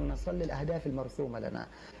واستطعنا أنه نصل للأهداف المرسومة لنا.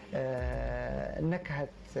 نكهة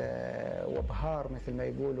وبهار مثل ما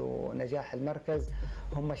يقولوا نجاح المركز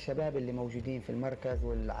هم الشباب اللي موجودين في المركز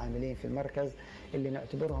والعاملين في المركز، اللي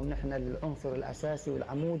نعتبرهم نحن العنصر الأساسي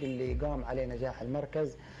والعمود اللي قام عليه نجاح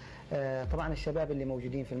المركز. طبعا الشباب اللي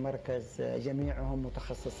موجودين في المركز جميعهم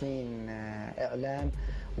متخصصين إعلام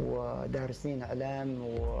ودارسين إعلام،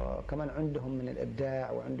 وكمان عندهم من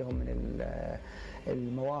الإبداع وعندهم من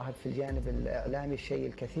المواهب في الجانب الإعلامي الشيء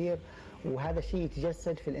الكثير، وهذا الشيء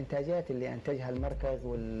يتجسد في الإنتاجات اللي أنتجها المركز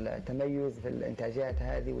والتميز في الإنتاجات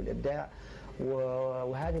هذه والإبداع،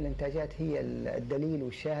 وهذه الإنتاجات هي الدليل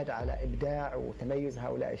والشاهد على إبداع وتميز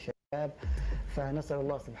هؤلاء الشباب. فنسأل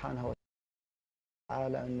الله سبحانه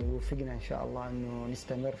وتعالى أنه يوفقنا إن شاء الله أنه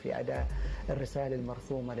نستمر في أداء الرسالة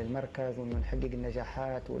المرسومة للمركز، وأنه نحقق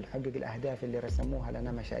النجاحات ونحقق الأهداف اللي رسموها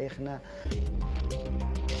لنا مشايخنا.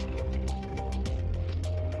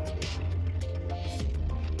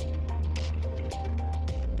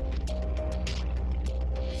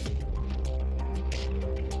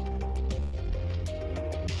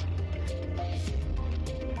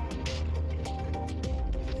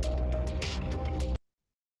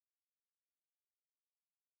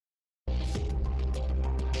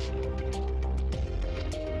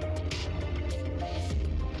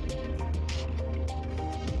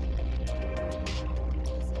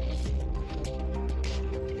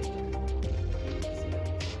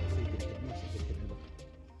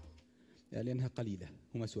 لأنها قليلة.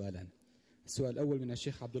 هما سؤالان. السؤال الأول من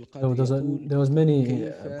الشيخ عبد القادر. There was many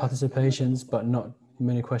participations but not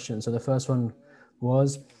many questions. So the first one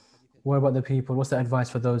was, what about the people? What's the advice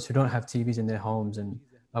for those who don't have TVs in their homes and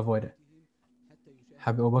avoid it?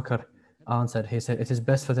 Habib Abu Bakr answered, he said, it is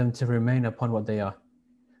best for them to remain upon what they are,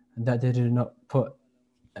 and that they do not put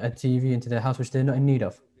a TV into their house which they're not in need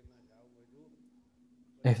of.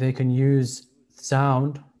 If they can use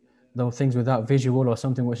sound, though things without visual or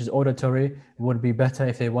something which is auditory, would be better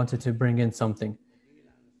if they wanted to bring in something.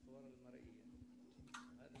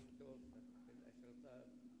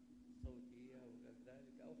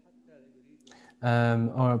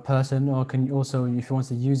 or a person, or can also, if you want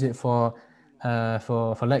to use it for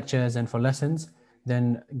lectures and for lessons,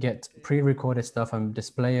 then get pre-recorded stuff and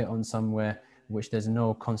display it on somewhere which there's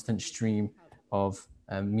no constant stream of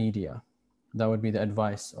media. That would be the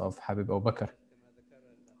advice of Habib Abu Bakr.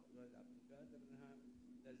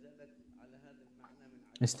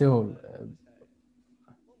 It's still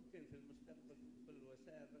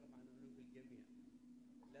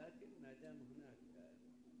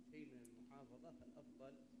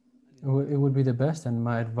it would be the best, and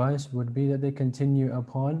my advice would be that they continue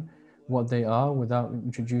upon what they are without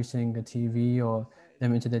introducing a TV or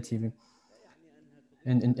them into their TV,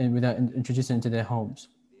 and without introducing it into their homes.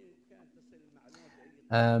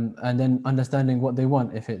 And then understanding what they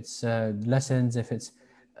want, if it's lessons,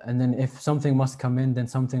 and then if something must come in, then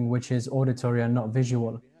something which is auditory and not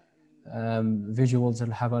visual. Visuals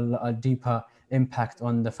will have a deeper impact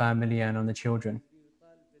on the family and on the children.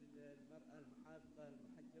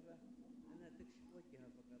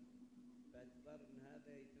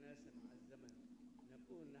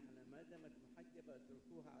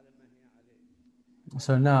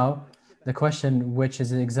 So now, the question which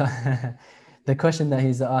is the question that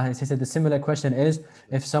he said the similar question is,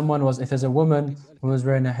 if there's a woman who was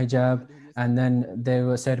wearing a hijab, and then they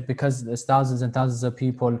were said, because there's thousands and thousands of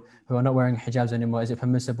people who are not wearing hijabs anymore, is it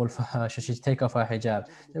permissible for her? Should she take off her hijab?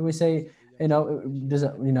 Then we say,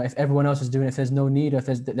 if everyone else is doing it, if there's no need, if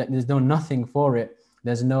there's nothing for it,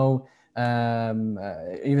 there's no,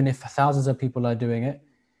 even if thousands of people are doing it,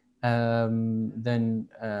 then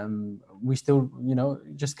we still,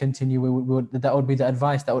 just continue. That would be the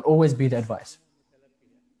advice. That would always be the advice.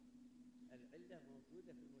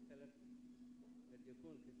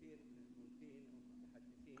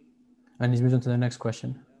 And he's moved on to the next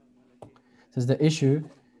question. It says the issue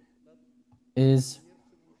is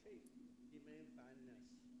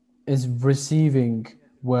receiving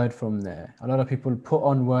word from there. A lot of people put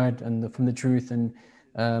on word and from the truth and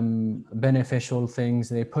beneficial things,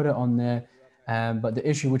 they put it on there, but the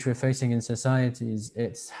issue which we're facing in society is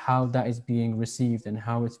it's how that is being received and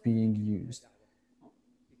how it's being used.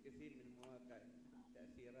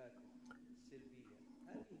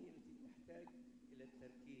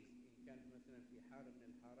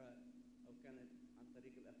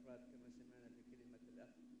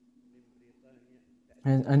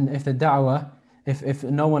 And if the da'wah, if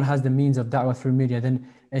no one has the means of da'wah through media, then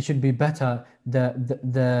it should be better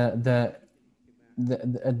the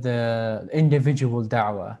individual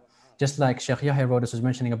da'wah. Just like Sheikh Yahya Rodis was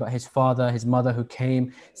mentioning about his father, his mother who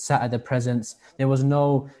came, sat at the presence. There was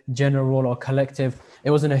no general or collective. It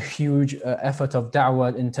wasn't a huge effort of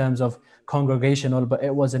da'wah in terms of congregational, but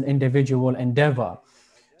it was an individual endeavor.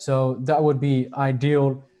 So that would be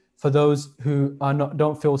ideal for those who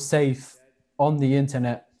don't feel safe on the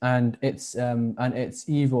internet and its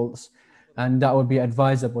evils, and that would be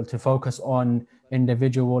advisable to focus on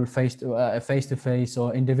individual face-to-face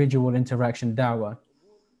or individual interaction da'wah.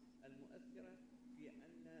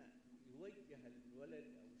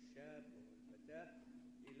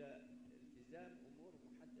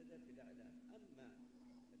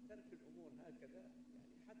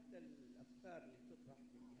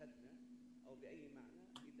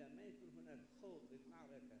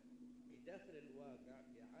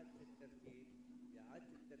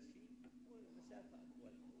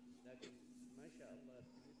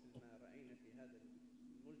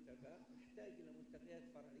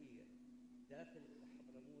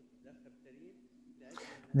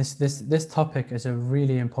 This topic is a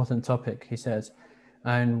really important topic, he says,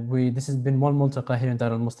 and this has been one multaqa here in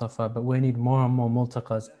Dar al-Mustafa, but we need more and more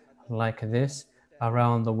multaqas like this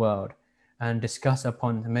around the world and discuss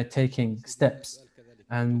upon taking steps,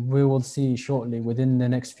 and we will see shortly within the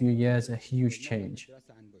next few years a huge change.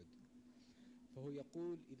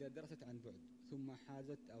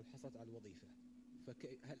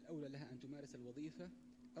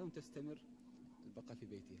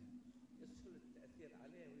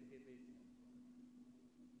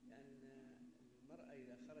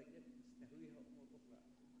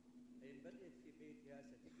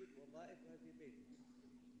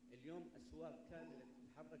 اليوم أسواق كاملة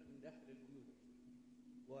تتحرك من داخل البيوت،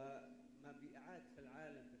 ومبيعات في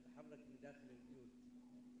العالم تتحرك من داخل البيوت.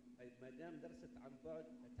 ما دام درست عن بعد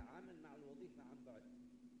تتعامل مع الوظيفة عن بعد،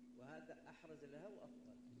 وهذا أحرز لها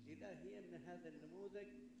وأفضل. إذا هي من هذا النموذج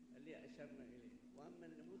اللي أشرنا إليه، وأما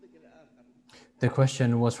النموذج الآخر. The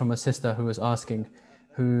question was from a sister who was asking,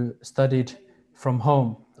 who studied from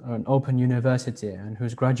home at an open university and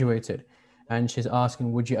who's graduated. And she's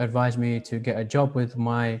asking, would you advise me to get a job with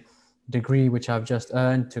my degree, which I've just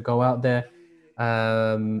earned, to go out there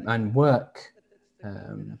and work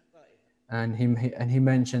and he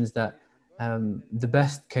mentions that the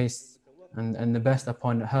best case and the best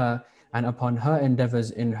upon her and upon her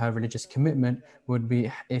endeavors in her religious commitment would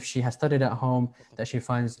be if she has studied at home, that she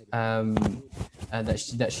finds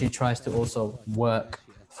that she tries to also work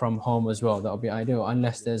from home as well. That would be ideal,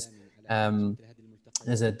 unless there's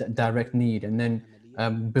a direct need, and then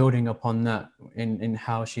building upon that in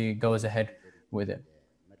how she goes ahead with it.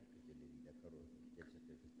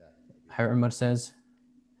 Habib Umar says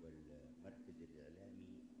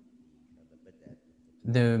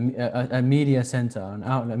a media center, an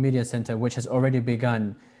outlet media center, which has already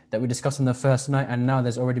begun, that we discussed on the first night, and now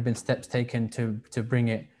there's already been steps taken to bring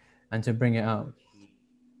it out,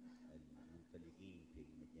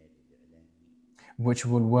 which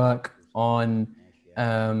will work on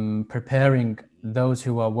preparing those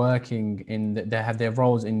who are working they have their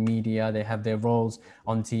roles in media, they have their roles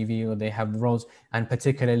on TV, or they have roles, and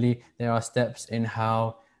particularly there are steps in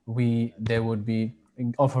how there would be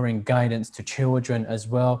offering guidance to children as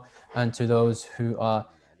well, and to those who are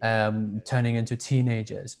turning into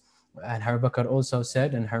teenagers. And Harry Bakr also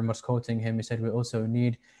said, and Harry was quoting him, he said, we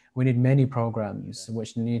need many programs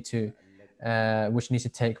which need to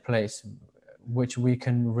take place, which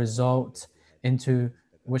can result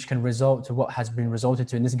to what has been resulted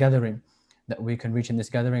to in this gathering, that we can reach in this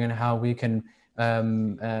gathering, and how we can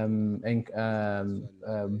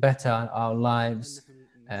better our lives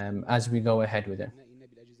as we go ahead with it.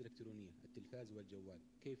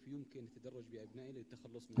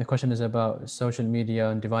 The question is about social media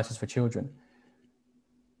and devices for children.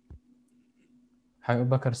 Habib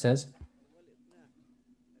Bakr says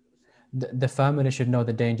the family should know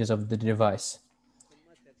the dangers of the device,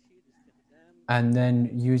 and then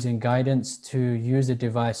using guidance to use the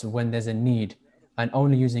device when there's a need, and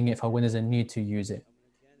only using it for when there's a need to use it.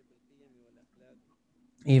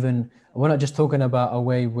 Even we're not just talking about a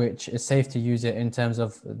way which is safe to use it in terms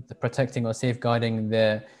of protecting or safeguarding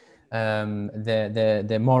their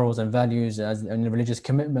morals and values and religious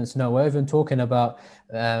commitments. No, we're even talking about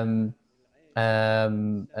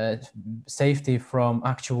safety from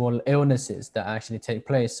actual illnesses that actually take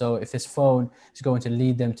place. So if this phone is going to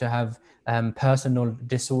lead them to have personal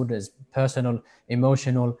disorders, personal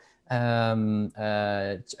emotional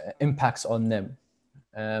impacts on them,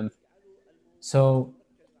 so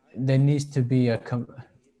there needs to be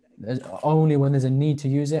only when there's a need to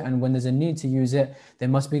use it, and when there's a need to use it, there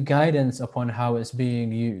must be guidance upon how it's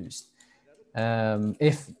being used.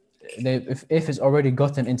 If it's already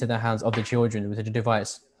gotten into the hands of the children with the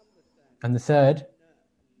device. And the third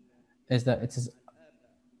is that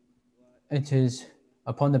it is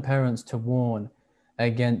upon the parents to warn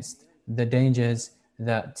against the dangers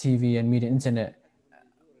that TV and media internet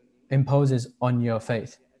imposes on your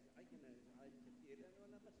faith.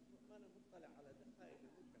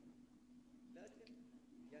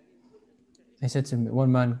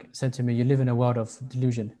 One man said to me, you live in a world of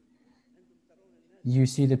delusion. You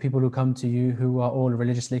see the people who come to you who are all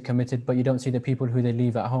religiously committed, but you don't see the people who they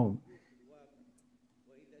leave at home.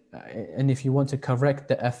 And if you want to correct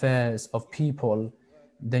the affairs of people,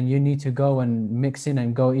 then you need to go and mix in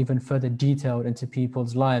and go even further detailed into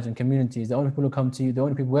people's lives and communities. The only people who come to you, the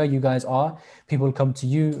only people where you guys are, people who come to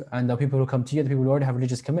you, and the people who come to you, the people who already have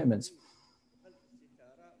religious commitments.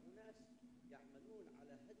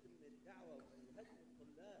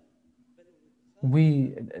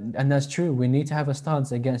 And that's true, we need to have a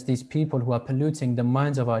stance against these people who are polluting the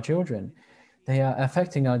minds of our children. They are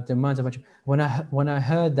affecting the minds of our children. When I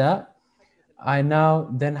heard that, I now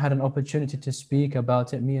then had an opportunity to speak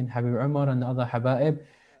about it, me and Habib Umar and the other Habaib,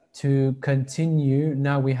 to continue.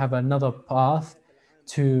 Now we have another path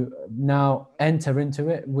to now enter into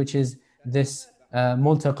it, which is this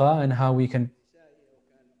Multaqa, and how we can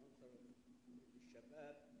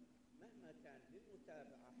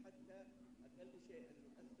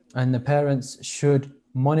and the parents should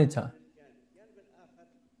monitor.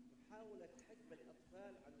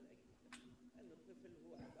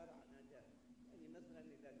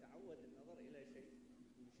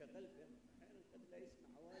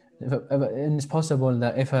 And it's possible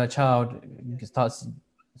that if a child starts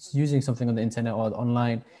using something on the internet or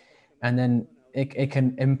online, and then it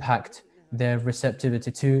can impact their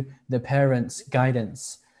receptivity to the parents'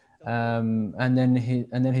 guidance. And then he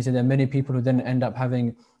said there are many people who then end up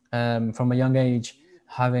having, from a young age,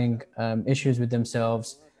 having issues with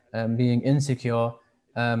themselves, being insecure,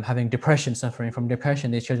 having depression, suffering from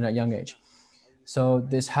depression, these children at young age. So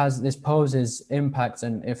this poses impacts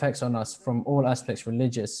and effects on us from all aspects: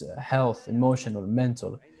 religious, health, emotional,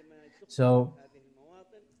 mental. So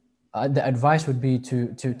the advice would be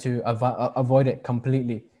to avoid it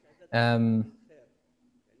completely.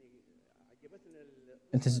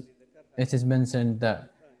 it is mentioned that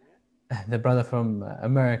the brother from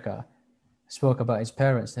America spoke about his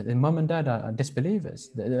parents, that his mom and dad are disbelievers.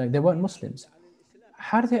 They weren't Muslims.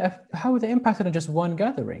 How were they impacted on just one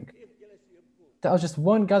gathering? That was just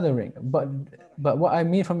one gathering. But what I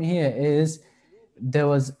mean from here is there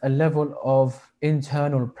was a level of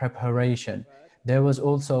internal preparation. There was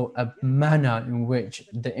also a manner in which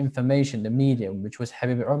the information, the media, which was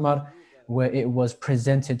Habib Umar, where it was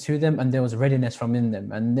presented to them, and there was readiness from in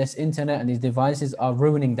them. And this internet and these devices are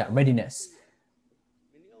ruining that readiness.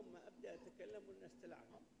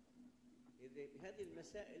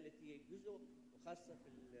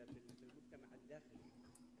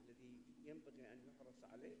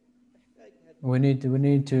 We need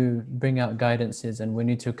to bring out guidances, and we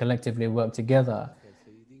need to collectively work together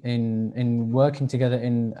in working together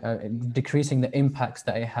in decreasing the impacts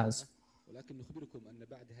that it has.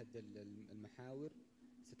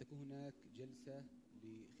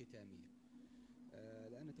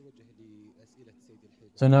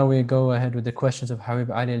 So now we go ahead with the questions of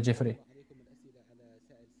Habib Ali al-Jifri.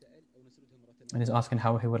 And he's asking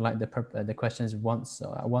how he would like the questions once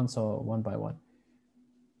or one by one.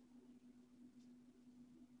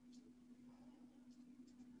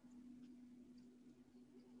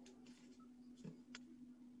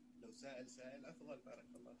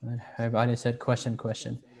 And Habib Ali said, question.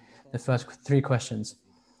 The first 3 questions.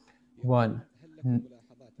 1.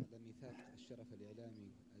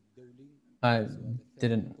 I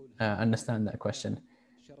didn't understand that question.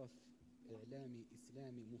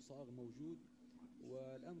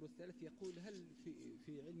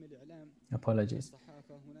 Apologies.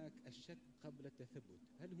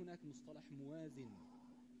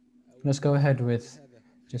 Let's go ahead with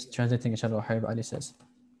just translating inshallah what Habib Ali says.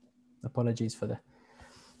 Apologies for that.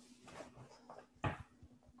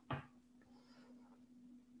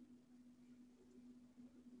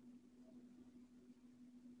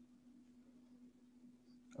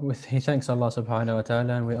 He thanks Allah subhanahu wa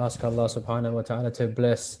ta'ala, and we ask Allah subhanahu wa ta'ala to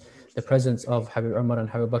bless the presence of Habib Umar and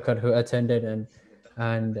Habib Bakr, who attended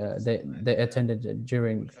and they attended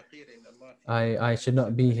during. I should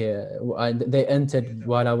not be here. They entered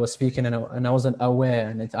while I was speaking, and I wasn't aware,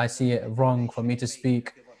 and I see it wrong for me to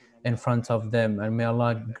speak in front of them, and may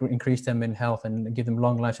Allah increase them in health and give them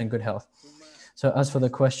long life and good health. So as for the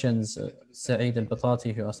questions, Sa'id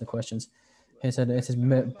al-Batati, who asked the questions, he said it is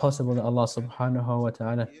possible that Allah subhanahu wa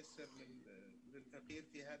ta'ala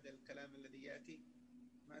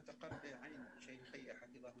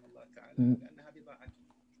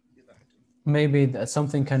maybe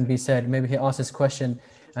something can be said. Maybe he asked this question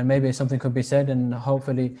and maybe something could be said, and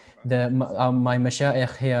hopefully my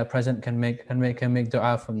mashayikh here present can make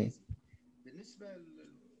dua for me.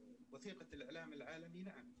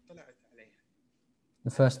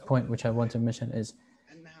 The first point which I want to mention is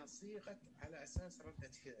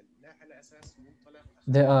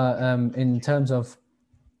there are in terms of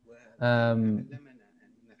the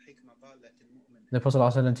Prophet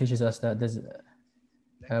ﷺ teaches us that there's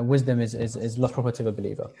wisdom is lost property of a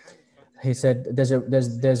believer. He said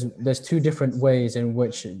there's 2 different ways in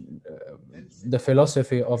which the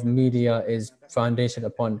philosophy of media is founded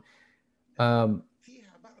upon.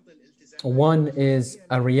 One is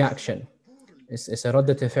a reaction. It's a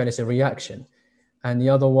raddat al-fi'l, it's a reaction, and the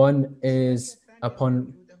other one is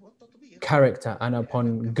upon character and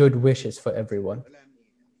upon good wishes for everyone.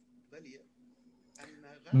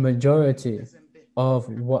 Majority of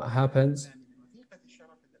what happens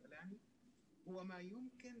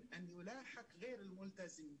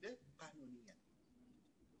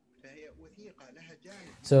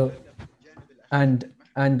so and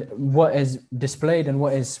what is displayed and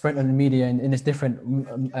what is spread on the media in its different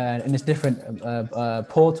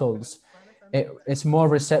portals, it's more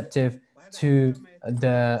receptive to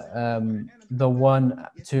the one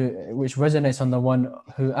which resonates on the one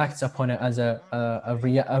who acts upon it as a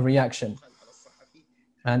reaction,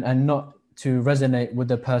 and not to resonate with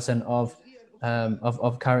the person of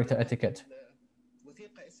character etiquette.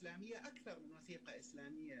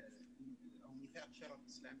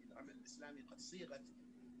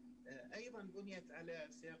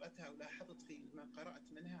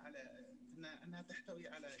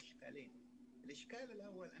 الإشكال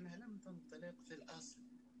الأول أنها لم تنطلق في الأصل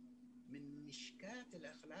من مشكات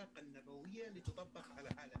الأخلاق النبوية لتطبق على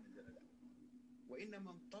عالم الإعلام،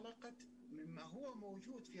 وإنما انطلقت مما هو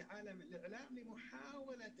موجود في عالم الإعلام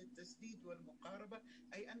لمحاولة التسديد والمقاربة،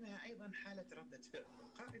 أي أنها أيضا حالة ردة فعل.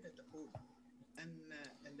 القاعدة تقول أن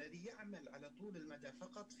الذي يعمل على طول المدى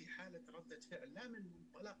فقط في حالة ردة فعل لا من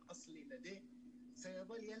منطلق أصلي لديه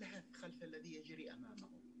سيظل يلهث خلف الذي يجري أمامه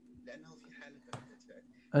لأنه في حالة ردة فعل.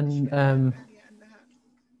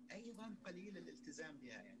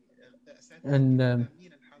 And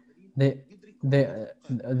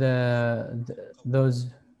those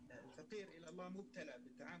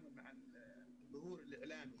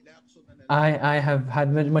I have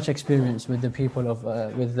had much experience with the people of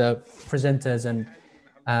with the presenters and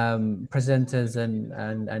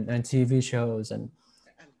TV shows, and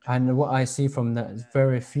what I see from that is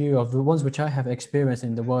very few of the ones which I have experienced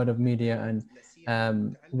in the world of media, and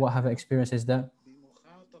what I have experienced is that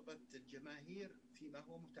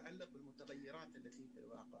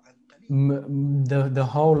the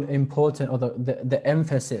whole important, or the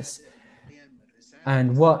emphasis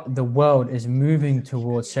and what the world is moving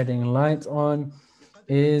towards shedding light on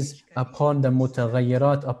is upon the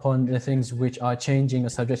mutaghayyirat, upon the things which are changing or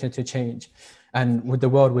subjected to change, and with the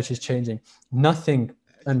world which is changing. Nothing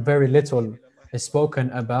and very little is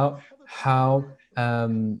spoken about how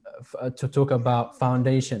to talk about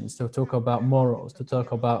foundations, to talk about morals, to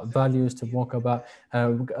talk about values, to talk about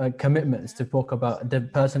commitments, to talk about the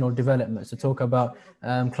personal developments, to talk about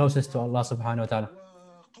closest to Allah subhanahu wa ta'ala.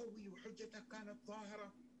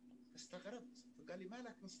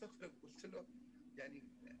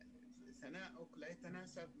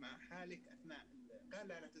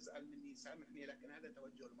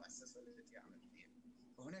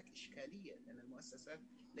 وهناك إشكالية لأن المؤسسات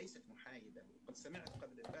ليست محايدة. وقد سمعت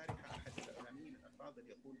قبل البارحة أحد الإعلاميين الأفاضل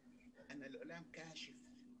يقول أن الإعلام كاشف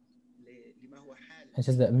لما هو حال. It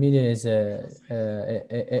says that media is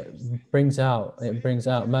it brings out,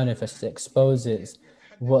 manifests, exposes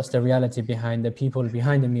what's the reality behind the people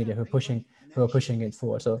behind the media who are pushing it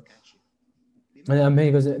forward. So,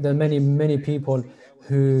 because there are many people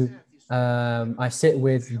who I sit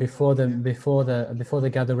with before the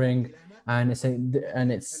gathering, and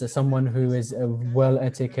it's someone who is well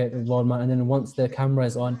etiquette, and then once the camera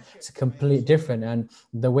is on, it's completely different. And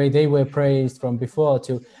the way they were praised from before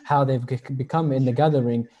to how they've become in the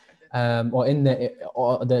gathering, or in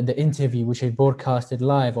the interview which is broadcasted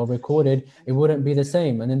live or recorded, it wouldn't be the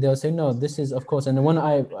same. And then they'll say, no, this is of course. And when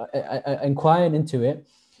I inquired into it,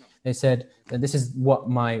 they said that this is what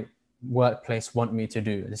my workplace want me to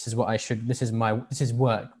do. This is what I should. This is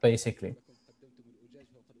work basically.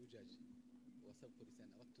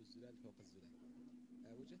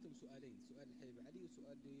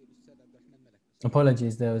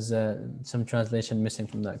 Apologies, there was some translation missing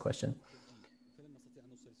from that question.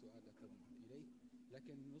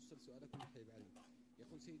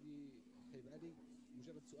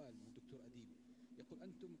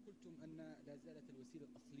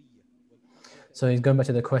 So he's going back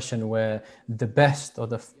to the question where the best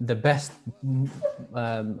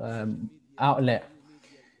outlet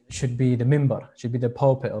should be the minbar, should be the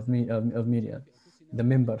pulpit of media, the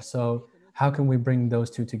minbar. So how can we bring those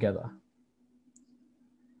two together?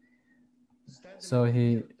 So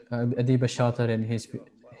Adib al-Shatir,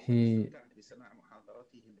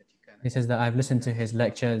 he says that I've listened to his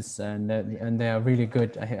lectures, and they are really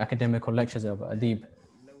good academical lectures of Adib.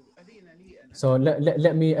 So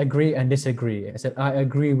let me agree and disagree. I said I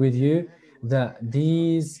agree with you that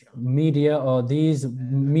these media, or these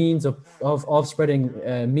means of spreading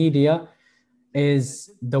media, is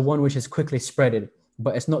the one which is quickly spreaded,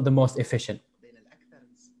 but it's not the most efficient.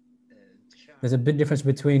 There's a big difference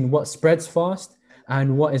between what spreads fast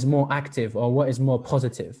and what is more active, or what is more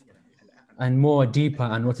positive and more deeper,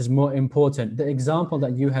 and what is more important. The example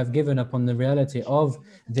that you have given upon the reality of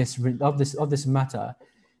this matter,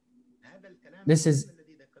 this is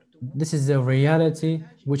the reality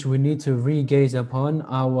which we need to re-gaze upon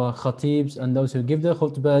our khatibs and those who give the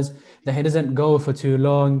khutbahs, that he doesn't go for too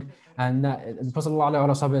long, and that the Prophet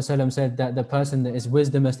ﷺ said that the person that is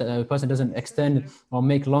wisdomless, that the person doesn't extend or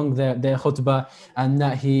make long their khutbah, and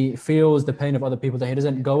that he feels the pain of other people, that he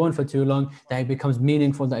doesn't go on for too long, that it becomes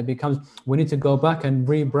meaningful, we need to go back and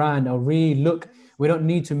rebrand or re-look. We don't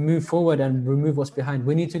need to move forward and remove what's behind.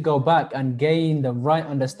 We need to go back and gain the right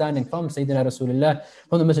understanding from Sayyidina Rasulullah,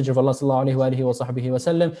 from the Messenger of Allah sallallahu alaihi wa sahbihi wa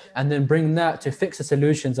sallam, and then bring that to fix the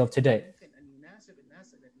solutions of today.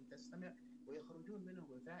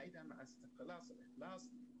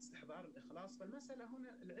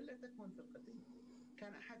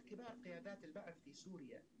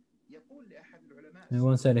 And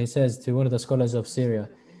one said, he says to one of the scholars of Syria,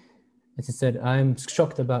 he said, I'm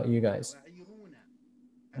shocked about you guys.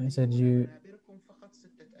 And he said, you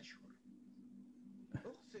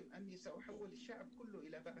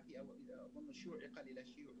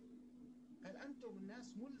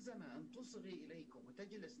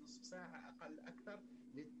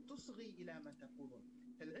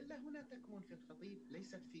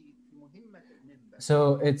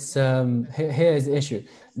so it's here is the issue.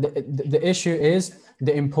 The issue is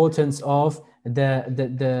the importance of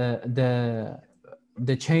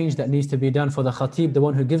the change that needs to be done for the khatib, the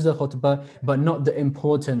one who gives the khutbah, but not the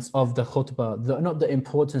importance of the khutbah, not the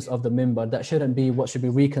importance of the minbar. That shouldn't be what should be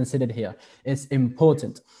reconsidered here. It's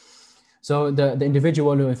important. So the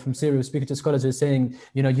individual who from Syria who's speaking to scholars is saying,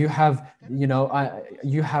 you have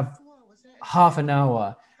half an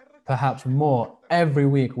hour, perhaps more, every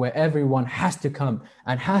week where everyone has to come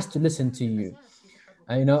and has to listen to you.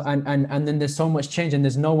 And then there's so much change and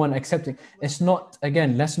there's no one accepting. It's not,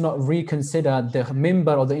 again, let's not reconsider the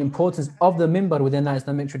minbar or the importance of the minbar within that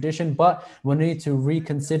Islamic tradition, but we need to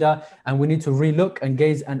reconsider and we need to relook and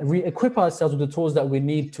gaze and re-equip ourselves with the tools that we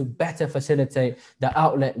need to better facilitate the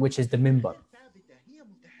outlet, which is the minbar.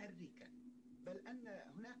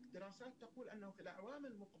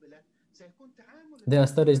 There are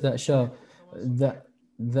studies that show that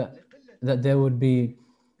there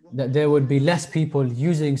would be less people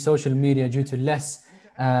using social media due to less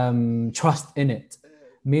trust in it.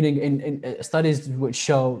 Meaning in studies which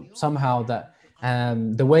show somehow that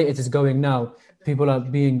the way it is going now, people are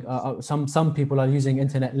being, some people are using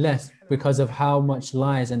internet less because of how much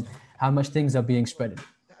lies and how much things are being spread.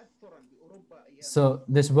 So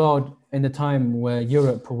this world in the time where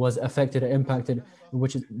Europe was affected or impacted,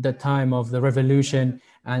 which is the time of the revolution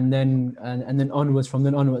and then onwards, from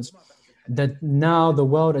then onwards, that now the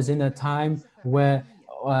world is in a time where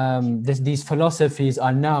these philosophies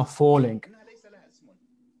are now falling.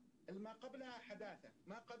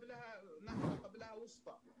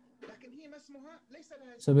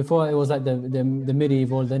 So before it was like the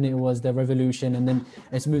medieval, then it was the revolution, and then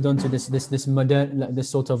it's moved on to this modern, like this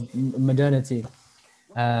sort of modernity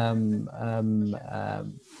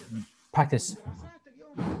practice.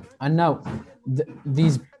 And now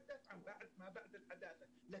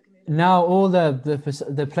now all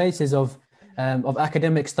the places of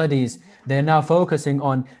academic studies, they're now focusing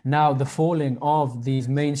on now the falling of these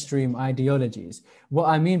mainstream ideologies. What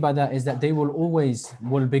I mean by that is that they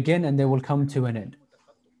will begin and they will come to an end.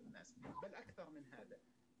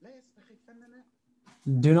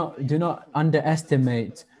 Do not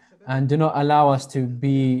underestimate and do not allow us to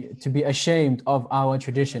be ashamed of our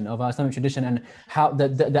tradition, of our Islamic tradition, and how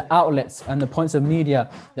the outlets and the points of media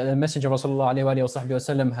that the Messenger of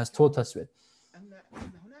Rasulullah has taught us with.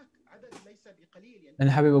 And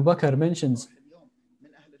Habib Abu Bakr mentions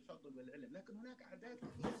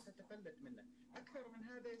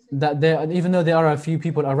that even though there are a few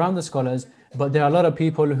people around the scholars, but there are a lot of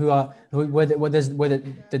people where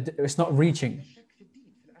it's not reaching.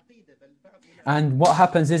 And what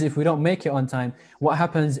happens is, if we don't make it on time, what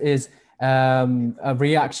happens is a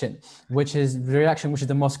reaction, which is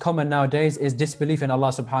the most common nowadays, is disbelief in Allah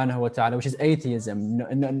subhanahu wa ta'ala, which is atheism,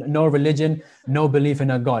 no religion, no belief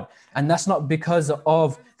in a God. And that's not because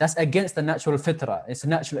that's against the natural fitrah, it's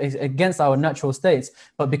against our natural states,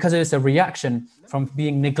 but because it's a reaction from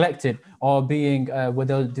being neglected or being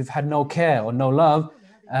whether they've had no care or no love,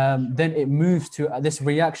 then it moves to this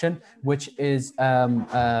reaction, which is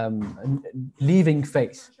leaving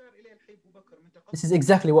faith. This is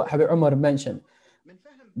exactly what Habib Umar mentioned.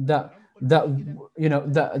 That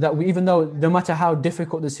we, even though no matter how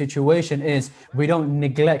difficult the situation is, we don't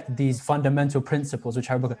neglect these fundamental principles, which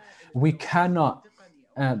we cannot.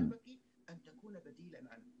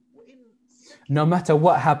 No matter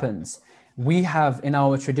what happens, we have in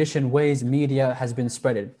our tradition ways media has been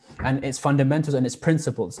spreaded, and its fundamentals and its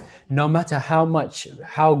principles. No matter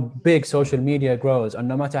how big social media grows, and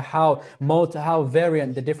no matter how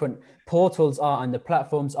variant the different portals are and the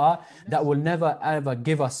platforms are, that will never ever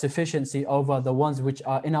give us sufficiency over the ones which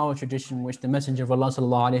are in our tradition, which the Messenger of Allah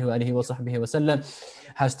sallallahu alaihi wasallam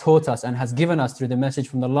has taught us and has given us through the message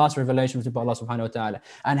from the last revelation from Allah subhanahu wa ta'ala.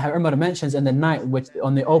 And how Umar mentions in the night,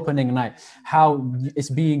 on the opening night, how it's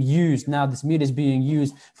being used now. This media is being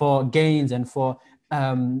used for gains and for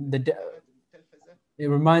it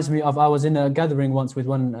reminds me of, I was in a gathering once with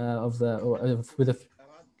one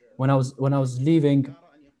when I was leaving,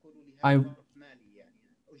 and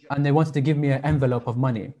they wanted to give me an envelope of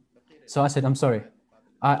money. So I said, I'm sorry,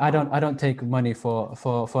 I don't take money for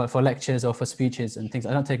lectures or for speeches and things.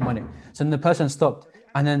 I don't take money. So then the person stopped,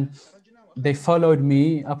 and then they followed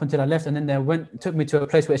me up until I left, and then they took me to a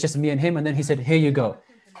place where it's just me and him, and then he said, here you go.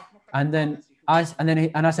 And then I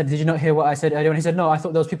said, did you not hear what I said earlier? And he said, no, I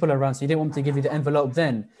thought there was people around, so you didn't want me to give you the envelope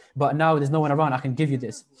then, but now there's no one around, I can give you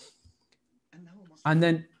this. And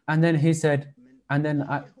then he said, and then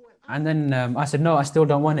I said, no, I still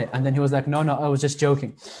don't want it. And then he was like, no, I was just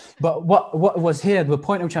joking. But what was here, the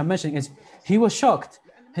point which I'm mentioning is, he was shocked.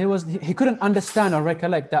 He couldn't understand or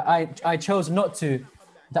recollect that I chose not to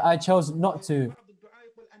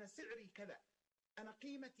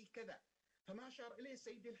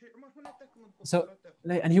So,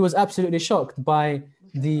 and he was absolutely shocked by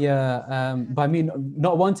the by me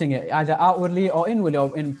not wanting it either outwardly or inwardly,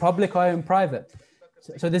 or in public or in private.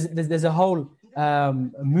 So there's a whole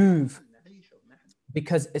move,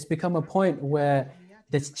 because it's become a point where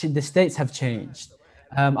the states have changed.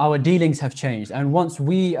 Our dealings have changed. And once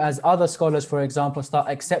we, as other scholars, for example, start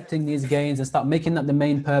accepting these gains and start making that the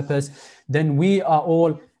main purpose, then we are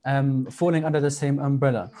all falling under the same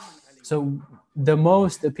umbrella. So the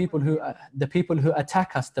people who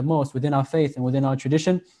attack us the most within our faith and within our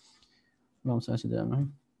tradition.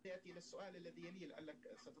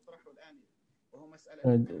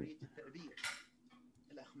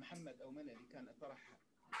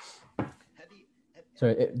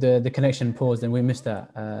 Sorry, the connection paused and we missed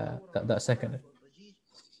that second.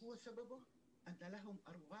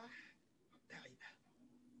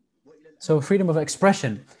 So freedom of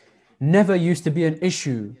expression never used to be an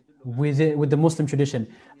issue with the Muslim tradition.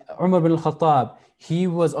 Umar bin al-Khattab, he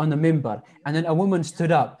was on the minbar, and then a woman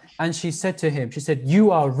stood up and she said to him, she said,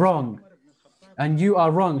 "You are wrong. And you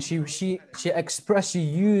are wrong." She expressed, she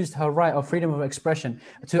used her right of freedom of expression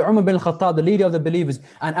to Umar bin al-Khattab, the leader of the believers.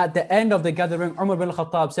 And at the end of the gathering, Umar bin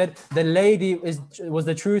al-Khattab said, the lady was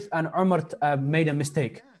the truth and Umar made a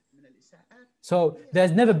mistake. So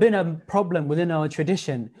there's never been a problem within our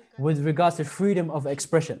tradition with regards to freedom of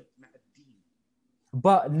expression.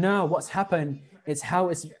 But now what's happened is how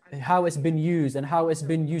it's been used, and how it's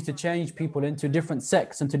been used to change people into different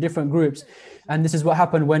sects, into different groups. And this is what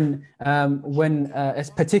happened when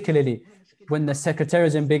particularly when the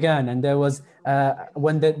sectarianism began, and there was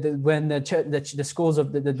when the schools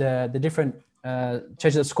of the different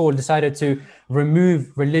churches of school decided to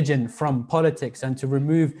remove religion from politics and to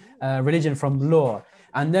remove religion from law.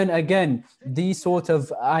 And then again, these sort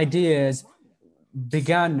of ideas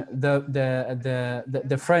began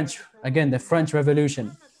the French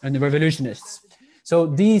Revolution and the revolutionists. So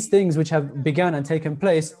these things which have begun and taken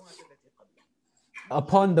place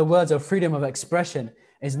upon the words of freedom of expression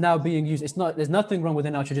is now being used. There's nothing wrong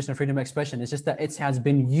within our tradition of freedom of expression. It's just that it has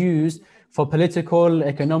been used for political,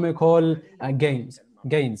 economical gains.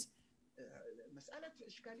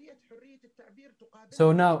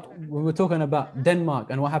 So now we were talking about Denmark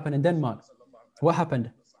and what happened in Denmark. What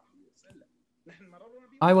happened?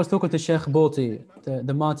 I was talking to Sheikh Bolti,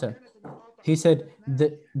 the martyr. He said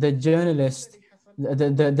the journalist,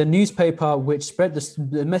 the newspaper which spread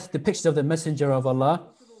the pictures of the Messenger of Allah,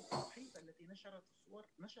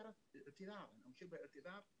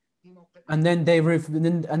 and then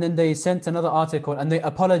they sent another article and they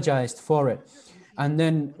apologized for it. And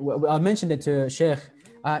then I mentioned it to Sheikh.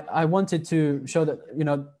 I wanted to show that, you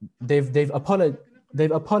know, they've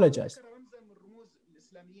apologized.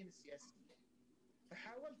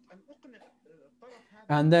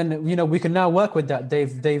 And then, you know, we can now work with that.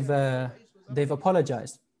 They've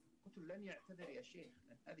apologized.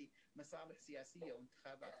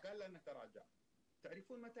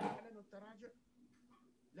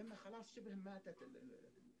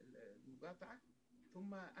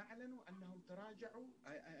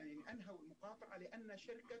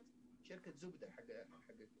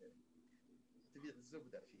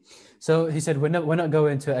 So he said, we're not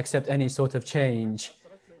going to accept any sort of change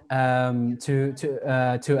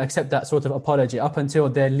to accept that sort of apology up until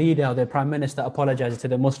their leader or their prime minister apologizes to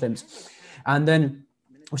the Muslims. And then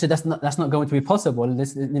we said that's not going to be possible.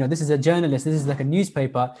 This is a journalist, this is like a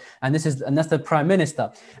newspaper, and that's the prime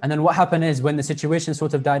minister. And then what happened is, when the situation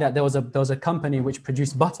sort of died out, there was a company which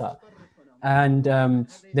produced butter, and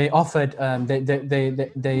they offered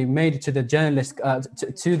they made to the journalist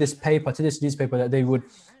to this newspaper that they would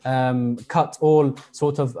cut all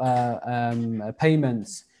sort of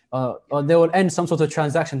payments, or they will end some sort of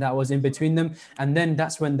transaction that was in between them. And then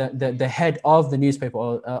that's when the head of the newspaper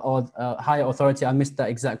or higher authority, I missed that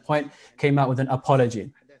exact point, came out with an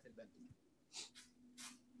apology.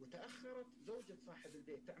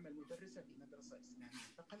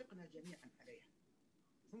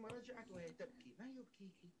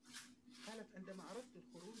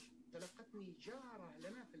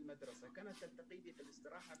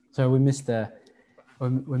 So we missed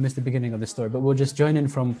the beginning of the story, but we'll just join in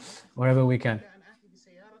from wherever we can.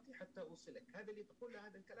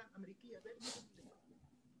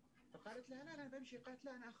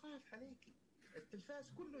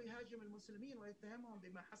 التلفاز كله يهاجم المسلمين ويتهمهم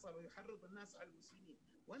بما حصل ويحرض الناس على المسلمين،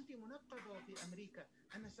 وانت منقبه وفي امريكا.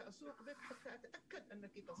 انا ساسوق بك حتى اتاكد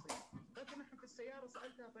انك تصير. قالت نحن في السياره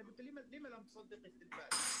سالتها، طيب انت لما لم تصدق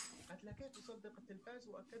التلفاز؟ قالت لها كيف اصدق التلفاز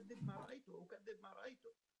واكذب ما رايته واكذب ما رايته؟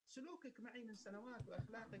 سلوكك معي من سنوات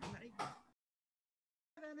واخلاقك معي،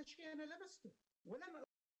 هذا شيء انا لمسته ولم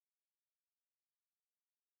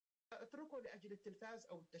فاتركه لأجل التلفاز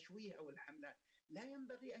أو التشويه أو الحملات، لا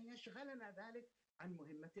ينبغي أن يشغلنا ذلك عن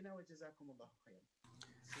مهمتنا، وجزاكم الله خيرا.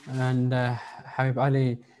 And Habib Ali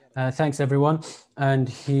thanks everyone, and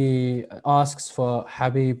he asks for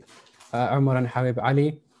Habib Umar and Habib Ali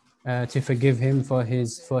to forgive him for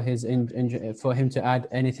him to add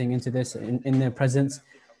anything into this in their presence.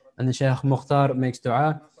 And the Sheikh Mukhtar makes dua,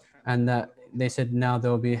 and that they said now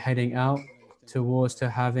they'll be heading out towards to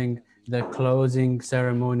having the closing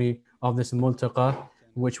ceremony of this Multaqa,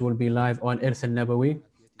 which will be live on Irth al-Nabawi,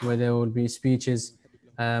 where there will be speeches.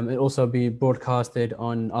 It'll also be broadcasted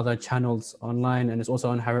on other channels online, and it's also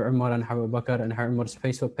on Habib Umar and Habib Bakr and Habib Umar's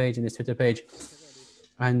Facebook page and his Twitter page.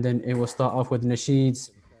 And then it will start off with nasheeds,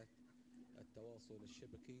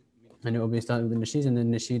 and it will be starting with the nasheeds, and then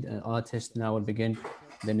nasheed artist now will begin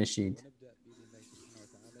the nasheed.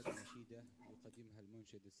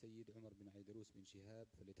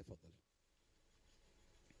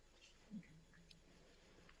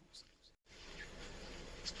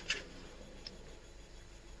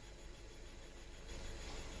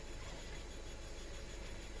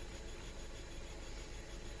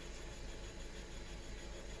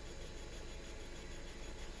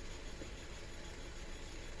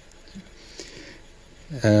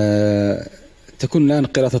 تكون الآن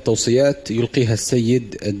قراءة التوصيات يلقيها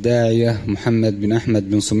السيد الداعية محمد بن أحمد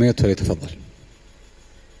بن سميط، فليتفضل.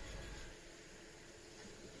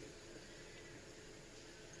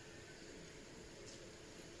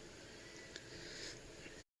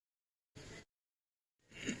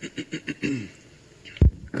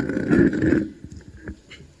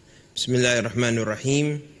 بسم الله الرحمن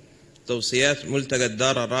الرحيم. توصيات ملتقى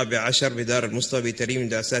الدار الرابع عشر بدار المصطفى بترميم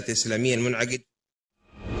الدراسات الإسلامية المنعقد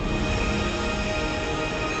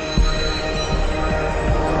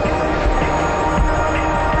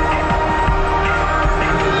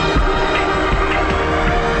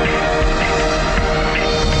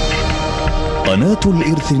قناة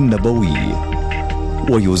الإرث النبوي،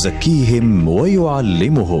 ويزكيهم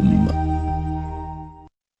ويعلمهم.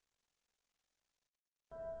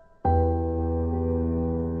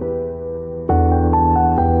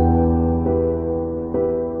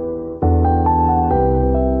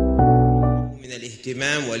 من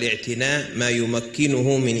الاهتمام والاعتناء ما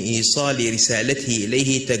يمكنه من إيصال رسالته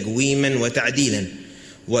إليه تقويما وتعديلا،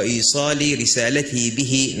 وإيصال رسالته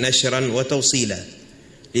به نشرا وتوصيلا.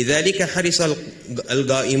 لذلك حرص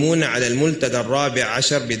القائمون على الملتقى الرابع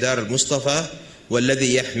عشر بدار المصطفى،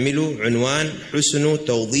 والذي يحمل عنوان حسن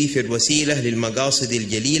توظيف الوسيلة للمقاصد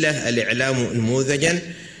الجليلة الإعلام نموذجا،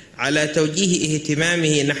 على توجيه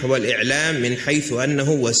اهتمامه نحو الإعلام من حيث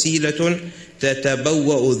أنه وسيلة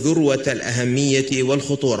تتبوأ ذروة الأهمية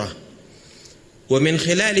والخطورة. ومن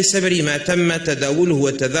خلال سبر ما تم تداوله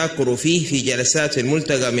والتذاكر فيه في جلسات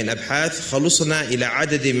الملتقى من أبحاث، خلصنا إلى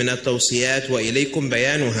عدد من التوصيات وإليكم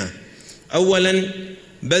بيانها. أولا،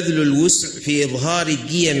 بذل الوسع في إظهار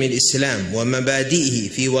قيم الإسلام ومبادئه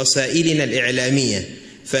في وسائلنا الإعلامية،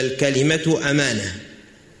 فالكلمة أمانة.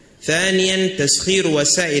 ثانيا، تسخير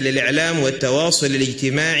وسائل الإعلام والتواصل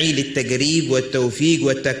الاجتماعي للتقريب والتوفيق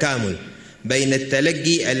والتكامل بين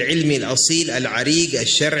التلقي العلمي الأصيل العريق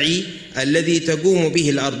الشرعي الذي تقوم به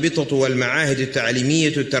الأربطة والمعاهد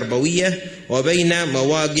التعليمية التربوية، وبين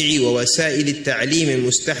مواقع ووسائل التعليم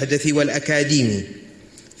المستحدث والأكاديمي.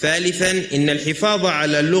 ثالثا، إن الحفاظ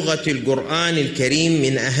على لغة القرآن الكريم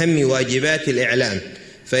من أهم واجبات الإعلام،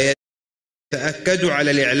 فيتأكد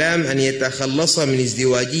على الإعلام أن يتخلص من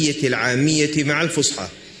ازدواجية العامية مع الفصحى،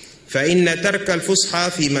 فإن ترك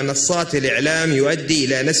الفصحى في منصات الإعلام يؤدي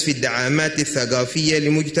إلى نسف الدعامات الثقافية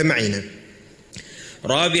لمجتمعنا.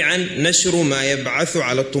 رابعا، نشر ما يبعث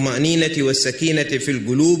على الطمأنينة والسكينة في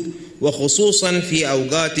القلوب، وخصوصا في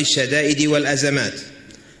أوقات الشدائد والأزمات.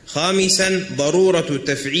 خامسا، ضرورة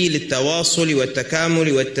تفعيل التواصل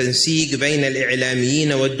والتكامل والتنسيق بين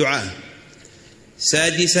الإعلاميين والدعاة.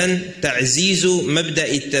 سادسا، تعزيز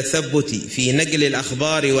مبدأ التثبت في نقل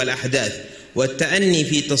الأخبار والأحداث، والتأني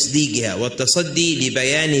في تصديقها، والتصدي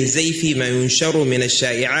لبيان زيف ما ينشر من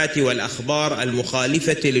الشائعات والأخبار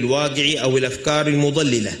المخالفة للواقع أو الأفكار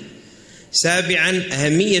المضللة. سابعا،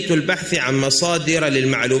 أهمية البحث عن مصادر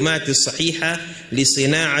للمعلومات الصحيحة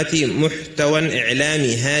لصناعة محتوى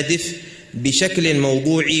إعلامي هادف بشكل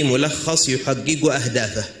موضوعي ملخص يحقق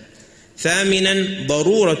أهدافه. ثامنا،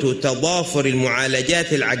 ضرورة تضافر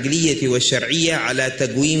المعالجات العقلية والشرعية على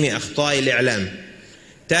تقويم أخطاء الإعلام.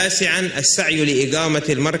 تاسعا، السعي لإقامة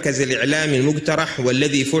المركز الإعلامي المقترح،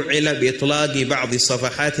 والذي فعل بإطلاق بعض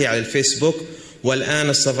الصفحات على الفيسبوك، والآن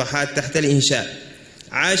الصفحات تحت الإنشاء.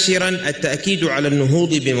 عاشرا، التأكيد على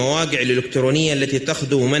النهوض بمواقع الإلكترونية التي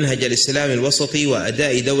تخدم منهج الإسلام الوسطي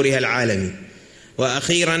وأداء دورها العالمي.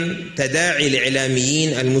 وأخيرا تداعي الإعلاميين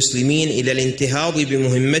المسلمين إلى الانتهاض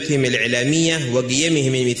بمهمتهم الإعلامية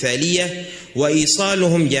وقيمهم المثالية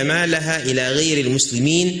وإيصالهم جمالها إلى غير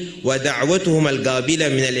المسلمين، ودعوتهم القابلة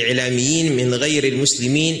من الإعلاميين من غير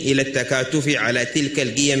المسلمين إلى التكاتف على تلك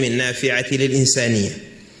القيم النافعة للإنسانية.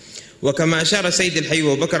 وكما أشار سيد الحبيب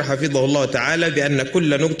أبو بكر حفظه الله تعالى بأن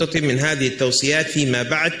كل نقطة من هذه التوصيات فيما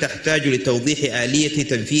بعد تحتاج لتوضيح آلية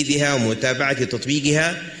تنفيذها ومتابعة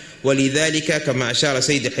تطبيقها، ولذلك كما أشار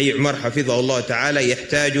سيد الحبيب عمر حفظه الله تعالى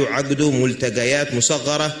يحتاج عقد ملتقيات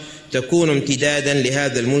مصغرة تكون امتدادا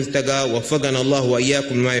لهذا الملتقى. وفقنا الله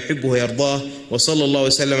وإياكم ما يحبه ويرضاه، وصلى الله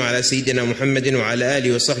وسلم على سيدنا محمد وعلى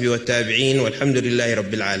آله وصحبه والتابعين، والحمد لله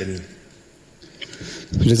رب العالمين.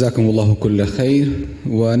 جزاكم الله كل خير.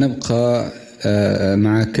 ونبقى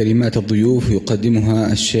مع كلمات الضيوف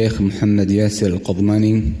يقدمها الشيخ محمد ياسر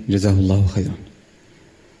القضماني جزاه الله خيرا.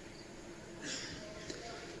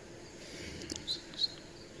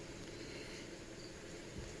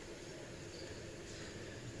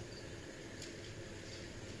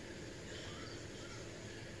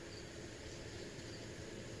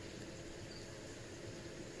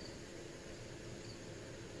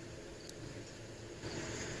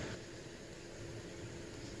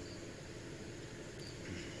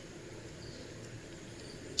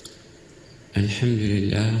 الحمد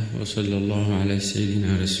لله وصلى الله على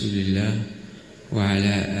سيدنا رسول الله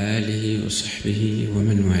وعلى آله وصحبه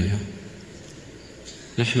ومن والاه.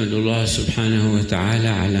 نحمد الله سبحانه وتعالى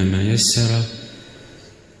على ما يسر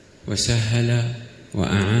وسهل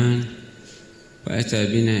وأعان وأتى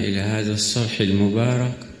بنا إلى هذا الصرح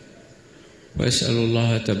المبارك، وأسأل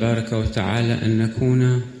الله تبارك وتعالى أن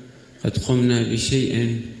نكون قد قمنا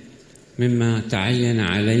بشيء مما تعين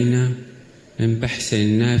علينا من بحث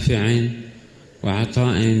نافع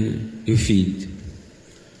وعطاء يفيد.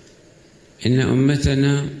 إن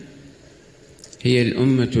أمتنا هي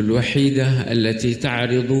الأمة الوحيدة التي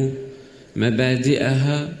تعرض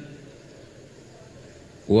مبادئها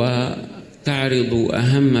وتعرض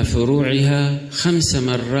أهم فروعها 5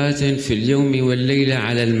 مرات في اليوم والليلة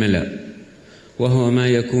على الملأ، وهو ما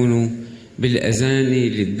يكون بالأذان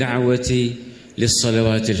للدعوة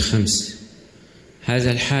للصلوات ال5.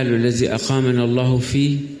 هذا الحال الذي أقامنا الله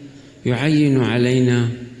فيه يعين علينا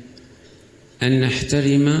أن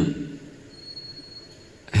نحترم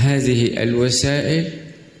هذه الوسائل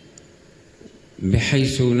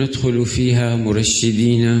بحيث ندخل فيها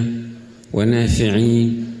مرشدين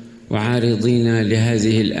ونافعين وعارضين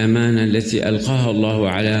لهذه الأمانة التي ألقاها الله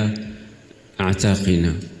على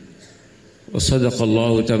أعتاقنا. وصدق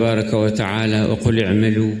الله تبارك وتعالى: وقل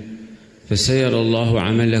اعملوا فسيرى الله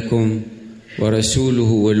عملكم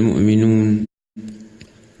ورسوله والمؤمنون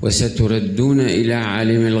وستردون إلى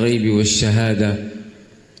عالم الغيب والشهادة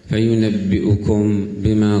فينبئكم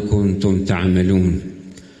بما كنتم تعملون.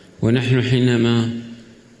 ونحن حينما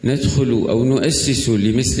ندخل أو نؤسس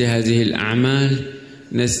لمثل هذه الأعمال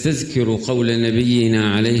نستذكر قول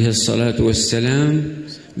نبينا عليه الصلاة والسلام: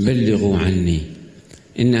 بلغوا عني،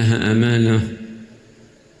 إنها أمانة،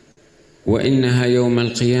 وإنها يوم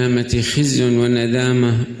القيامة خزي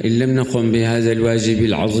وندامة إن لم نقم بهذا الواجب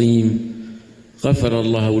العظيم. غفر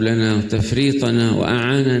الله لنا تفريطنا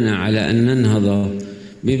وأعاننا على أن ننهض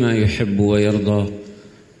بما يحب ويرضى.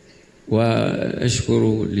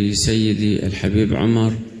 وأشكر لسيدي الحبيب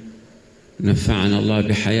عمر نفعنا الله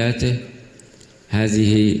بحياته.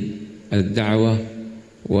 هذه الدعوة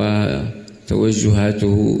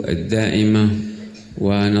وتوجهاته الدائمة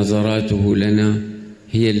ونظراته لنا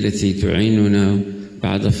هي التي تعيننا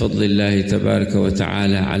بعد فضل الله تبارك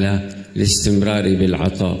وتعالى على الاستمرار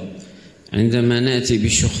بالعطاء. عندما نأتي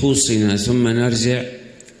بشخوصنا ثم نرجع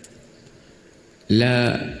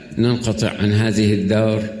لا ننقطع عن هذه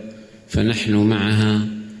الدار، فنحن معها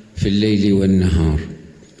في الليل والنهار.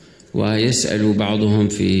 ويسأل بعضهم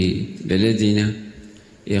في بلدنا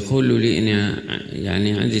يقول لي: أنا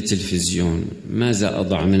يعني عندي تلفزيون، ماذا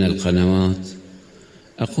أضع من القنوات؟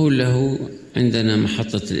 أقول له: عندنا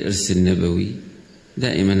محطة الإرث النبوي،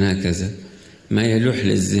 دائما هكذا ما يلوح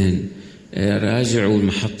للذهن، راجعوا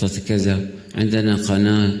محطة كذا، عندنا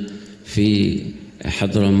قناة في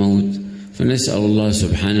حضرموت. فنسأل الله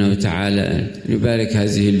سبحانه وتعالى أن يبارك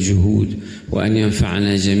هذه الجهود وأن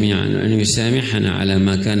ينفعنا جميعا وأن يسامحنا على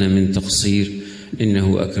ما كان من تقصير،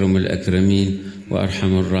 إنه أكرم الأكرمين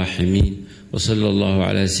وأرحم الراحمين. وصلى الله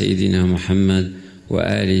على سيدنا محمد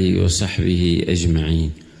وآله وصحبه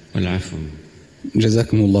أجمعين، والعفو.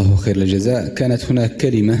 جزاكم الله خير الجزاء. كانت هناك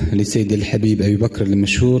كلمة لسيد الحبيب أبي بكر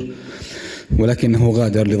المشهور ولكنه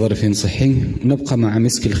غادر لظرف صحي. نبقى مع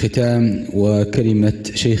مسك الختام وكلمة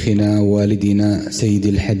شيخنا والدنا سيدي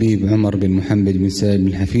الحبيب عمر بن محمد بن سالم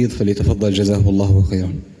بن حفيظ، فليتفضل جزاه الله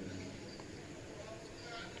خيرا.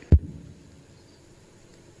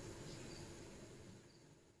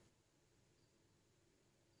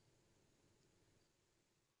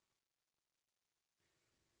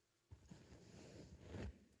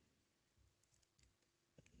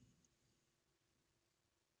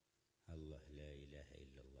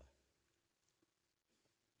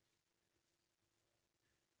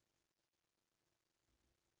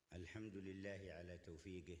 الحمد لله على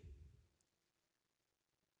توفيقه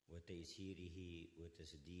وتيسيره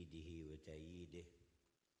وتسديده وتأييده.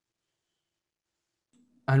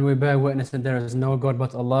 And we bear witness that there is no God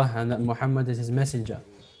but Allah and that Muhammad is his messenger.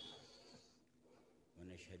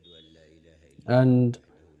 And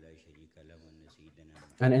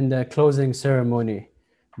in the closing ceremony,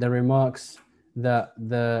 the remarks that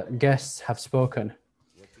the guests have spoken,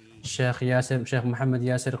 Sheikh Muhammad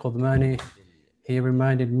Yasir Qudmani, he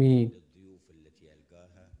reminded me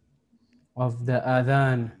of the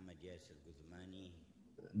adhan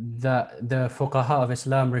that the fuqaha of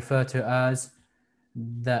Islam refer to as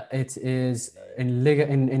that it is in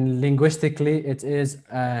linguistically it is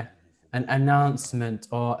an announcement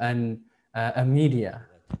or a media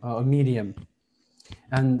or a medium,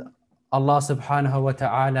 and Allah subhanahu wa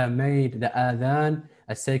ta'ala made the adhan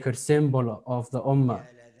a sacred symbol of the ummah,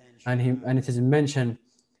 and it is mentioned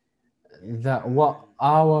that what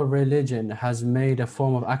our religion has made a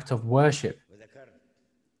form of act of worship,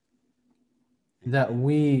 that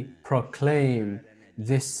we proclaim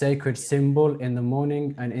this sacred symbol in the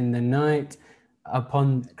morning and in the night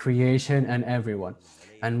upon creation and everyone.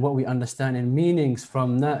 And what we understand in meanings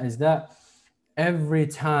from that is that every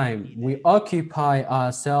time we occupy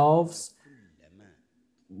ourselves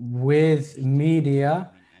with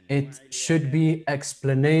media, it should be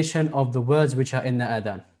explanation of the words which are in the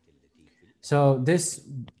adhan. So this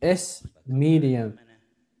is medium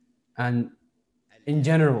and in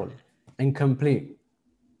general, incomplete.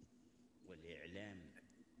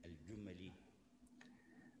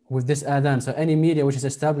 With this adhan, so any media which is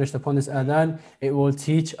established upon this adhan, it will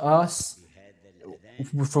teach us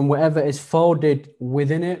from whatever is folded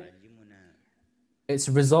within it, its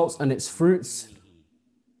results and its fruits,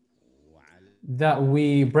 that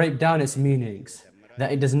we break down its meanings,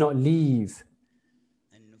 that it does not leave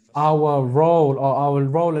our role, or our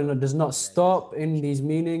role in it does not stop in these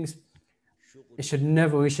meanings. We should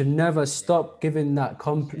never stop giving that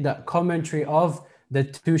commentary of the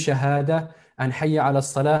two shahada and hayya ala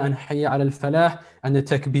salah and hayya ala al-falah and the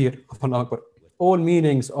takbir of Allah Akbar. All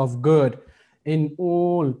meanings of good in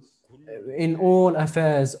all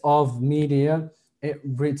affairs of media, it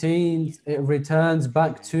returns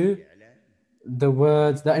back to the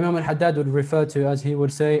words that Imam al-Haddad would refer to as, he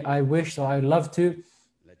would say, I wish or I'd love to,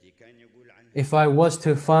 if I was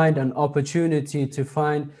to find an opportunity to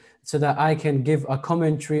find so that I can give a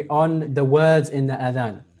commentary on the words in the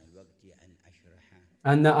adhan,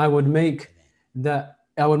 and that I would make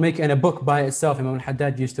it in a book by itself. Imam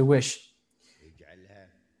al-Haddad used to wish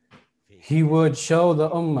he would show the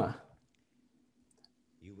ummah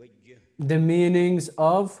the meanings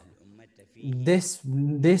of this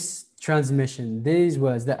transmission, these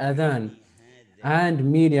words, the adhan, and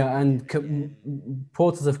media and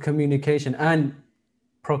portals of communication, and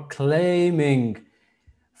proclaiming,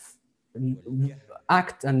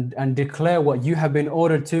 act and declare what you have been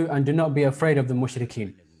ordered to, and do not be afraid of the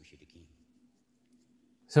mushrikeen.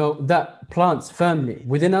 So that plants firmly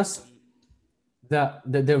within us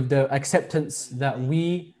the acceptance that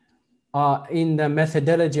we are in the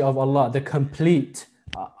methodology of Allah, the complete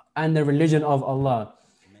and the religion of Allah.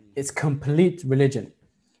 It's complete religion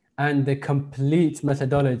and the complete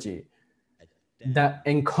methodology that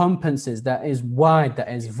encompasses, that is wide,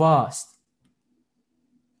 that is vast,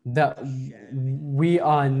 that we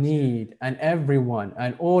are in need, and everyone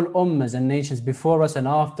and all ummahs and nations before us and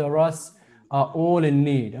after us are all in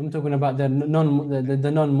need. I'm talking about the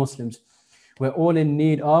non-Muslims. We're all in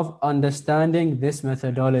need of understanding this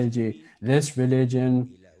methodology, this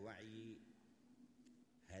religion,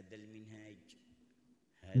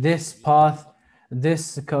 this path,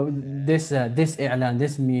 this i'lan,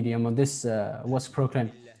 this medium, or this what's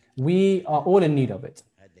proclaimed. We are all in need of it.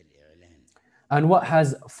 And what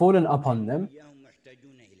has fallen upon them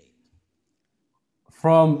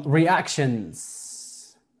from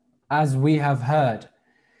reactions, as we have heard,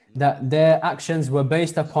 that their actions were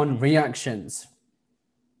based upon reactions.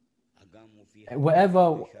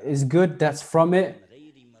 Whatever is good that's from it,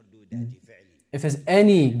 if there's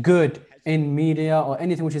any good in media or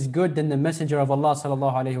anything which is good, then the Messenger of Allah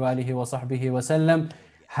sallallahu alaihi wasallam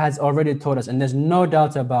has already taught us, and there's no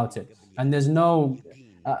doubt about it, and there's no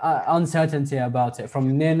uncertainty about it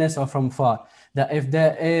from nearness or from far, that if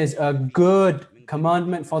there is a good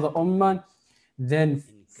commandment for the ummah, then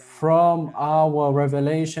from our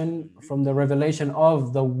revelation, from the revelation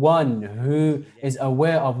of the one who is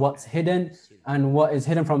aware of what's hidden and what is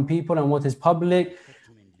hidden from people and what is public,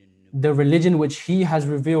 the religion which he has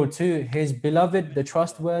revealed to his beloved, the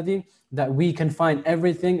trustworthy, that we can find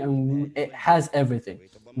everything and it has everything.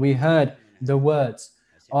 We heard the words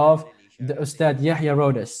of the Ustad Yahya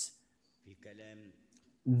Rodas,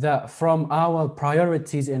 that from our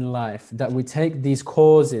priorities in life, that we take these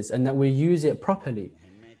causes and that we use it properly,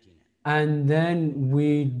 and then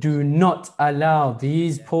we do not allow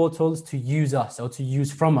these portals to use us or to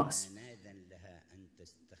use from us.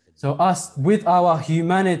 So us with our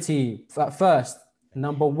humanity first,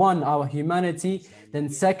 number one, our humanity, then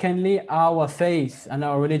secondly, our faith and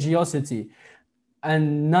our religiosity,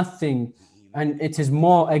 and nothing, and it is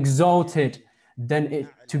more exalted than it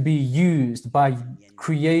to be used by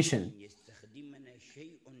creation.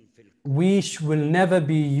 We will never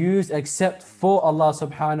be used except for Allah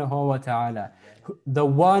subhanahu wa ta'ala, the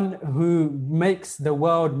one who makes the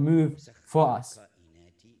world move for us.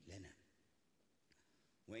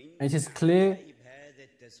 It is clear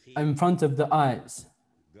in front of the eyes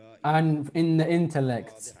and in the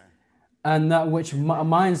intellect, and that which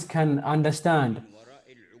minds can understand,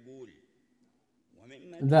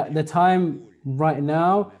 that the time right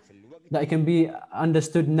now, that it can be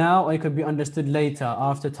understood now or it could be understood later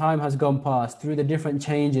after time has gone past, through the different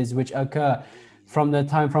changes which occur from the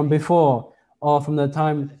time from before or from the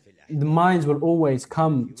time. The minds will always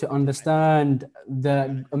come to understand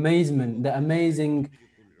the amazement, the amazing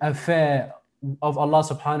affair of Allah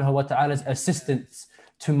subhanahu wa ta'ala's assistance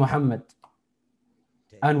to Muhammad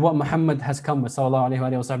and what Muhammad has come with, sallallahu alayhi wa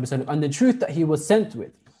sallam, and the truth that he was sent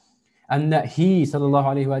with, and that he, sallallahu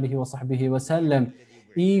alayhi wa sallam,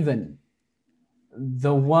 even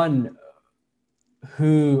the one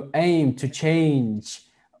who aimed to change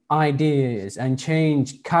ideas and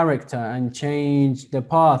change character and change the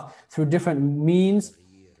path through different means,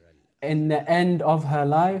 in the end of her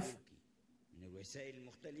life,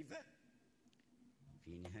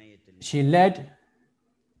 she led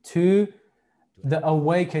to the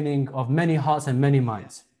awakening of many hearts and many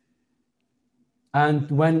minds.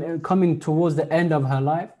 And when coming towards the end of her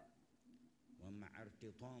life,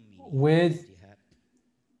 with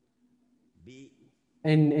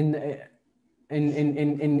in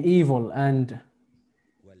evil, and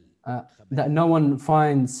that no one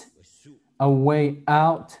finds a way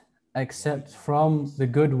out except from the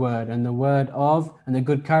good word and the word of and the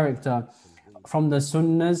good character, from the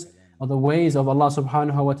sunnahs or the ways of Allah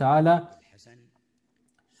subhanahu wa ta'ala,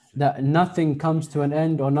 that nothing comes to an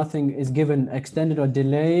end or nothing is given extended or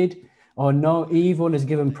delayed, or no evil is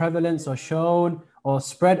given prevalence or shown or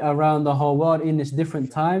spread around the whole world in its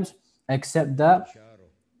different times, except that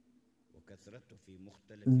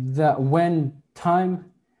when time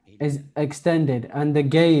is extended and the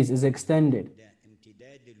gaze is extended,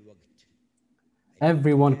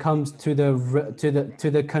 everyone comes to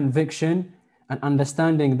the conviction and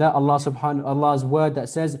understanding that Allah's word that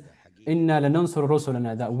says, Inna lanansur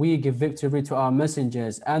rusulana, that we give victory to our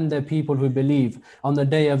messengers and the people who believe on the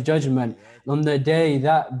day of judgment, on the day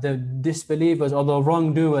that the disbelievers or the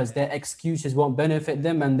wrongdoers, their excuses won't benefit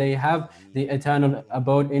them and they have the eternal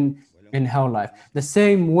abode in hell life. The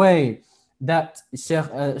same way that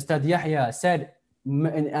Sheikh Ustad Yahya said,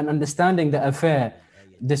 in understanding the affair,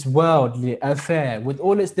 this worldly affair with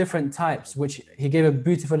all its different types, which he gave a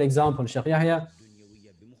beautiful example, Sheikh Yahya,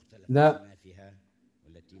 that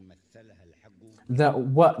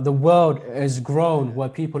what the world is grown, where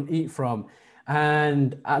people eat from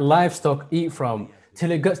and livestock eat from,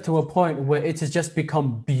 till it gets to a point where it has just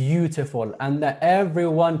become beautiful, and that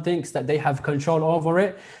everyone thinks that they have control over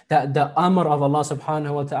it, that the amr of Allah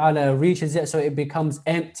subhanahu wa ta'ala reaches it, so it becomes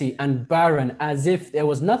empty and barren, as if there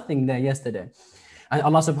was nothing there yesterday. And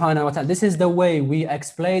Allah subhanahu wa ta'ala, this is the way we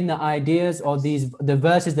explain the ideas or the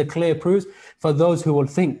verses, the clear proofs for those who will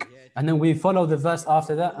think. And then we follow the verse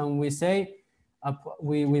after that and we say,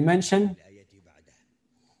 we mention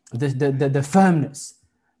the firmness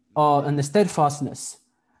and the steadfastness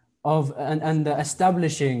of and the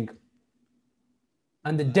establishing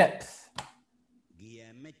and the depth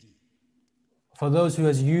for those who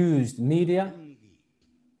has used media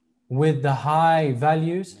with the high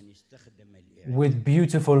values, with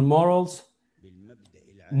beautiful morals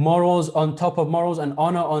on top of morals, and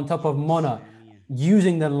honor on top of honor,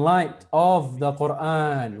 using the light of the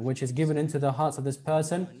Quran, which is given into the hearts of this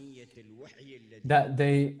person, that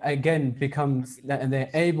they again become, and they're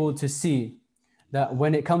able to see that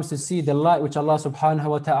when it comes to see the light which Allah subhanahu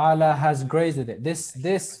wa ta'ala has graced with it, this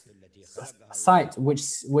sight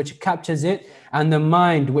which captures it, and the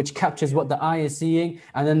mind which captures what the eye is seeing,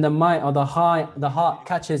 and then the mind or the heart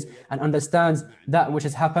catches and understands that which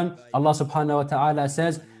has happened. Allah subhanahu wa ta'ala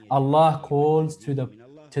says, Allah calls to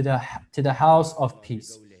the house of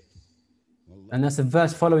peace. And that's the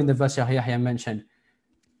verse following the verse Yahya mentioned.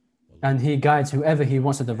 And He guides whoever He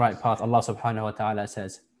wants to the right path, Allah subhanahu wa ta'ala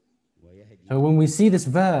says. So when we see this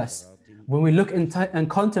verse, when we look and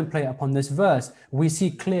contemplate upon this verse, we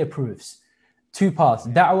see clear proofs. Two paths,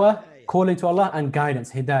 da'wah, calling to Allah, and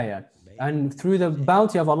guidance, hidayah. And through the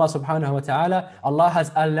bounty of Allah subhanahu wa ta'ala, Allah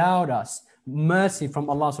has allowed us mercy from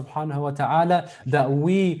Allah subhanahu wa ta'ala that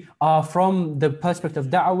we are from the perspective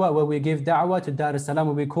of da'wah, where we give da'wah to Dar es-Salam,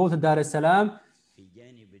 where we call to Dar es-Salam,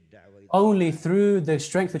 only through the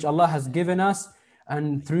strength which Allah has given us,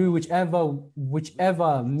 and through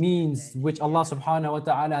whichever means which Allah subhanahu wa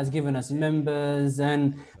ta'ala has given us, members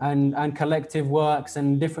and collective works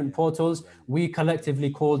and different portals, we collectively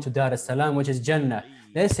call to Dar es-Salam, which is Jannah.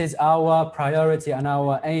 This is our priority and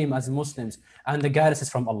our aim as Muslims, and the guidance is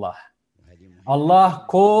from Allah. Allah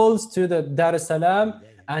calls to the Dar es-Salam,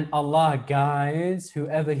 and Allah guides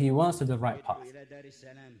whoever He wants to the right path.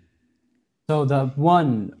 So the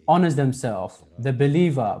one honors themselves, the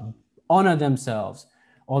believer honor themselves,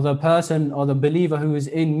 or the person or the believer who is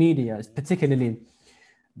in media, particularly,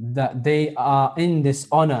 that they are in this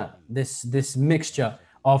honor, this mixture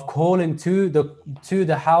of calling to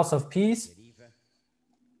the house of peace.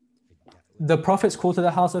 The prophets call to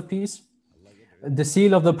the house of peace. The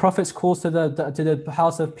seal of the prophets calls to the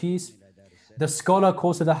house of peace. The scholar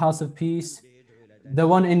calls to the house of peace. The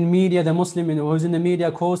one in media, the Muslim who's in the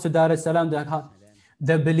media, calls to Dar es-Salam.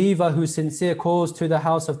 The believer who's sincere calls to the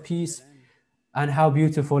house of peace. And how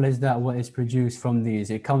beautiful is that, what is produced from these?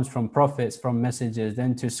 It comes from prophets, from messengers,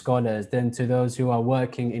 then to scholars, then to those who are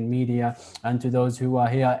working in media, and to those who are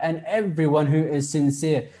here, and everyone who is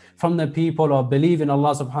sincere from the people or believe in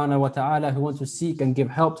Allah subhanahu wa ta'ala, who want to seek and give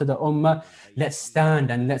help to the ummah. Let's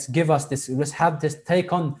stand and let's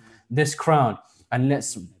take on this crown, and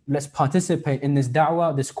let's participate in this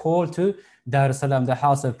da'wah, this call to Dar es-Salam, the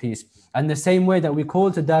house of peace. And the same way that we call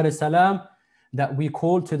to Dar es-Salam, that we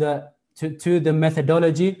call to the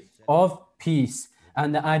methodology of peace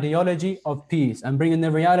and the ideology of peace, and bringing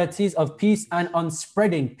the realities of peace and on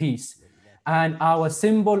spreading peace. And our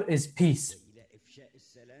symbol is peace.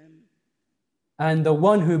 And the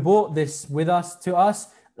one who brought this with us to us,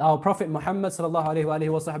 our Prophet Muhammad sallallahu alaihi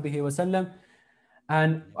wasallam.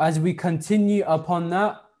 And as we continue upon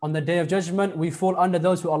that, on the day of judgment, we fall under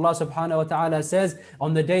those who Allah subhanahu wa ta'ala says,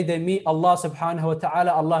 on the day they meet Allah subhanahu wa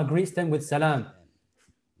ta'ala, Allah greets them with salam.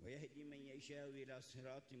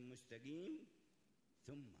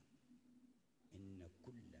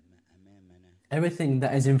 Everything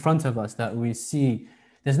that is in front of us that we see,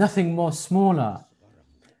 there's nothing more smaller,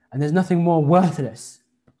 and there's nothing more worthless,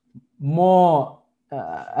 more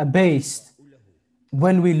abased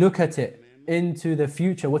when we look at it into the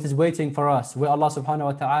future, what is waiting for us, where Allah subhanahu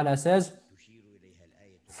wa ta'ala says,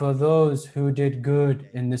 for those who did good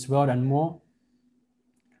in this world and more,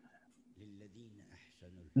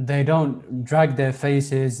 they don't drag their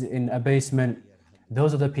faces in abasement.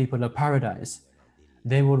 Those are the people of paradise.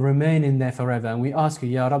 They will remain in there forever. And we ask you,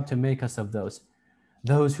 Ya Rab, to make us of those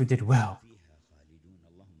who did well.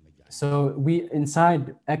 So we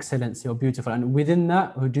inside excellence, you're beautiful. And within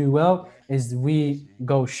that, who do well, is we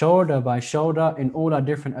go shoulder by shoulder in all our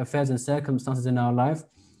different affairs and circumstances in our life.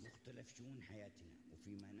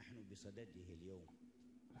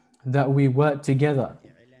 That we work together.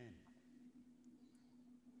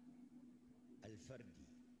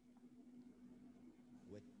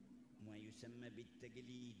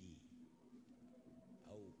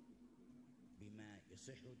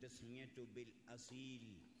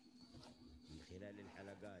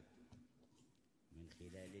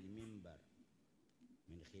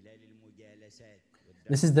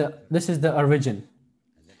 This is the origin,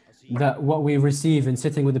 that what we receive in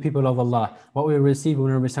sitting with the people of Allah, what we receive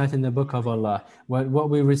when we're reciting the book of Allah, what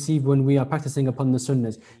we receive when we are practicing upon the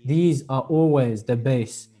sunnahs. These are always the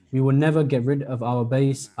base. We will never get rid of our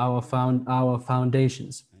base, our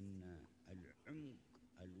foundations.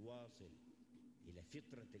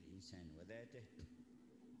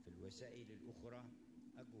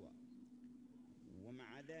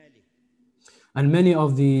 And many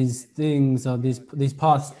of these things are these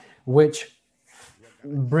paths which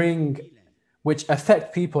bring which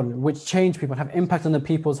affect people, which change people, have impact on the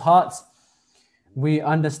people's hearts, we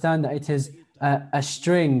understand that it is a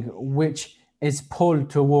string which is pulled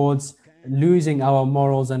towards losing our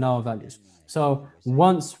morals and our values. So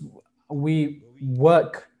once we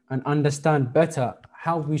work and understand better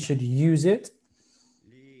how we should use it,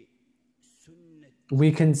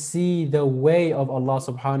 we can see the way of Allah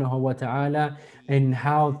subhanahu wa ta'ala in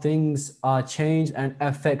how things are changed and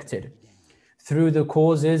affected through the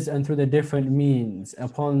causes and through the different means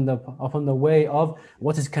upon the way of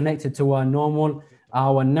what is connected to our normal,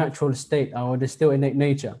 our natural state, our distilled innate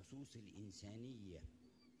nature.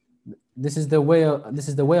 This is the way of Allah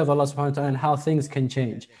subhanahu wa ta'ala and how things can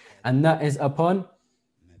change. And that is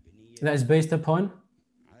based upon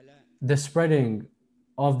the spreading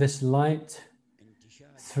of this light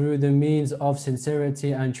through the means of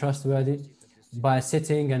sincerity and trustworthy, by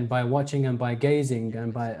sitting and by watching and by gazing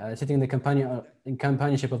and by sitting in the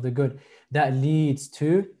companionship of the good. That leads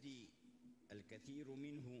to,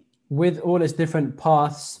 with all its different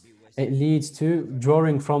paths, it leads to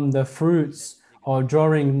drawing from the fruits or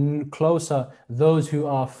drawing closer those who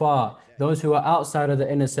are far, those who are outside of the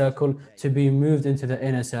inner circle to be moved into the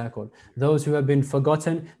inner circle, those who have been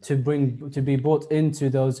forgotten to be brought into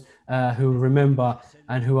those who remember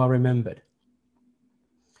and who are remembered.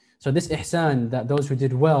 So this ihsan, that those who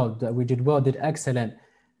did well, that we did well, did excellent,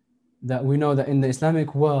 that we know that in the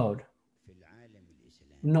Islamic world,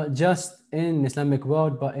 not just in Islamic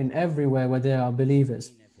world, but in everywhere where there are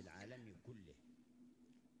believers,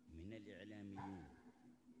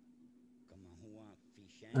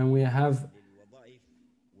 and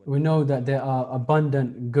we know that there are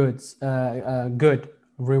abundant good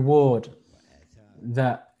reward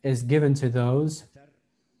that is given to those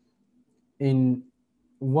in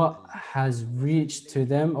what has reached to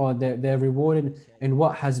them, or they're rewarded in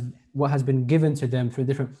what has been given to them through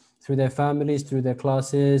their families, through their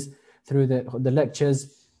classes, through the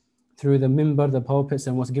lectures, through the mimbar, the pulpits,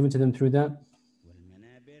 and what's given to them through that.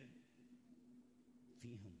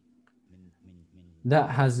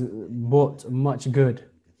 That has brought much good.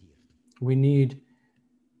 We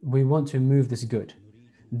want to move this good.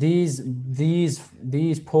 These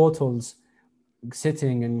portals,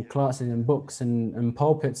 sitting in classes and books and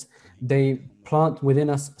pulpits, they plant within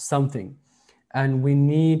us something, and we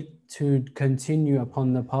need to continue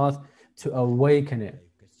upon the path to awaken it.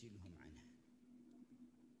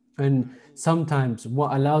 And sometimes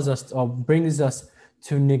what allows us or brings us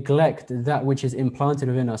to neglect that which is implanted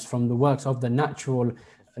within us from the works of the natural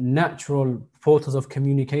portals of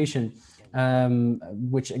communication,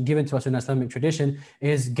 which are given to us in Islamic tradition,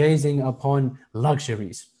 is gazing upon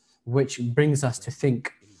luxuries, which brings us to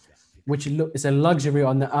think, which is a luxury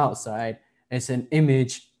on the outside, it's an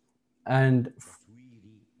image, and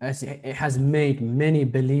it has made many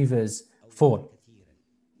believers fall.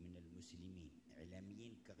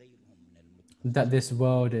 That this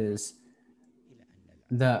world is,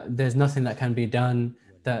 that there's nothing that can be done,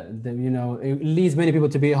 that it leads many people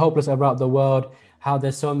to be hopeless about the world, how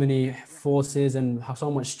there's so many forces and how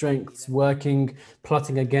so much strength working,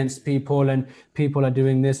 plotting against people, and people are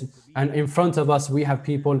doing this. And in front of us, we have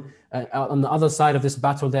people, on the other side of this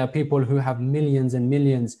battle, there are people who have millions and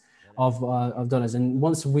millions of dollars. And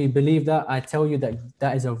once we believe that, I tell you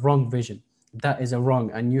that is a wrong vision. That is a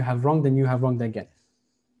wrong, and you have wronged and you have wronged again.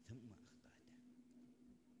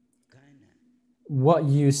 What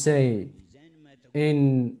you say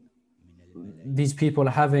in these people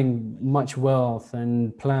having much wealth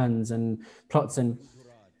and plans and plots, and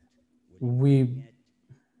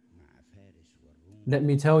let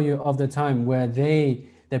me tell you of the time where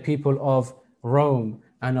the people of Rome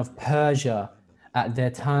and of Persia at their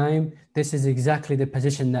time, this is exactly the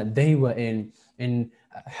position that they were in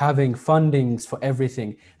having fundings for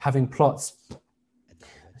everything, having plots.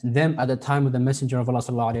 Them at the time of the Messenger of Allah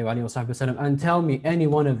sallallahu alaihi wasallam. And tell me, any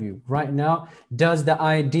one of you right now, does the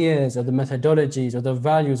ideas or the methodologies or the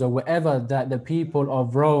values or whatever that the people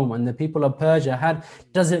of Rome and the people of Persia had,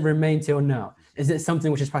 does it remain till now? Is it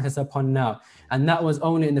something which is practiced upon now? And that was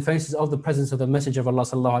only in the faces of the presence of the Messenger of Allah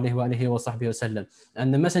sallallahu alaihi wasallam.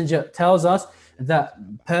 And the Messenger tells us that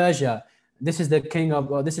Persia, this is the king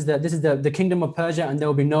of, this is the kingdom of Persia, and there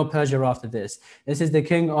will be no Persia after this. This is the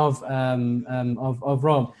king of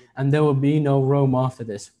Rome, and there will be no Rome after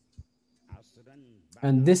this.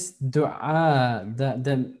 And this dua,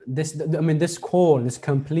 this call, this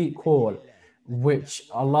complete call, which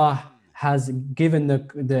Allah has given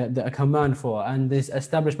the command for, and this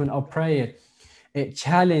establishment of prayer, it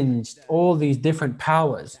challenged all these different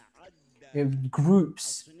powers,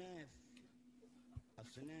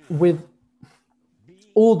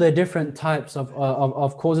 all the different types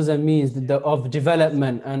of causes and means of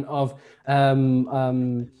development and of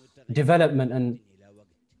development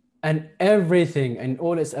and everything and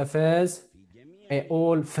all its affairs, it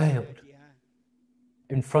all failed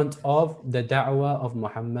in front of the da'wah of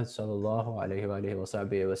Muhammad sallallahu alayhi wa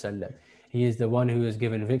sallam. He is the one who is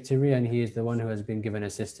given victory and he is the one who has been given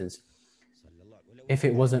assistance. If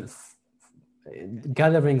it wasn't,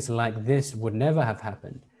 gatherings like this would never have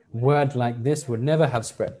happened. Word like this would never have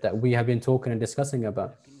spread that we have been talking and discussing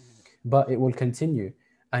about. But it will continue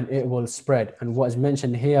and it will spread. And what is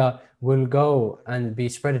mentioned here will go and be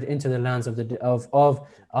spread into the lands of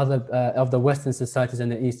the Western societies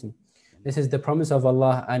and the Eastern. This is the promise of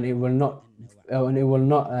Allah, and it will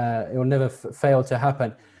never fail to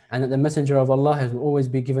happen. And that the Messenger of Allah has always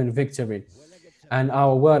be given victory. And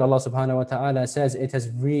our word, Allah subhanahu wa ta'ala says, it has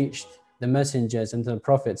reached the messengers and the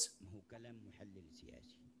prophets.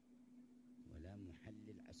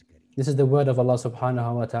 This is the word of Allah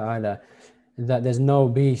subhanahu wa ta'ala, that there's no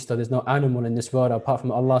beast or there's no animal in this world apart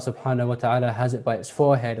from Allah subhanahu wa ta'ala has it by its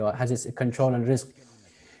forehead or has its control and risk.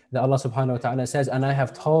 That Allah subhanahu wa ta'ala says, and I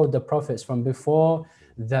have told the prophets from before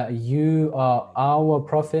that you are our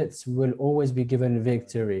prophets will always be given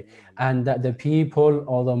victory, and that the people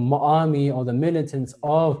or the army or the militants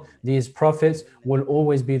of these prophets will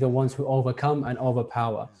always be the ones who overcome and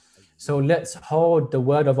overpower. So let's hold the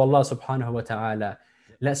word of Allah subhanahu wa ta'ala.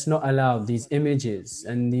 Let's not allow these images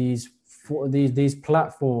and these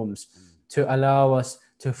platforms to allow us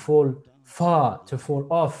to fall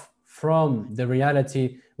off from the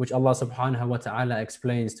reality which Allah subhanahu wa ta'ala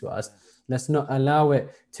explains to us. Let's not allow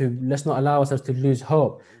ourselves to lose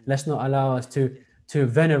hope. Let's not allow us to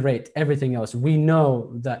venerate everything else. We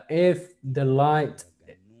know that if the light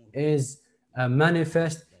is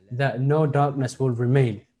manifest, that no darkness will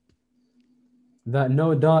remain. That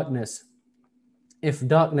no darkness, if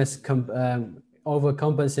darkness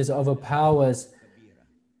overcompensates, overpowers,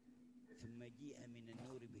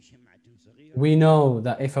 we know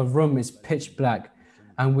that if a room is pitch black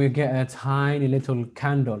and we get a tiny little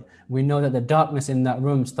candle, we know that the darkness in that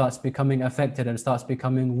room starts becoming affected and starts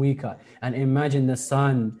becoming weaker. And imagine the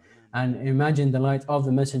sun and imagine the light of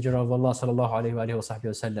the Messenger of Allah sallallahu alayhi wa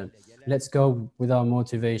sallam. Let's go with our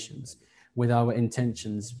motivations, with our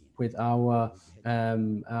intentions, with our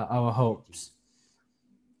hopes.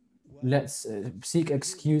 Let's seek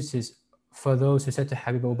excuses for those who said to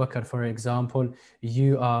Habib Abu Bakr, for example,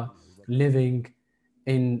 you are living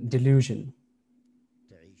in delusion.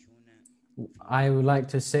 I would like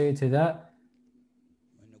to say to that,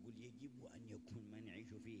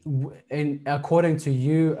 according to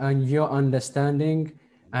you and your understanding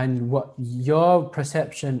and what your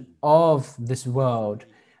perception of this world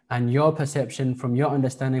and your perception from your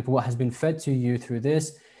understanding of what has been fed to you through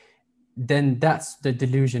this, then that's the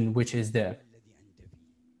delusion which is there.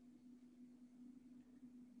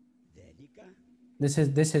 This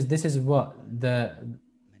is what the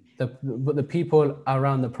people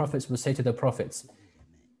around the prophets will say to the prophets.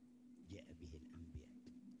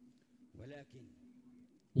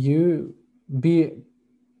 You be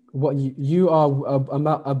what you are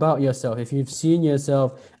about yourself. If you've seen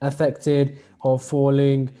yourself affected or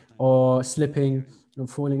falling or slipping or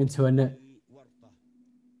falling into a net,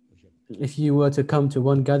 if you were to come to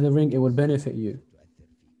one gathering, it would benefit you.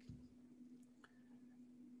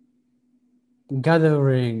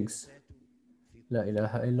 Gatherings, la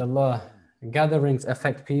ilaha illallah. Gatherings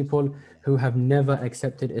affect people who have never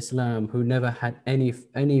accepted Islam, who never had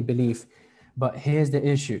any belief. But here's the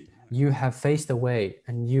issue. You have faced away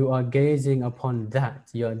and you are gazing upon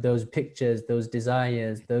that, those pictures, those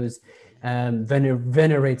desires, those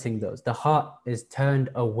venerating those. The heart is turned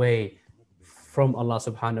away from Allah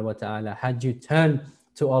subhanahu wa ta'ala. Had you turned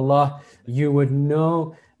to Allah, you would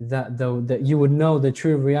know that you would know the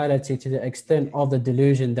true reality to the extent of the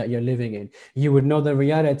delusion that you're living in. You would know the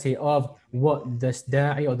reality of what this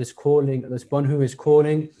da'i or this calling, this one who is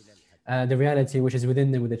calling, the reality which is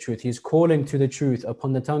within them with the truth. He is calling to the truth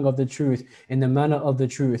upon the tongue of the truth in the manner of the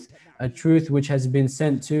truth, a truth which has been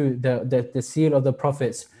sent to the seal of the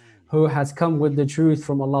prophets, who has come with the truth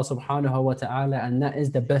from Allah subhanahu wa ta'ala, and that is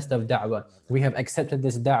the best of da'wah. We have accepted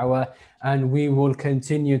this da'wah and we will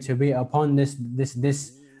continue to be upon this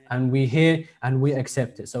and we hear and we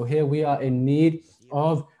accept it. So here we are in need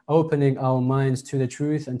of opening our minds to the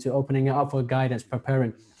truth and to opening it up for guidance,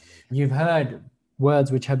 preparing. You've heard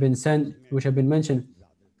words which have been mentioned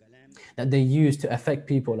that they use to affect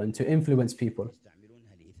people and to influence people.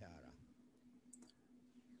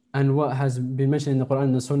 And what has been mentioned in the Quran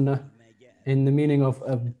and the Sunnah in the meaning of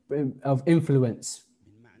influence.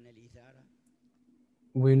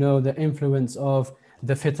 We know the influence of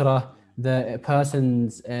the fitrah, the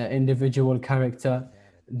person's individual character,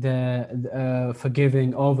 the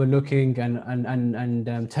forgiving, overlooking,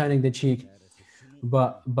 and turning the cheek.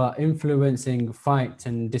 But influencing fight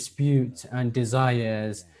and dispute and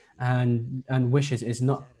desires and wishes is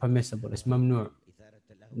not permissible. It's mamnu'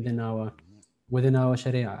 within our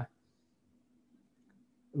sharia.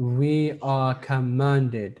 We are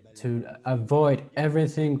commanded to avoid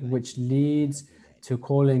everything which leads to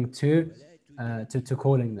calling to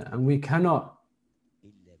calling that, and we cannot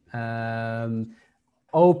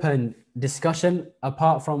open discussion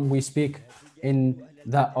apart from we speak in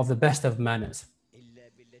that of the best of manners.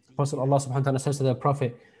 Prophet Allah subhanahu wa ta'ala says to the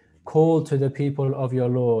Prophet, call to the people of your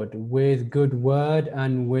Lord with good word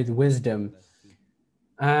and with wisdom,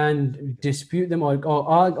 and dispute them or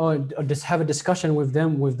just have a discussion with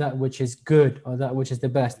them with that which is good or that which is the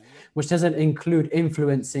best, which doesn't include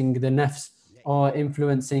influencing the nafs or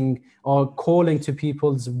influencing or calling to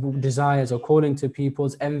people's desires or calling to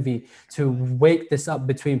people's envy to wake this up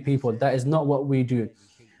between people. That is not what we do.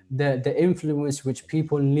 The influence which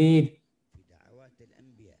people need,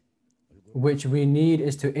 which we need,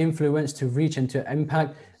 is to influence, to reach and to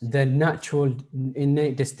impact the natural,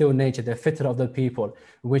 innate, distilled nature, the fitrah of the people,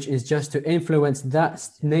 which is just to influence that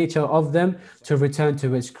nature of them to return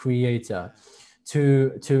to its creator,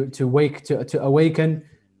 to awaken,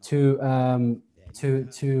 and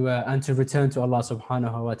to return to Allah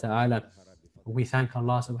subhanahu wa ta'ala. We thank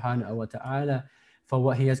Allah subhanahu wa ta'ala for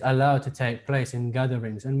what He has allowed to take place in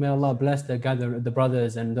gatherings, and may Allah bless the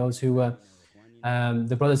brothers and those who were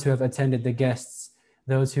the brothers who have attended, the guests,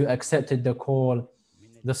 those who accepted the call,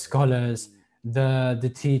 the scholars,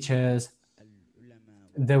 the teachers,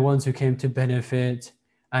 the ones who came to benefit,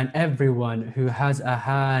 and everyone who has a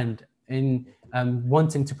hand in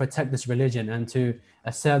wanting to protect this religion and to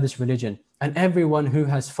serve this religion, and everyone who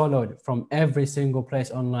has followed from every single place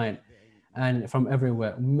online and from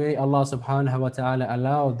everywhere. May Allah subhanahu wa ta'ala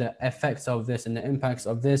allow the effects of this and the impacts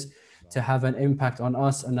of this to have an impact on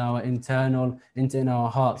us and our internal, in our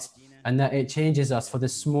hearts, and that it changes us for the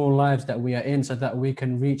small lives that we are in, so that we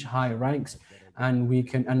can reach high ranks, and we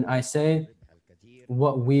can. And I say,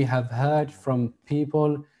 what we have heard from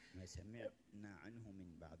people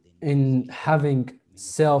in having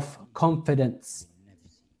self-confidence,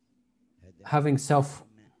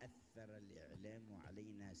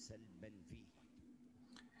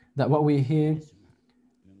 that what we hear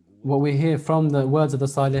from the words of the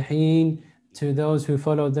Salihin to those who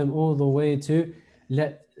followed them all the way to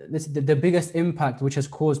the biggest impact which has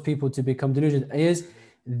caused people to become delusional is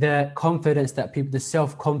the confidence that people, the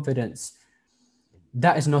self-confidence.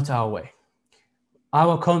 That is not our way.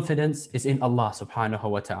 Our confidence is in Allah subhanahu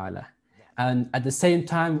wa ta'ala. And at the same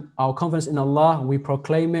time, our confidence in Allah, we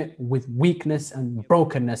proclaim it with weakness and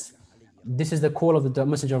brokenness. This is the call of the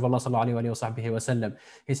Messenger of Allah sallallahu alayhi wa sallam.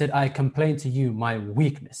 He said, I complain to you my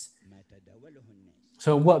weakness.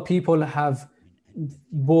 So what people have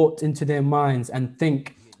brought into their minds and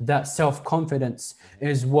think that self-confidence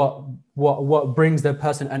is what brings the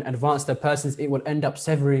person and advance the persons, it will end up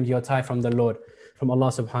severing your tie from the Lord, from Allah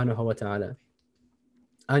subhanahu wa ta'ala,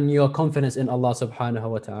 and your confidence in Allah subhanahu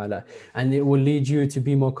wa ta'ala, and it will lead you to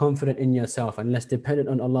be more confident in yourself and less dependent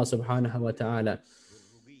on Allah subhanahu wa ta'ala.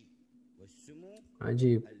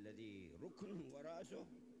 Ajib.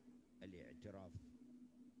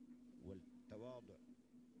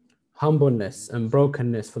 Humbleness and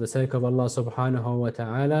brokenness for the sake of Allah subhanahu wa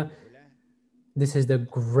ta'ala. This is the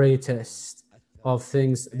greatest of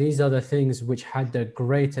things. These are the things which had the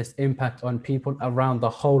greatest impact on people around the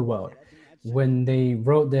whole world. When they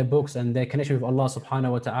wrote their books, and their connection with Allah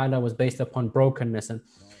subhanahu wa ta'ala was based upon brokenness. And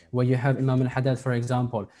where you have Imam al-Haddad, for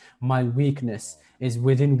example, my weakness is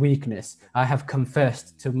within weakness. I have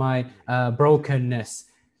confessed to my brokenness.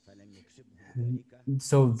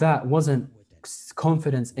 So that wasn't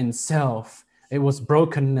confidence in self, it was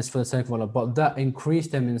brokenness for the sake of Allah, but that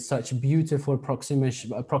increased them in such beautiful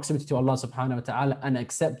proximity to Allah subhanahu wa ta'ala, and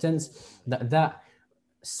acceptance that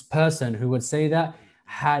person who would say that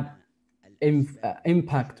had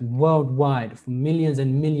impact worldwide for millions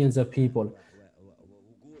and millions of people.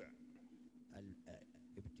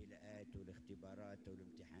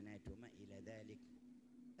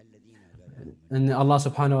 And Allah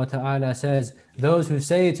subhanahu wa ta'ala says, those who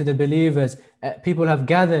say to the believers, people have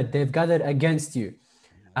gathered, they've gathered against you.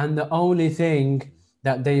 And the only thing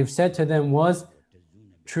that they've said to them was,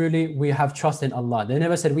 truly, we have trust in Allah. They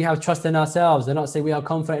never said, we have trust in ourselves. They not say we are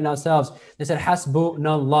confident in ourselves. They said, hasbuna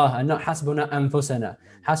Allah, and not hasbuna anfusana.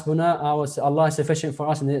 Hasbuna, Allah is sufficient for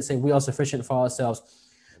us. And they didn't say, we are sufficient for ourselves.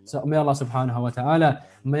 So may Allah subhanahu wa ta'ala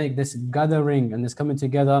make this gathering and this coming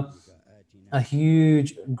together a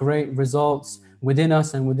huge, great results within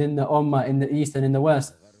us and within the Ummah in the East and in the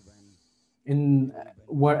West. In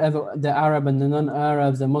wherever the Arab and the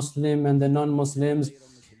non-Arabs, the Muslim and the non-Muslims,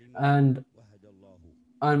 and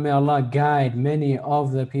may Allah guide many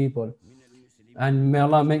of the people. And may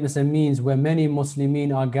Allah make this a means where many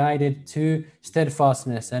Muslimin are guided to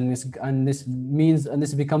steadfastness, and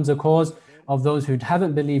this becomes a cause of those who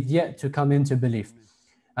haven't believed yet to come into belief.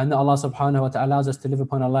 And that Allah subhanahu wa ta'ala allows us to live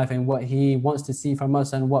upon our life in what He wants to see from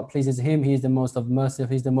us and what pleases Him. He is the most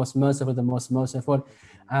merciful, He's the most merciful, the most merciful.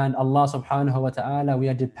 And Allah subhanahu wa ta'ala, we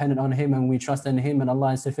are dependent on Him and we trust in Him, and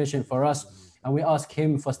Allah is sufficient for us. And we ask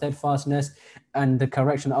Him for steadfastness and the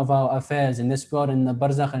correction of our affairs in this world, in the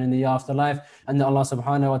barzakh and in the afterlife. And that Allah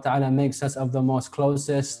subhanahu wa ta'ala makes us of the most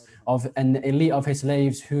closest of an elite of His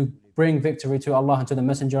slaves who bring victory to Allah and to the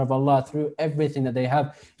Messenger of Allah through everything that they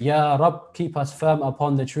have. Ya Rabb, keep us firm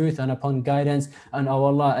upon the truth and upon guidance. And O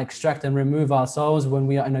Allah, extract and remove our souls when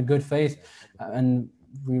we are in a good faith. And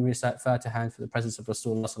we recite Fatiha for the presence of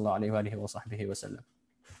Rasulullah sallallahu alayhi wa sahbihi wa sallam.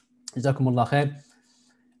 Jazakumullah khair.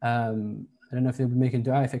 I don't know if they'll be making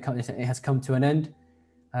dua, if it has come to an end.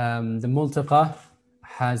 The Multaqa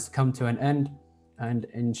has come to an end, and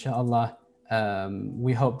inshallah,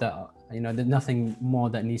 we hope that there's nothing more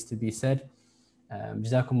that needs to be said.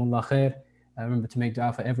 Jazakumullah khair. Remember to make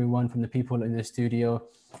dua for everyone from the people in the studio,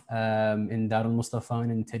 in Darul Mustafa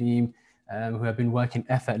and in Tareem, who have been working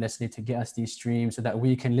effortlessly to get us these streams so that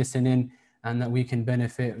we can listen in and that we can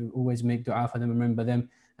benefit. We always make dua for them, remember them,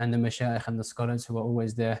 and the mashayikh and the scholars who are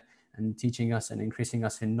always there and teaching us and increasing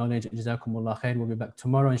us in knowledge. Jazakumullah khair. We'll be back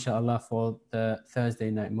tomorrow, inshallah, for the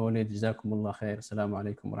Thursday night Mawlid. Jazakumullah khair. Assalamu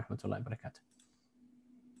alaikum wa rahmatullahi wa barakatuh.